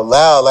say it out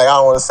loud. Like, I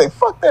don't want to say,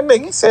 fuck that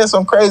nigga. He said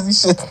some crazy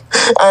shit.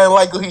 I didn't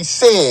like what he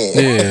said.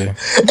 Yeah.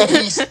 And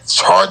he's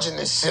charging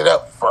this shit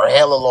up for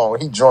hella long.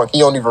 He drunk. He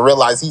don't even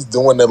realize he's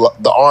doing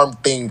the arm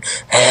thing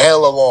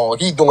hella long.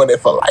 He doing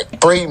it for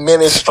like 3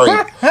 minutes straight.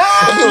 And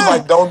he was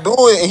like, don't do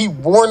it. And he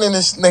warning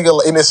this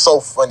nigga. And it's so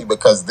funny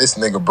because this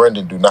nigga,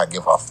 Brendan, do not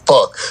give a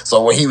fuck.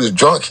 So when he was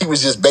drunk, he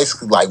was just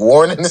basically like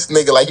warning this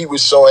nigga, like he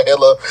was showing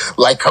hella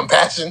like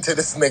compassion to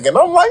this nigga. And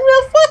I'm like,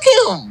 man, fuck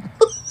him.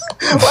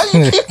 Why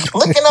you keep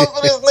looking out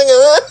for this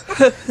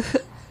nigga?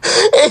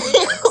 And he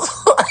was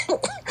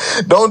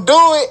like, don't do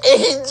it.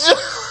 And he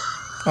jumped.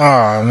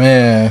 Oh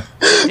man.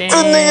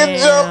 The nigga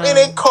jumped and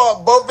they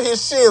caught both of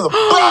his shins.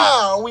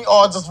 Bam! We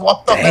all just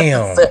walked up at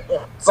the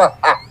same time.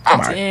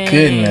 My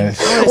goodness.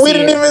 We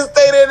didn't even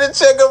stay there to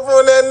check up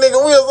on that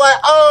nigga. We was like,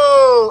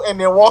 oh, and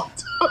then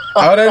walked.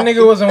 Oh, that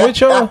nigga wasn't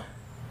with y'all?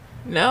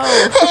 No.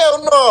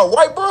 Hell no.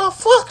 White bro,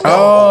 fuck no.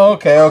 Oh,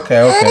 okay.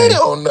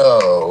 Hell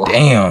no.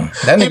 Damn.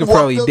 That nigga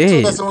probably dead.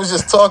 He was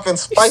just talking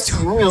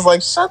spicy. We was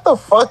like, shut the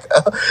fuck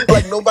up.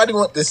 Like, nobody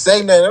wanted to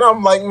say nothing. And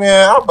I'm like,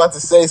 man, I'm about to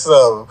say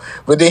something.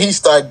 But then he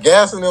started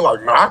gassing and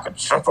like, no, I could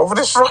jump over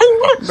this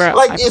right now. Bro,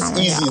 like, it's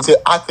easy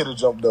to, I could have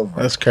jumped over.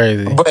 That's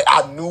crazy. But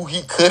I knew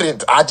he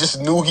couldn't. I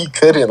just knew he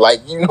couldn't. Like,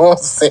 you know what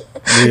I'm saying?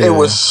 Yeah. It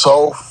was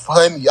so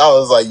funny. I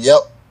was like,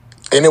 yep.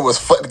 And it was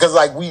fun because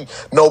like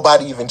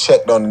nobody even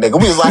checked on the nigga.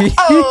 We was like,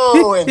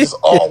 oh, and just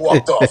all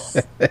walked off.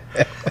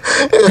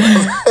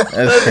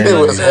 It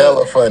was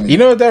hella funny. You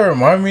know what that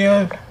reminded me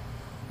of?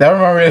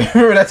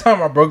 Remember that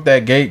time I broke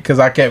that gate because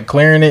I kept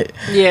clearing it?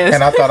 Yes.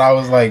 And I thought I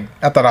was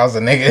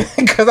a nigga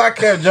because I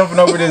kept jumping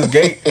over this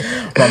gate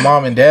my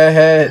mom and dad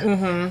had.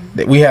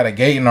 Mm-hmm. We had a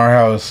gate in our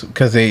house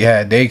because they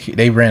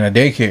ran a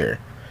daycare.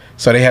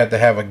 So they had to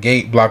have a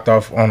gate blocked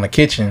off on the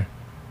kitchen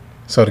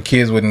so the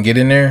kids wouldn't get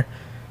in there.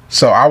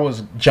 So I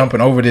was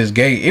jumping over this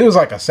gate. It was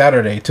like a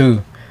Saturday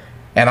too.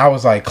 And I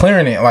was like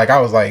clearing it. Like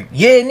I was like,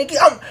 yeah,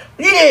 nigga,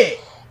 yeah.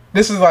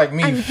 This is like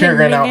me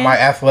figuring out my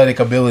athletic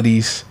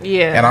abilities.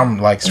 Yeah. And I'm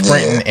like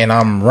sprinting and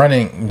I'm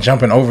running,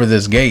 jumping over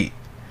this gate.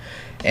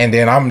 And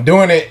then I'm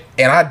doing it.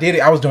 And I did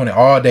it. I was doing it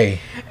all day.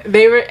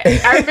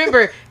 I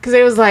remember because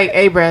they was like,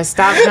 hey, bruh,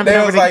 stop jumping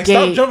over the gate.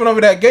 Stop jumping over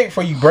that gate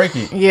before you break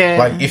it. Yeah.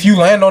 Like if you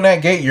land on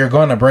that gate, you're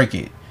going to break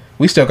it.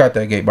 We still got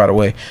that gate, by the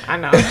way. I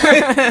know.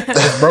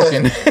 It's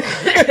broken.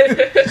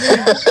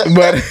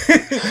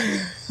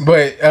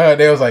 but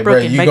they was like, bro,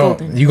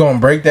 you gonna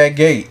break that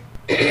gate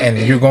and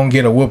you're gonna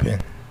get a whooping.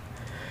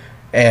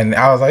 And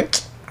I was like,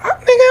 nigga,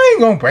 I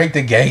ain't gonna break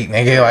the gate,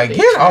 nigga. Like,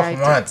 get off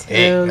my dick,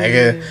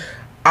 nigga.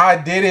 I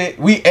did it.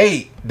 We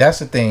ate. That's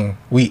the thing.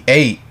 We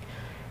ate.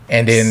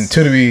 And then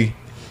Tudobi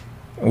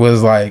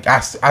was like,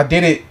 I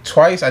did it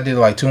twice. I did it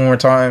like 2 more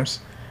times.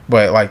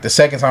 But like the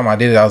second time I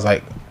did it, I was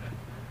like,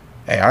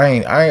 hey,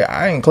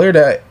 I ain't cleared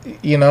that.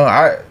 You know,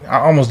 I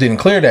almost didn't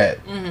clear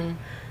that. Mm-hmm.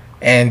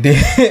 And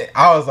then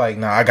I was like,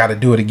 nah, I gotta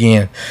do it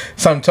again.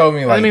 Something told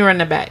me like, let me run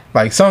the back.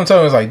 Like something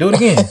told me was like, do it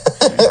again.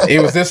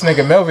 It was this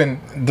nigga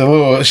Melvin, the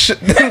little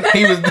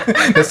he was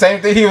the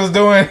same thing he was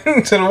doing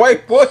to the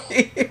white boy.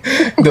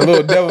 The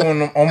little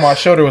devil on my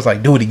shoulder was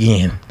like, do it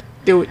again.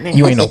 Do it, nigga.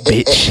 You ain't no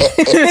bitch.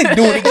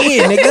 Do it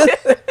again,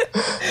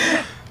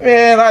 nigga.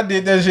 Man, I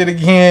did that shit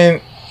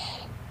again.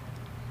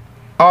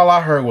 All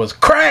I heard was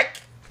crack.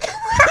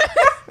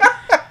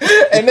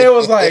 And it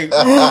was like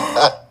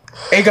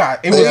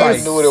it was like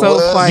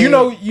so quiet.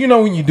 You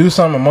know when you do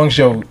something amongst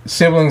your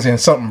siblings and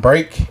something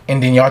break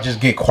and then y'all just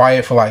get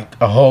quiet for like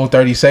a whole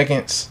 30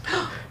 seconds.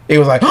 It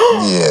was like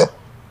yeah.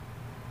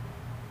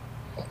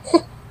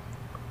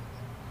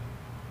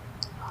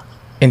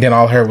 And then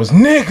all I heard was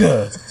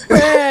nigga.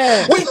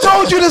 We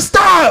told you to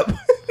stop.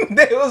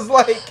 It was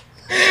like,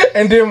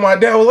 and then my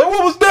dad was like,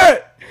 what was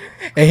that?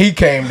 And he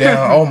came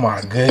down. Oh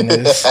my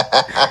goodness.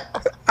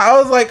 I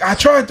was like, I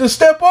tried to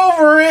step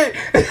over it.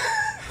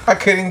 I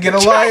couldn't get a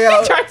lie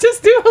out. Tried to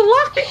do a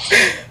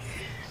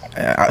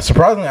lie.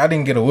 Surprisingly, I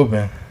didn't get a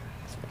whooping.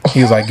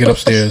 He was like, get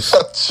upstairs.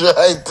 I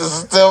tried to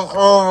step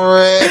over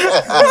it.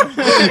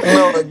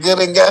 No, get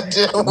a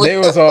goddamn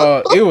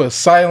whooping. It was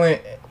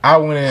silent. I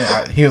went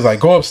in. He was like,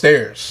 go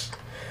upstairs.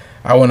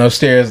 I went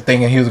upstairs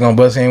thinking he was going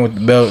to bust in with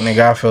the belt. And the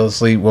guy fell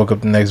asleep. Woke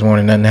up the next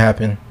morning. Nothing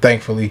happened.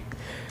 Thankfully.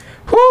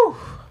 Whew.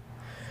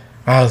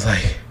 I was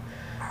like,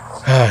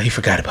 he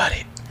forgot about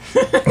it.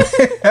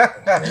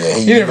 Yeah,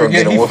 he didn't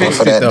forget. Get a whooping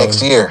for that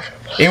next year.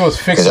 It was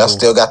fixable. Because I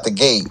still got the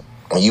gate.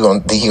 And he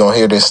gonna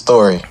hear this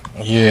story.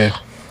 Yeah.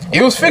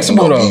 It was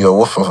fixable though. Give you a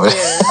whooping for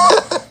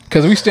that.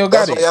 Because we still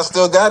got it. Y'all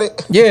still got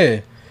it?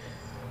 Yeah.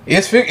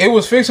 It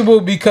was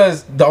fixable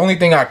because the only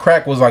thing I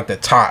cracked was like the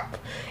top.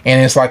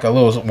 And it's like a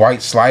little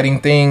white sliding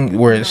thing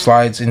where it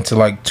slides into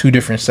like 2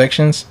 different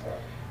sections.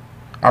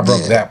 I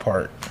broke that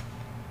part.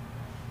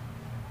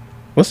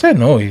 What's that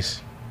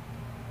noise?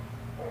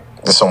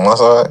 This on my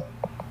side?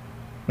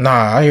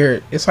 Nah, I hear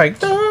it. It's like,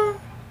 duh.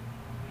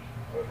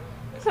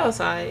 It's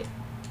outside.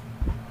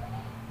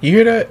 You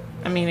hear that?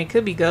 I mean, it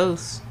could be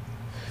ghosts.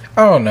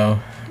 I don't know.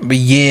 But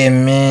yeah,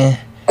 man.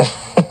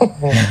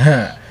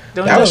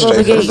 Don't that was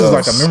the this is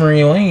like a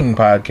memory lane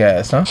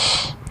podcast, huh?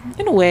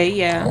 In a way,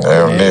 yeah.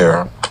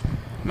 There.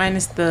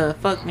 Minus the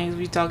fuck niggas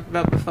we talked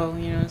about before,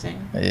 you know what I'm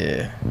saying?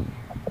 Yeah.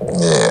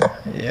 Yeah.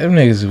 Them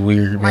niggas is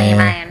weird,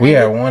 man. We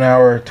had 1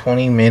 hour,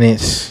 20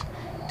 minutes,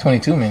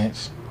 22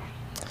 minutes.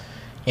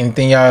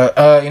 Anything y'all,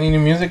 any new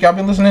music y'all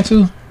been listening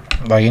to?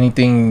 Like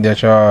anything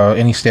that y'all,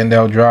 any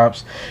standout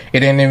drops?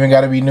 It ain't even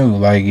gotta be new.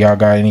 Like y'all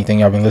got anything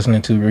y'all been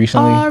listening to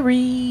recently?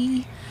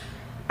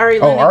 Ari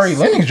Lennox. Oh, Ari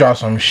Lennox dropped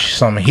some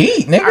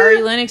heat, nigga.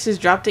 Ari Lennox has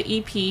dropped an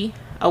EP,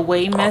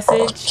 Away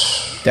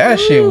Message. That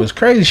shit was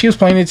crazy. She was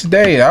playing it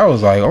today. I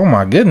was like, oh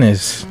my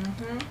goodness.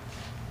 Mm-hmm.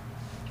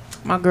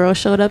 My girl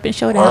showed up and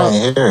showed out.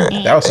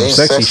 That was some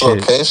sexy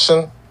shit.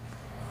 Location?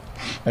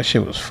 That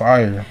shit was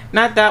fire.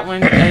 Not that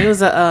one. It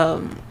was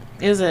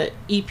a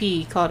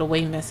EP called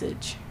Away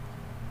Message.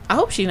 I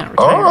hope she's not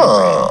retired.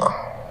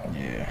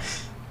 Yeah.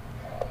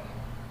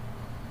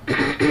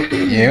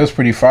 Yeah, it was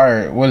pretty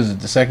fire. What is it?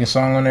 The second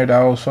song on there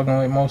that I was fucking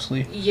with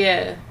mostly?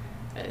 Yeah.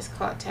 It's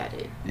called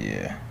Tatted.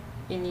 Yeah.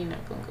 And you're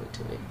not gonna go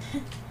to it.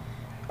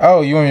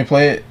 Oh, you want me to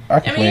play it? I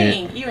can play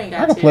it. You ain't got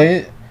to. I can play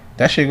it.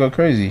 That shit go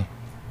crazy.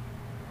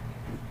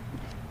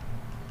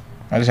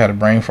 I just had a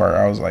brain fart.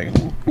 I was like,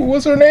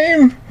 what's her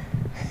name?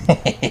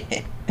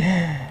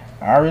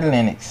 Ari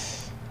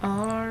Lennox.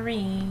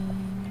 Ari.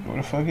 What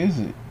the fuck is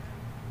it?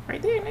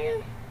 Right there,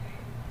 nigga.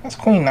 That's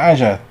Queen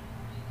Naija.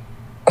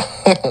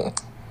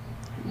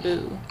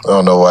 Boo. I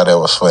don't know why that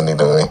was funny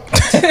to me.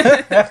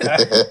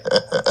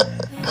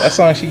 That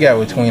song she got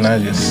with Queen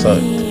Naija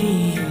sucked.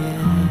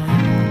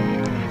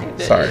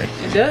 Sorry.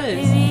 It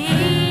does.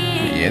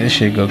 Yeah, this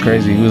shit go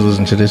crazy. We was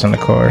listening to this in the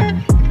car.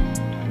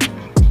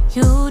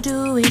 You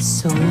do it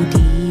so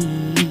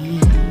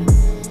deep.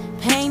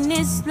 Pain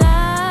is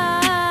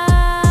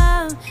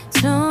love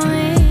to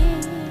me.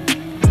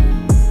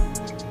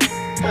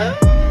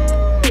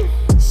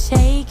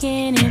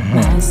 Shaking in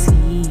my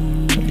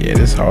sleep. Yeah,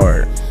 this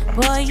hard.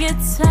 Boy, your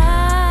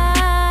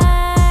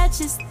touch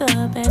is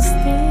the best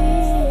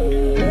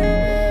thing.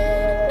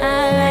 I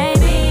like,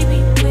 baby,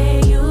 where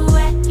you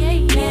at?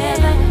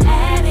 Never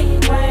had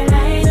it quite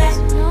like that.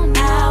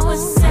 Our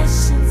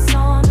sessions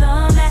on the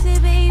mat,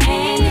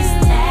 and it's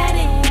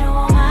tatted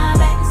on my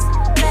back.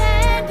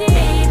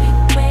 Baby,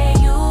 where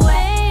you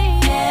at?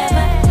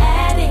 Never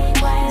had it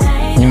quite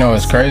like that. You know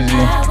it's crazy.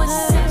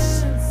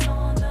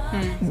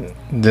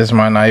 This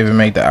might not even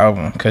make the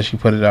album because she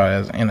put it out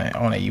as on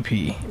an EP.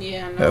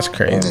 Yeah, no. That's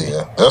crazy.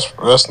 Yeah,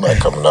 that's not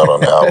coming out on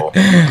the album.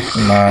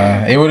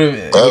 Nah, it would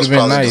have That's been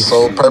probably the nice.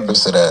 sole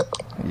purpose of that.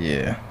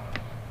 Yeah.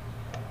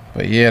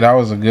 But yeah, that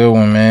was a good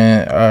one,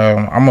 man.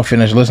 I'm gonna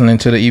finish listening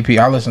to the EP.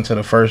 I listened to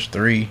the first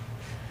 3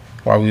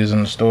 while we was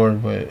in the store,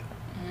 but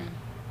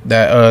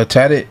that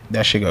Tatted,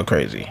 that shit go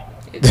crazy.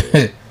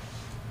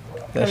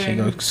 That shit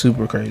go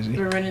super crazy.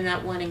 We're running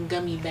that one in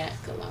Gummy Back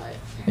a lot.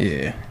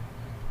 Yeah.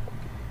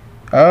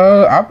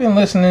 I've been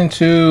listening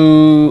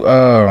to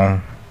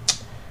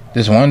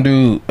this one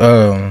dude.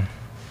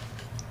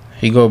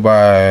 He go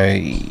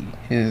by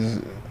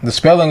the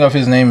spelling of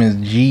his name is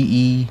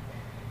Genie.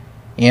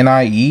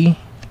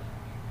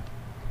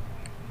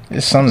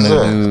 It's something to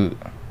do.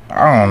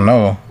 I don't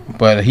know,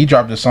 but he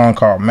dropped a song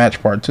called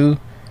Match Part 2.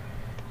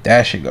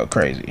 That shit go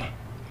crazy.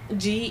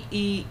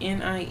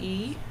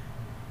 Genie.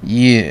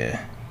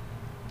 Yeah.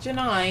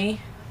 Janai.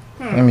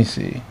 Let me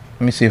see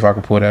if I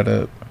can pull that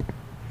up.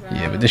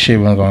 Yeah, but this shit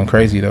wasn't going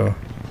crazy though.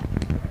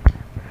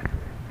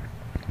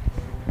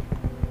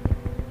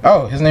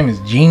 Oh, his name is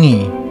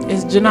Genie.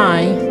 It's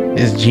Janai.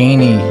 It's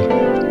Genie.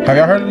 Have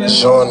y'all heard of this?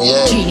 Sean,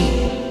 yeah.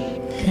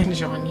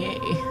 Jean Ye.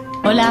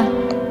 Hola.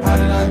 How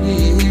did I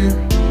get here?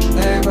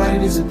 Everybody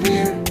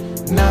disappeared.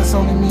 Now it's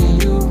only me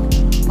and you.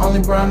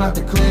 Only brown out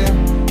the clear.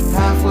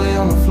 Halfway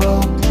on the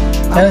floor.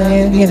 I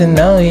didn't get to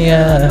know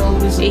ya. know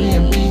this is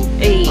being beat.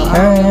 Hey.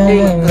 I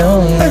didn't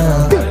know ya.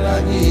 How did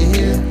I get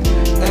here?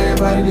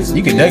 Everybody You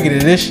disappeared. can dug it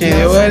to this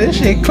shit. What? This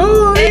shit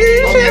cool.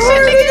 This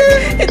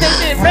shit That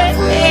shit right.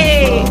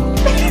 Hey.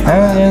 I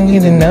didn't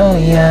get to know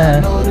ya.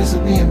 know this is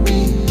being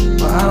beat.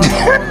 But I don't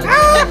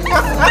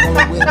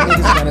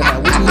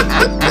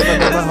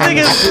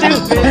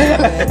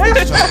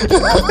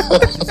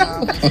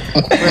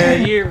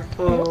Bruh, you're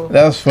full.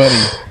 That's funny.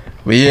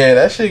 But yeah,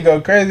 that shit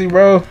go crazy,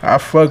 bro. I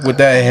fuck with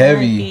that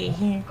heavy.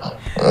 Yeah,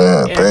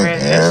 Yeah, bruh,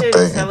 that shit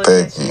is hella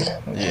thank good you.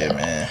 Yeah,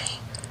 man.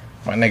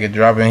 My nigga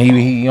dropping.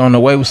 He on the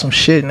way with some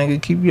shit,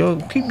 nigga. Keep your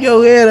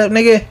head up,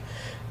 nigga.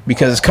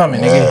 Because it's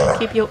coming, nigga.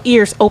 Keep your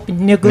ears open,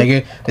 nigga.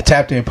 Nigga, the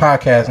Tapped In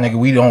podcast, nigga.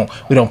 We don't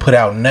put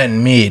out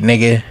nothing mid,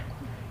 nigga.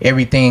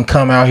 Everything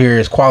come out here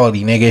is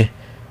quality, nigga.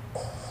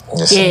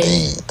 Yes, Yeah.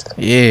 indeed.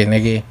 Yeah,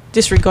 nigga.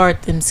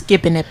 Disregard them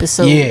skipping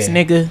episodes, Yeah.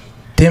 nigga.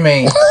 Them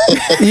ain't.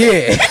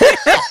 Yeah.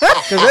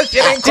 Cause that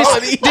shit ain't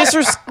quality.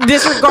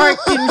 Disregard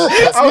them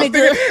shits, I was nigga.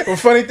 thinking, the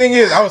funny thing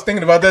is, I was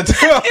thinking about that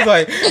too. I was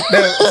like,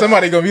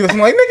 somebody gonna be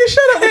listening, like, nigga,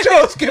 shut up with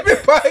your skipping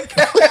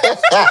podcast.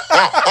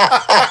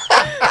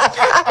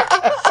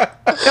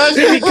 Y'all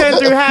should be cutting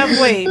through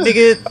halfway,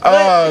 nigga.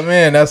 Oh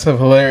man, that's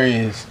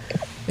hilarious.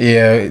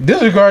 Yeah,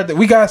 disregard that.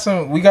 We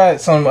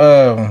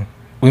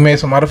made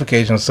some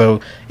modifications, so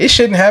it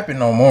shouldn't happen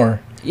no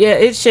more. Yeah,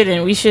 it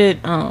shouldn't. We should.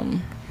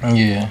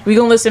 Yeah. We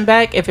gonna listen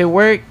back. If it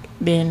worked,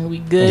 then we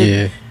good.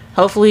 Yeah.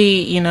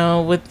 Hopefully,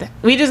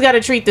 we just gotta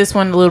treat this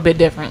one a little bit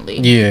differently.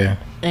 Yeah.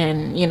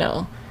 And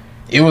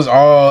It was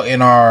all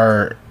in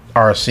our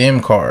SIM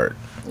card.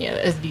 yeah,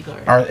 the SD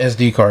card. Our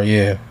SD card,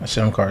 yeah. A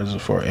SIM card is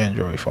for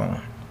Android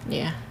phone.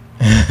 Yeah.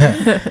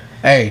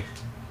 Hey,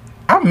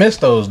 I miss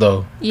those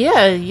though.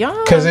 Yeah,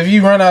 y'all. Cause if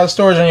you run out of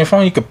storage on your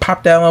phone, you could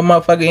pop that little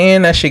motherfucker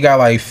in. That shit got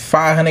like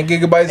 500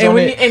 gigabytes And on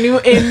when it.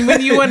 and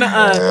when you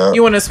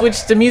wanna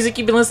switch the music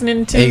you've been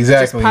listening to,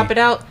 Exactly. just pop it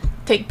out,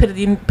 put it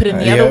in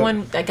the Yep. other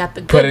one. I got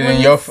the good Put it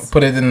in ones.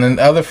 put it in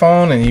the other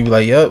phone, and you be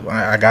like, "Yep,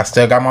 I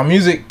still got my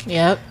music."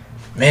 Yep.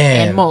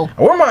 Man, And more.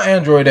 where my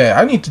Android at?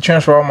 I need to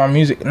transfer all my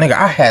music, nigga.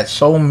 I had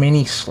so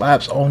many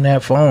slaps on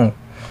that phone,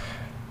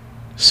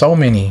 so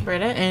many. Bro,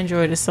 that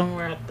Android is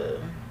somewhere at the.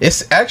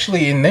 It's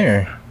actually in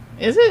there.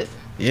 Is it?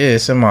 Yeah,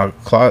 it's in my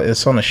closet.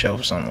 It's on the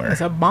shelf somewhere.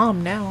 It's a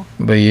bomb now.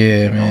 But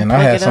yeah, man, I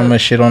plug had it so up.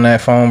 much shit on that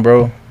phone,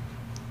 bro.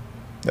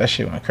 That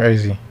shit went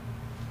crazy.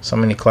 So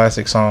many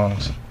classic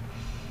songs.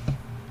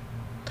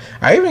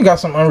 I even got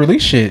some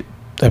unreleased shit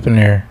up in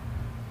there.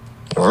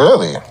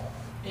 Really?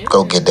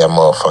 Go get that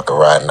motherfucker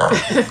right now.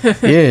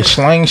 Yeah,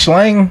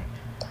 Slang.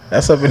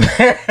 That's up in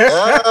there.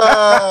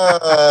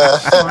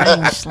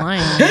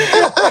 Slang.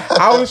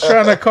 I was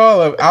trying to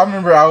call it. I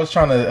remember I was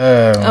trying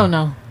to. Oh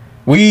no.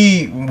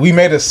 We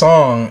made a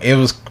song. It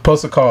was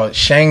supposed to call it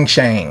Shang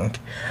Shang,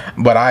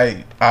 but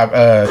I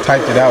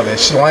typed it out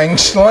as Slang.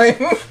 Sound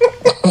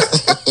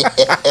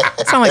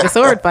like a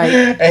sword fight.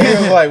 And he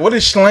was like, "What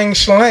is Slang?"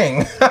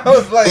 I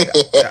was like,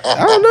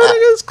 "I don't know,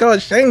 nigga. It's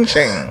called Shang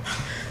Shang."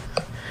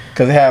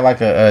 Cause it had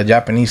like a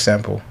Japanese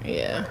sample,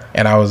 Yeah.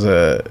 and I was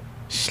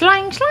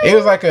Slang. It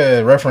was like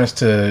a reference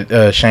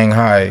to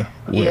Shanghai.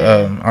 With,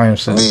 Yeah. I am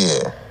so.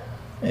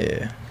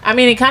 Yeah. I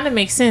mean, it kind of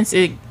makes sense.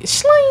 It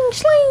slang.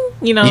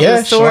 You know, Yeah,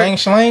 the sword,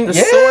 Slang. the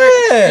Yeah.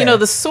 sword. You know,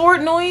 the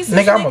sword noise.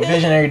 Nigga, I'm a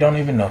visionary. Don't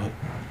even know it.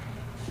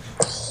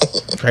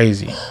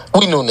 Crazy.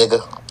 We knew, nigga.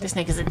 This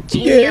nigga's a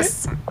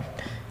genius.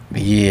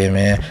 Yeah,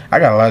 man. I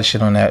got a lot of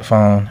shit on that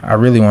phone. I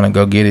really want to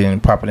go get it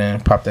and pop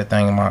that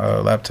thing in my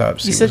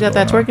laptop. You still got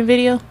that twerking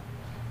video?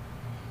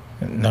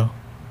 No.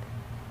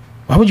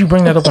 Why would you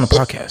bring that up on a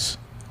podcast?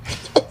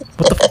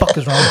 What the fuck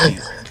is wrong with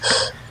you?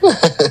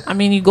 I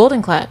mean, you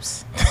golden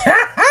claps.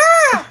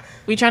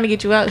 We trying to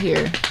get you out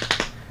here.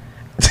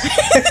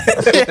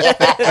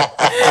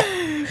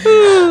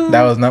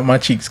 That was not my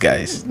cheeks,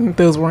 guys.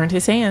 Those weren't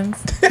his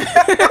hands.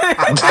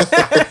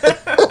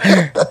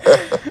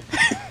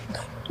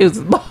 It was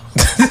his balls.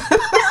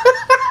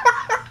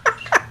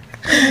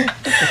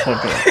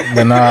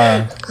 But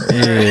nah,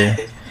 yeah.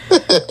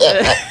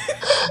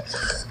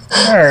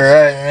 All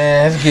right,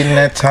 man. It's getting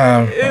that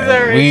time.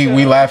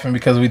 We laughing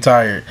because we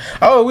tired.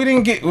 Oh, we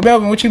didn't get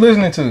Melvin. What you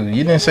listening to?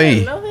 You didn't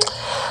say.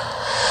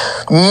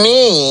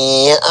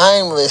 Me,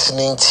 I'm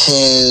listening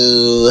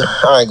to.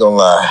 I ain't gonna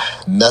lie,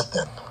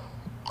 nothing.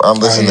 I'm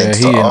listening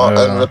to all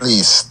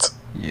unreleased.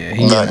 Yeah,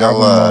 not gonna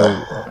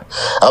lie.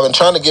 I've been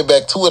trying to get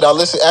back to it. I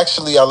listened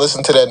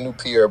to that new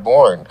Pierre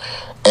Bourne,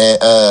 and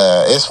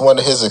it's one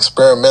of his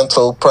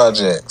experimental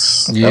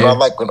projects. Yeah. And I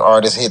like when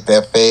artists hit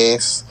that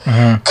phase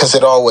because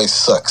it always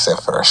sucks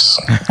at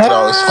first. It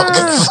always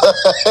fucking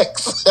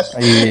sucks.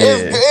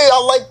 Yeah. I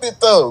liked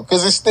it though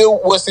because it still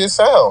was his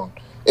sound.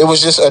 It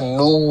was just a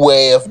new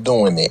way of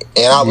doing it,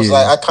 and I was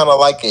like, I kind of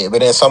like it.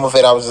 But then some of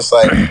it, I was just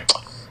like.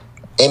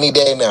 Any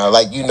day now,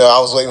 like, you know, I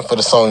was waiting for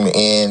the song to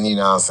end, you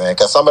know what I'm saying?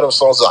 Because some of them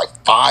songs are like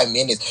 5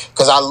 minutes.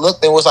 Because I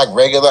looked, it was like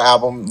regular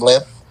album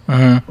length,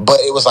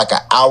 but it was like an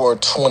hour,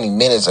 20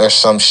 minutes or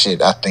some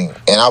shit, I think.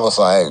 And I was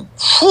like,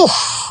 whew.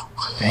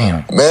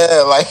 Damn.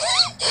 Man, like,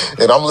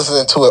 and I'm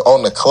listening to it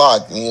on the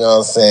clock, you know what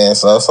I'm saying?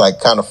 So it's like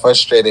kind of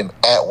frustrating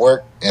at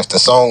work. If the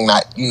song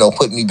not, you know,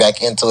 putting me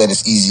back into it,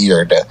 it's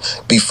easier to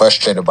be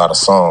frustrated about a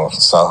song.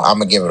 So I'm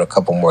gonna give it a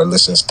couple more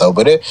listens though.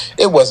 But it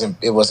wasn't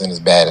as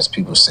bad as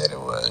people said it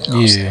was. You know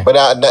what I'm saying? But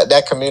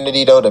that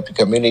community though, the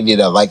community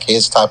that like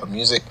his type of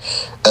music,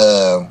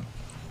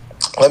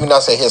 let me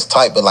not say his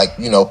type, but like,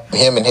 you know,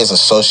 him and his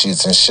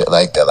associates and shit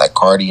like that, like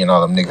Cardi and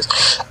all them niggas,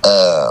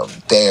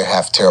 they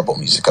have terrible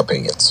music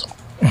opinions.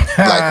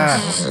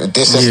 Like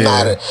this is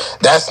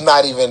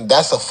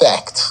that's a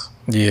fact.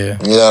 Yeah.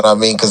 You know what I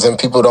mean? Because then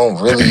people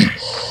don't really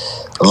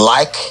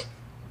like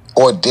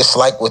or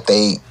dislike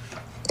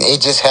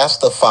it just has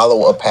to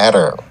follow a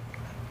pattern.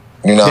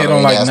 You know, they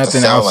don't like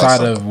nothing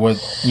outside of what,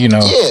 you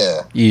know.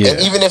 Yeah. And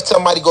even if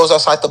somebody goes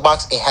outside the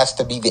box, it has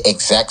to be the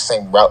exact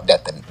same route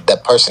that the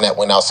person that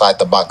went outside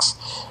the box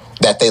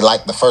that they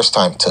liked the first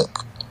time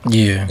took.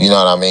 Yeah. You know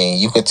what I mean?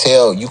 You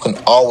can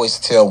always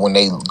tell when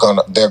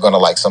they're gonna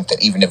like something,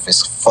 even if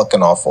it's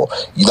fucking awful.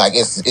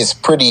 It's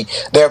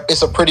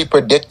a pretty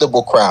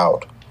predictable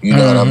crowd. You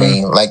know what I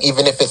mean? Like,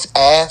 even if it's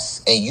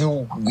ass and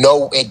you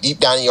know it deep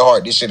down in your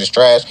heart, this shit is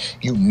trash,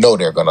 you know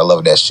they're gonna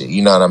love that shit.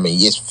 You know what I mean?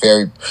 It's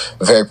very,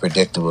 very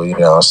predictable, you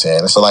know what I'm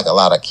saying? It's like a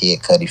lot of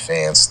Kid Cudi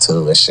fans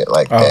too and shit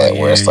like that,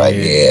 where it's like,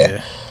 you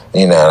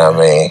know what I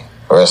mean?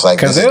 Where it's like,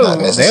 because they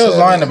was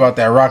lying about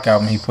that rock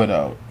album he put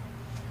out.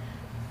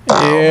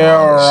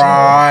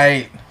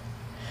 Right.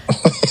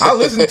 I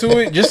listened to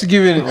it just to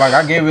give it, like,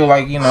 I gave it,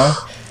 like, you know,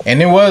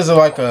 and it was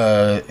like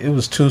it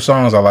was 2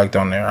 songs I liked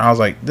on there. I was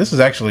like, this is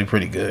actually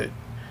pretty good.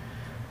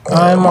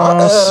 I'm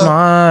on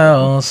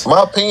smiles.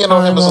 My opinion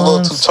on him is a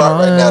little too tart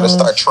right now to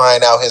start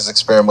trying out his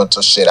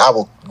experimental shit. I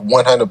will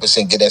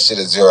 100% get that shit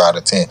a 0 out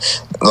of 10.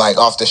 Like,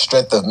 off the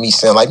strength of me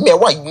saying, like, man,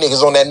 why you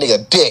niggas on that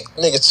nigga dick?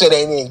 Nigga shit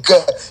ain't even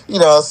good. You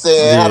know what I'm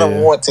saying? Yeah. I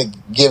don't want to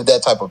give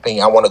that type of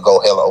opinion. I want to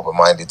go hella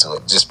open-minded to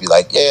it. Just be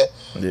like, I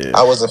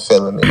wasn't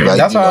feeling it. Like,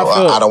 that's how I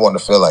feel. I don't want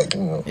to feel like,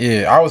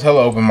 Yeah, I was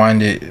hella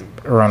open-minded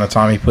around the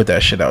time he put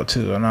that shit out,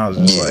 too. And I was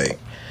just like...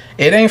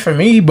 It ain't for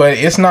me, but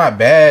it's not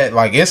bad.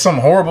 Like, it's some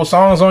horrible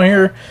songs on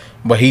here,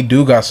 but he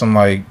do got some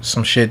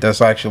shit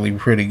that's actually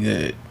pretty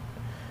good.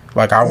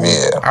 Like, I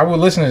would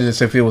listen to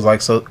this if it was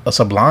like a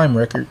Sublime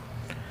record,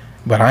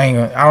 but I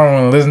don't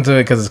want to listen to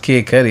it because it's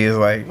Kid Cudi. It's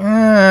like,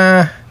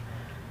 I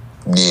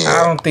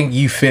don't think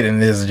you fit in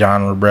this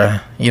genre,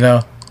 bruh. You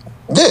know?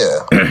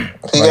 Yeah,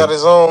 he got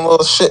his own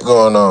little shit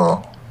going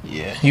on.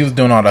 Yeah, he was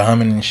doing all the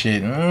humming and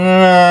shit.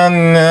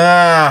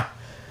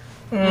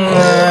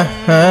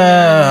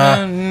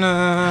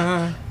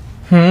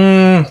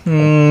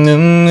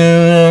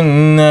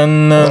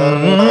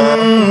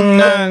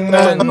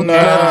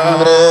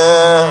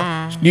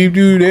 You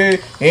do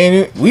that,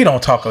 and we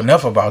don't talk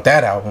enough about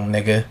that album,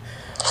 nigga.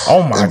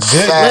 Oh my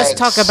goodness. Let's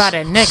talk about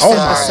it next episode.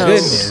 Oh my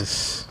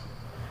goodness.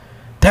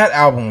 That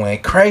album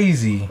went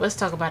crazy. Let's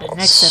talk about it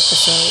next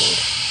episode.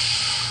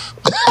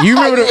 Do you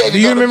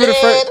remember the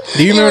first?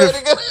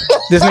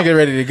 This nigga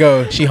ready to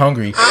go. She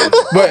hungry.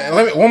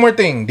 But one more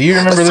thing. Do you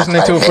remember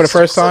listening to it for the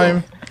first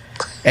time?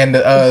 And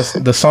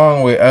the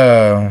song with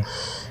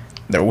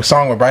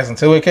Bryson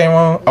Tiller came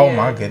on. Yeah. Oh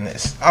my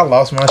goodness, I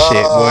lost my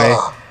shit, boy.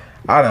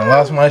 I done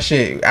lost my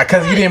shit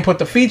because you didn't put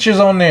the features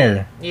on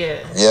there.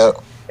 Yeah.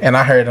 Yep. And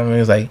I heard him. He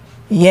was like,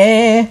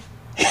 yeah.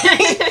 I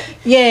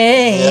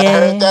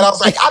heard that. I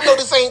was like, I know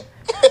this ain't.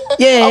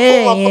 Yeah. I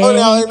put my phone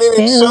out and then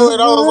it showed it.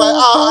 I was like,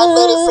 I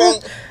know this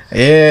ain't.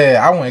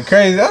 Yeah, I went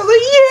crazy. I was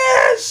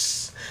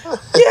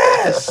like,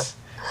 yes.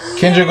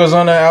 Kendrick was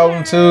on that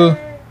album too.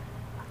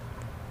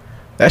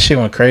 That shit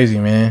went crazy,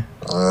 man.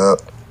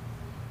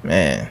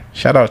 Man,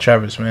 shout out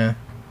Travis, man.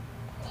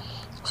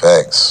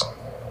 Facts.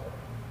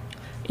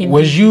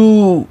 Was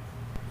you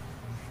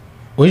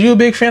Was you a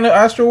big fan of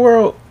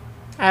Astroworld?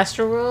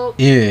 Astroworld?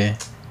 Yeah.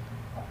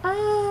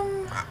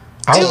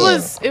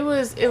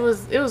 It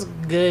was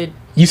good.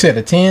 You said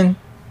a 10?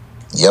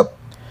 Yep.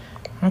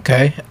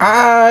 Okay.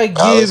 I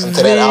listened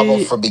to that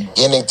album from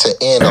beginning to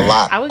end a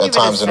lot of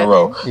times in a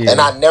row. Yeah.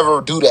 And I never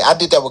do that. I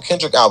did that with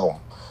Kendrick album.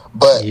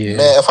 But Yeah.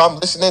 man, if I'm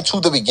listening to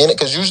the beginning,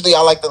 because usually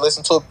I like to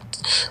listen to it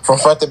from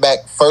front to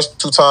back first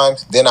 2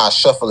 times, then I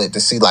shuffle it to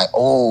see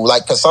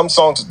because some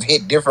songs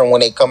hit different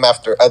when they come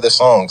after other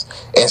songs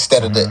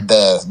instead of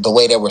the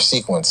way they were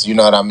sequenced. You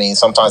know what I mean?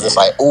 Sometimes it's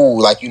like,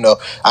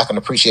 I can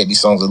appreciate these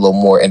songs a little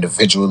more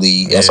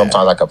individually, and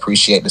sometimes I can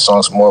appreciate the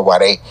songs more while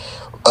they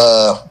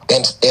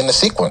in the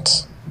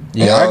sequence.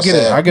 Yeah, You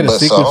know I get a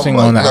sequencing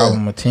on the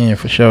album a 10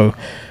 for sure,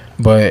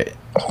 but.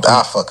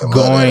 I fucking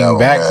going love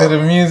back album, to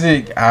the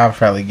music, I'll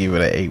probably give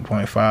it an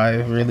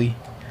 8.5. Really,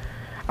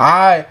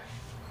 I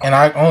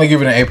only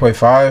give it an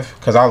 8.5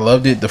 because I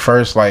loved it the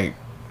first like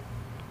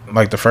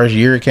the first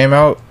year it came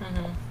out,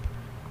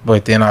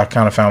 but then I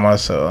kind of found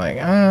myself like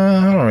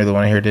I don't really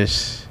want to hear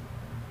this.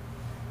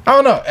 I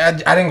don't know.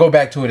 I didn't go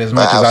back to it as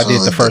much as I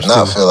did the first two.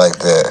 I feel like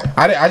that.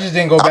 I just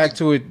didn't go back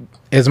to it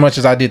as much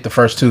as I did the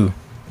first two.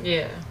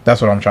 Yeah,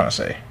 that's what I'm trying to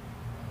say.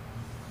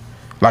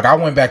 Like I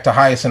went back to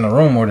Highest in the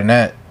Room more than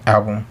that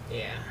album.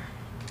 Yeah,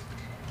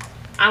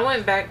 I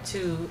went back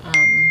to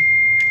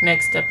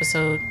next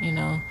episode. You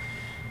know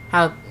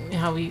how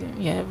we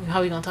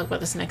gonna talk about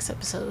this next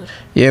episode.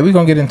 Yeah, we're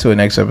gonna get into it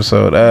next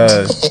episode.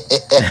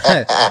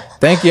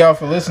 Thank y'all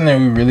for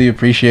listening. We really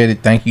appreciate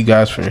it. Thank you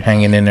guys for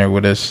hanging in there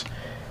with us.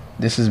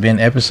 This has been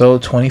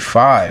episode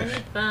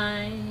 25.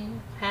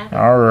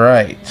 All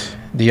right.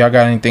 Do y'all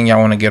got anything y'all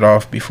want to get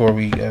off before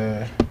we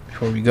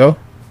go?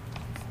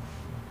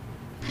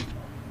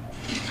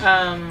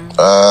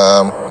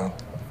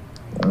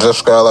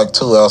 Just got like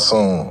 2 out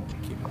soon.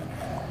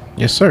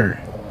 Yes, sir.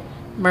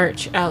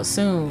 Merch out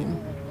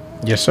soon.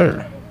 Yes,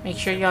 sir. Make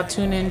sure y'all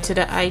tune in to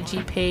the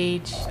IG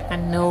page. I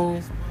know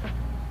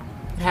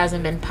it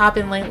hasn't been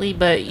popping lately,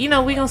 but we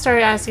gonna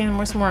start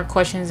asking some more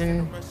questions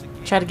and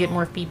try to get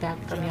more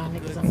feedback from y'all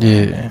niggas.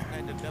 Yeah.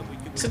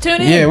 So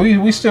tune in. Yeah,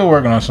 we still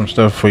working on some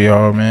stuff for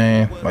y'all,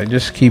 man. Like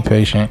just keep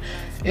patient.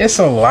 It's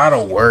a lot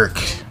of work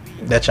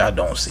that y'all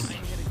don't see.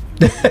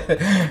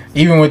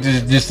 Even with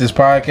this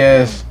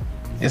podcast,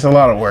 it's a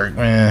lot of work,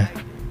 man.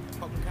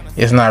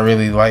 It's not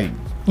really like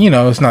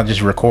it's not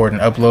just record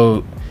and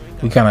upload.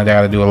 We kind of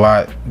got to do a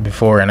lot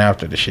before and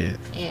after the shit.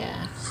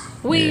 Yeah,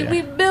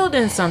 we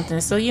building something,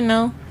 so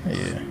Yeah.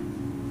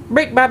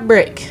 brick by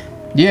brick.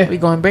 Yeah, we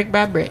going brick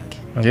by brick.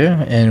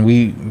 Yeah, and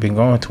we been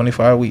going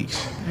 25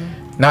 weeks.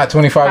 Not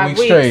 25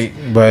 weeks straight,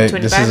 but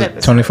this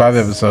is 25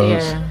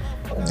 episodes.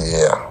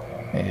 Yeah.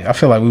 I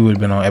feel like we would have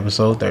been on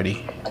episode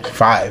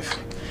 35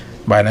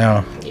 by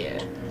now. Yeah.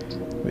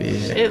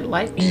 Shit,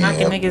 life be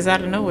knocking niggas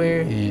out of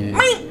nowhere.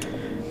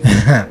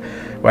 Yeah.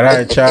 But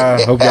alright,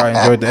 y'all. Hope y'all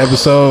enjoyed the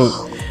episode.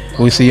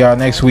 We'll see y'all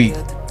next week.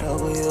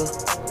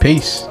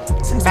 Peace.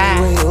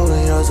 Bye.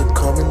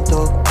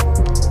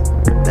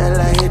 That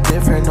light hit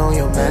different on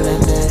your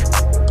melanin.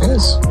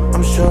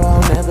 I'm sure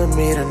I'll never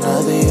meet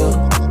another you.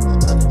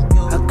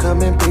 I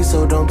come in peace,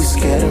 so don't be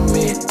scared of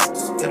me.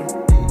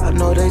 I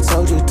know they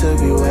told you to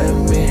be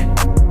with me.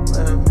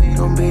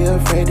 Don't be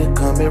afraid to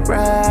come and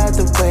ride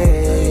the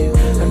wave.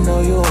 I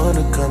know you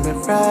wanna come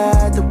and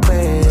ride the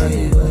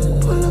wave.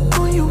 Pull up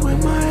on you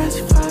with my ass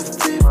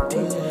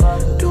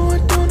 550.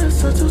 Doing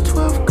donuts until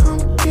 12, come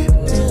get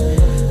me.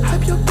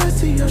 Hype your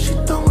bestie, yo, she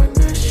throwing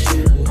that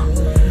shit.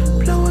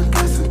 Blowing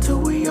gas until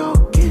we all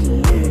get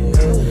lit.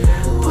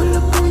 Pull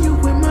up on you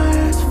with my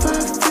ass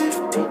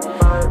 550.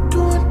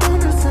 Doing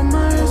donuts in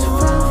my ass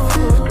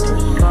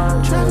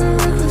 550. Driving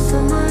reckless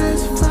in my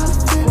ass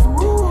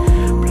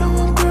 550.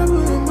 Blowing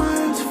grabber in my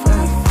ass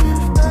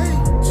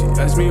 550. She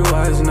asked me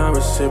why it's not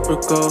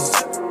reciprocal.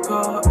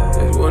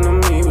 There's one of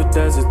me, but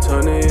there's a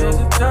ton of you.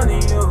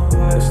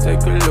 Let's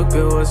take a look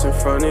at what's in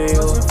front of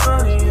you.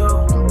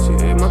 She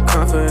hit my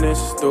confidence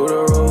through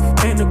the roof.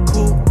 In the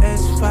coupe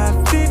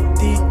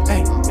S550,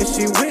 ay, and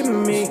she with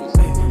me,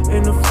 ay,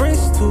 and the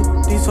friends too.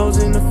 These hoes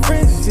in the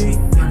frenzy,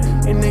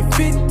 and they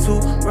fit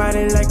too.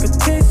 Riding like a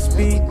 10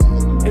 speed.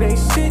 It ain't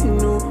shit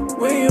new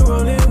when you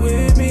rollin'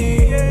 with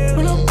me.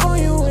 Pull up on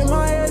you in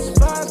my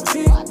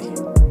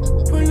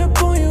S550. Pull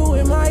up on you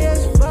in my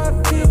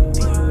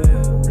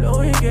S550.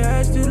 Blowing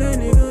gas till a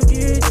nigga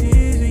get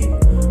dizzy.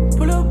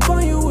 Pull up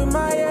on you with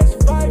my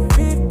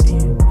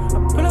S550. I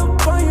pull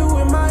up on you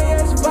with my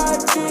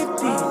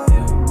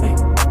S550. Hey,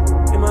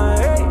 in my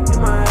head.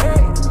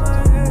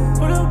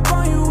 Pull up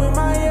on you with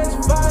my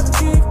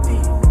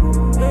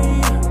S550. Hey,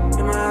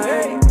 in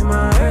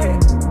my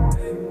head.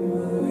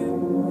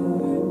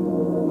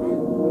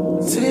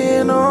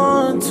 10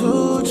 on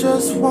 2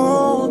 just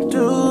won't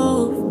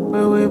do.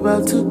 Where we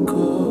about to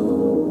go?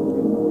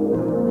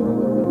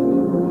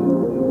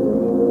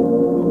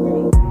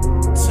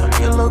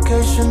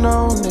 Location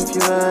on if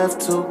you have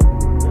to.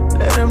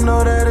 Let them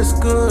know that it's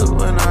good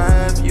when I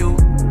have you.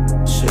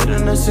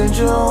 Shouldn't have sent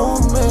you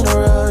home in a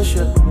rush.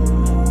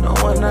 No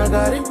one I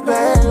got it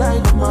bad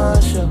like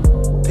Marsha.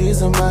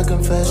 These are my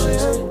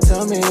confessions.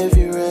 Tell me if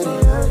you're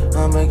ready.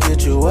 I'ma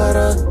get you wet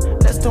up.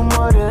 Let's do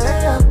more than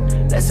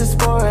layup. Let's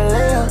explore a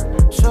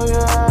layup. Show you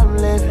how I'm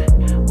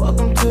living.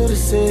 Welcome to the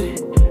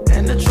city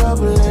and the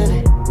trouble in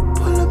it.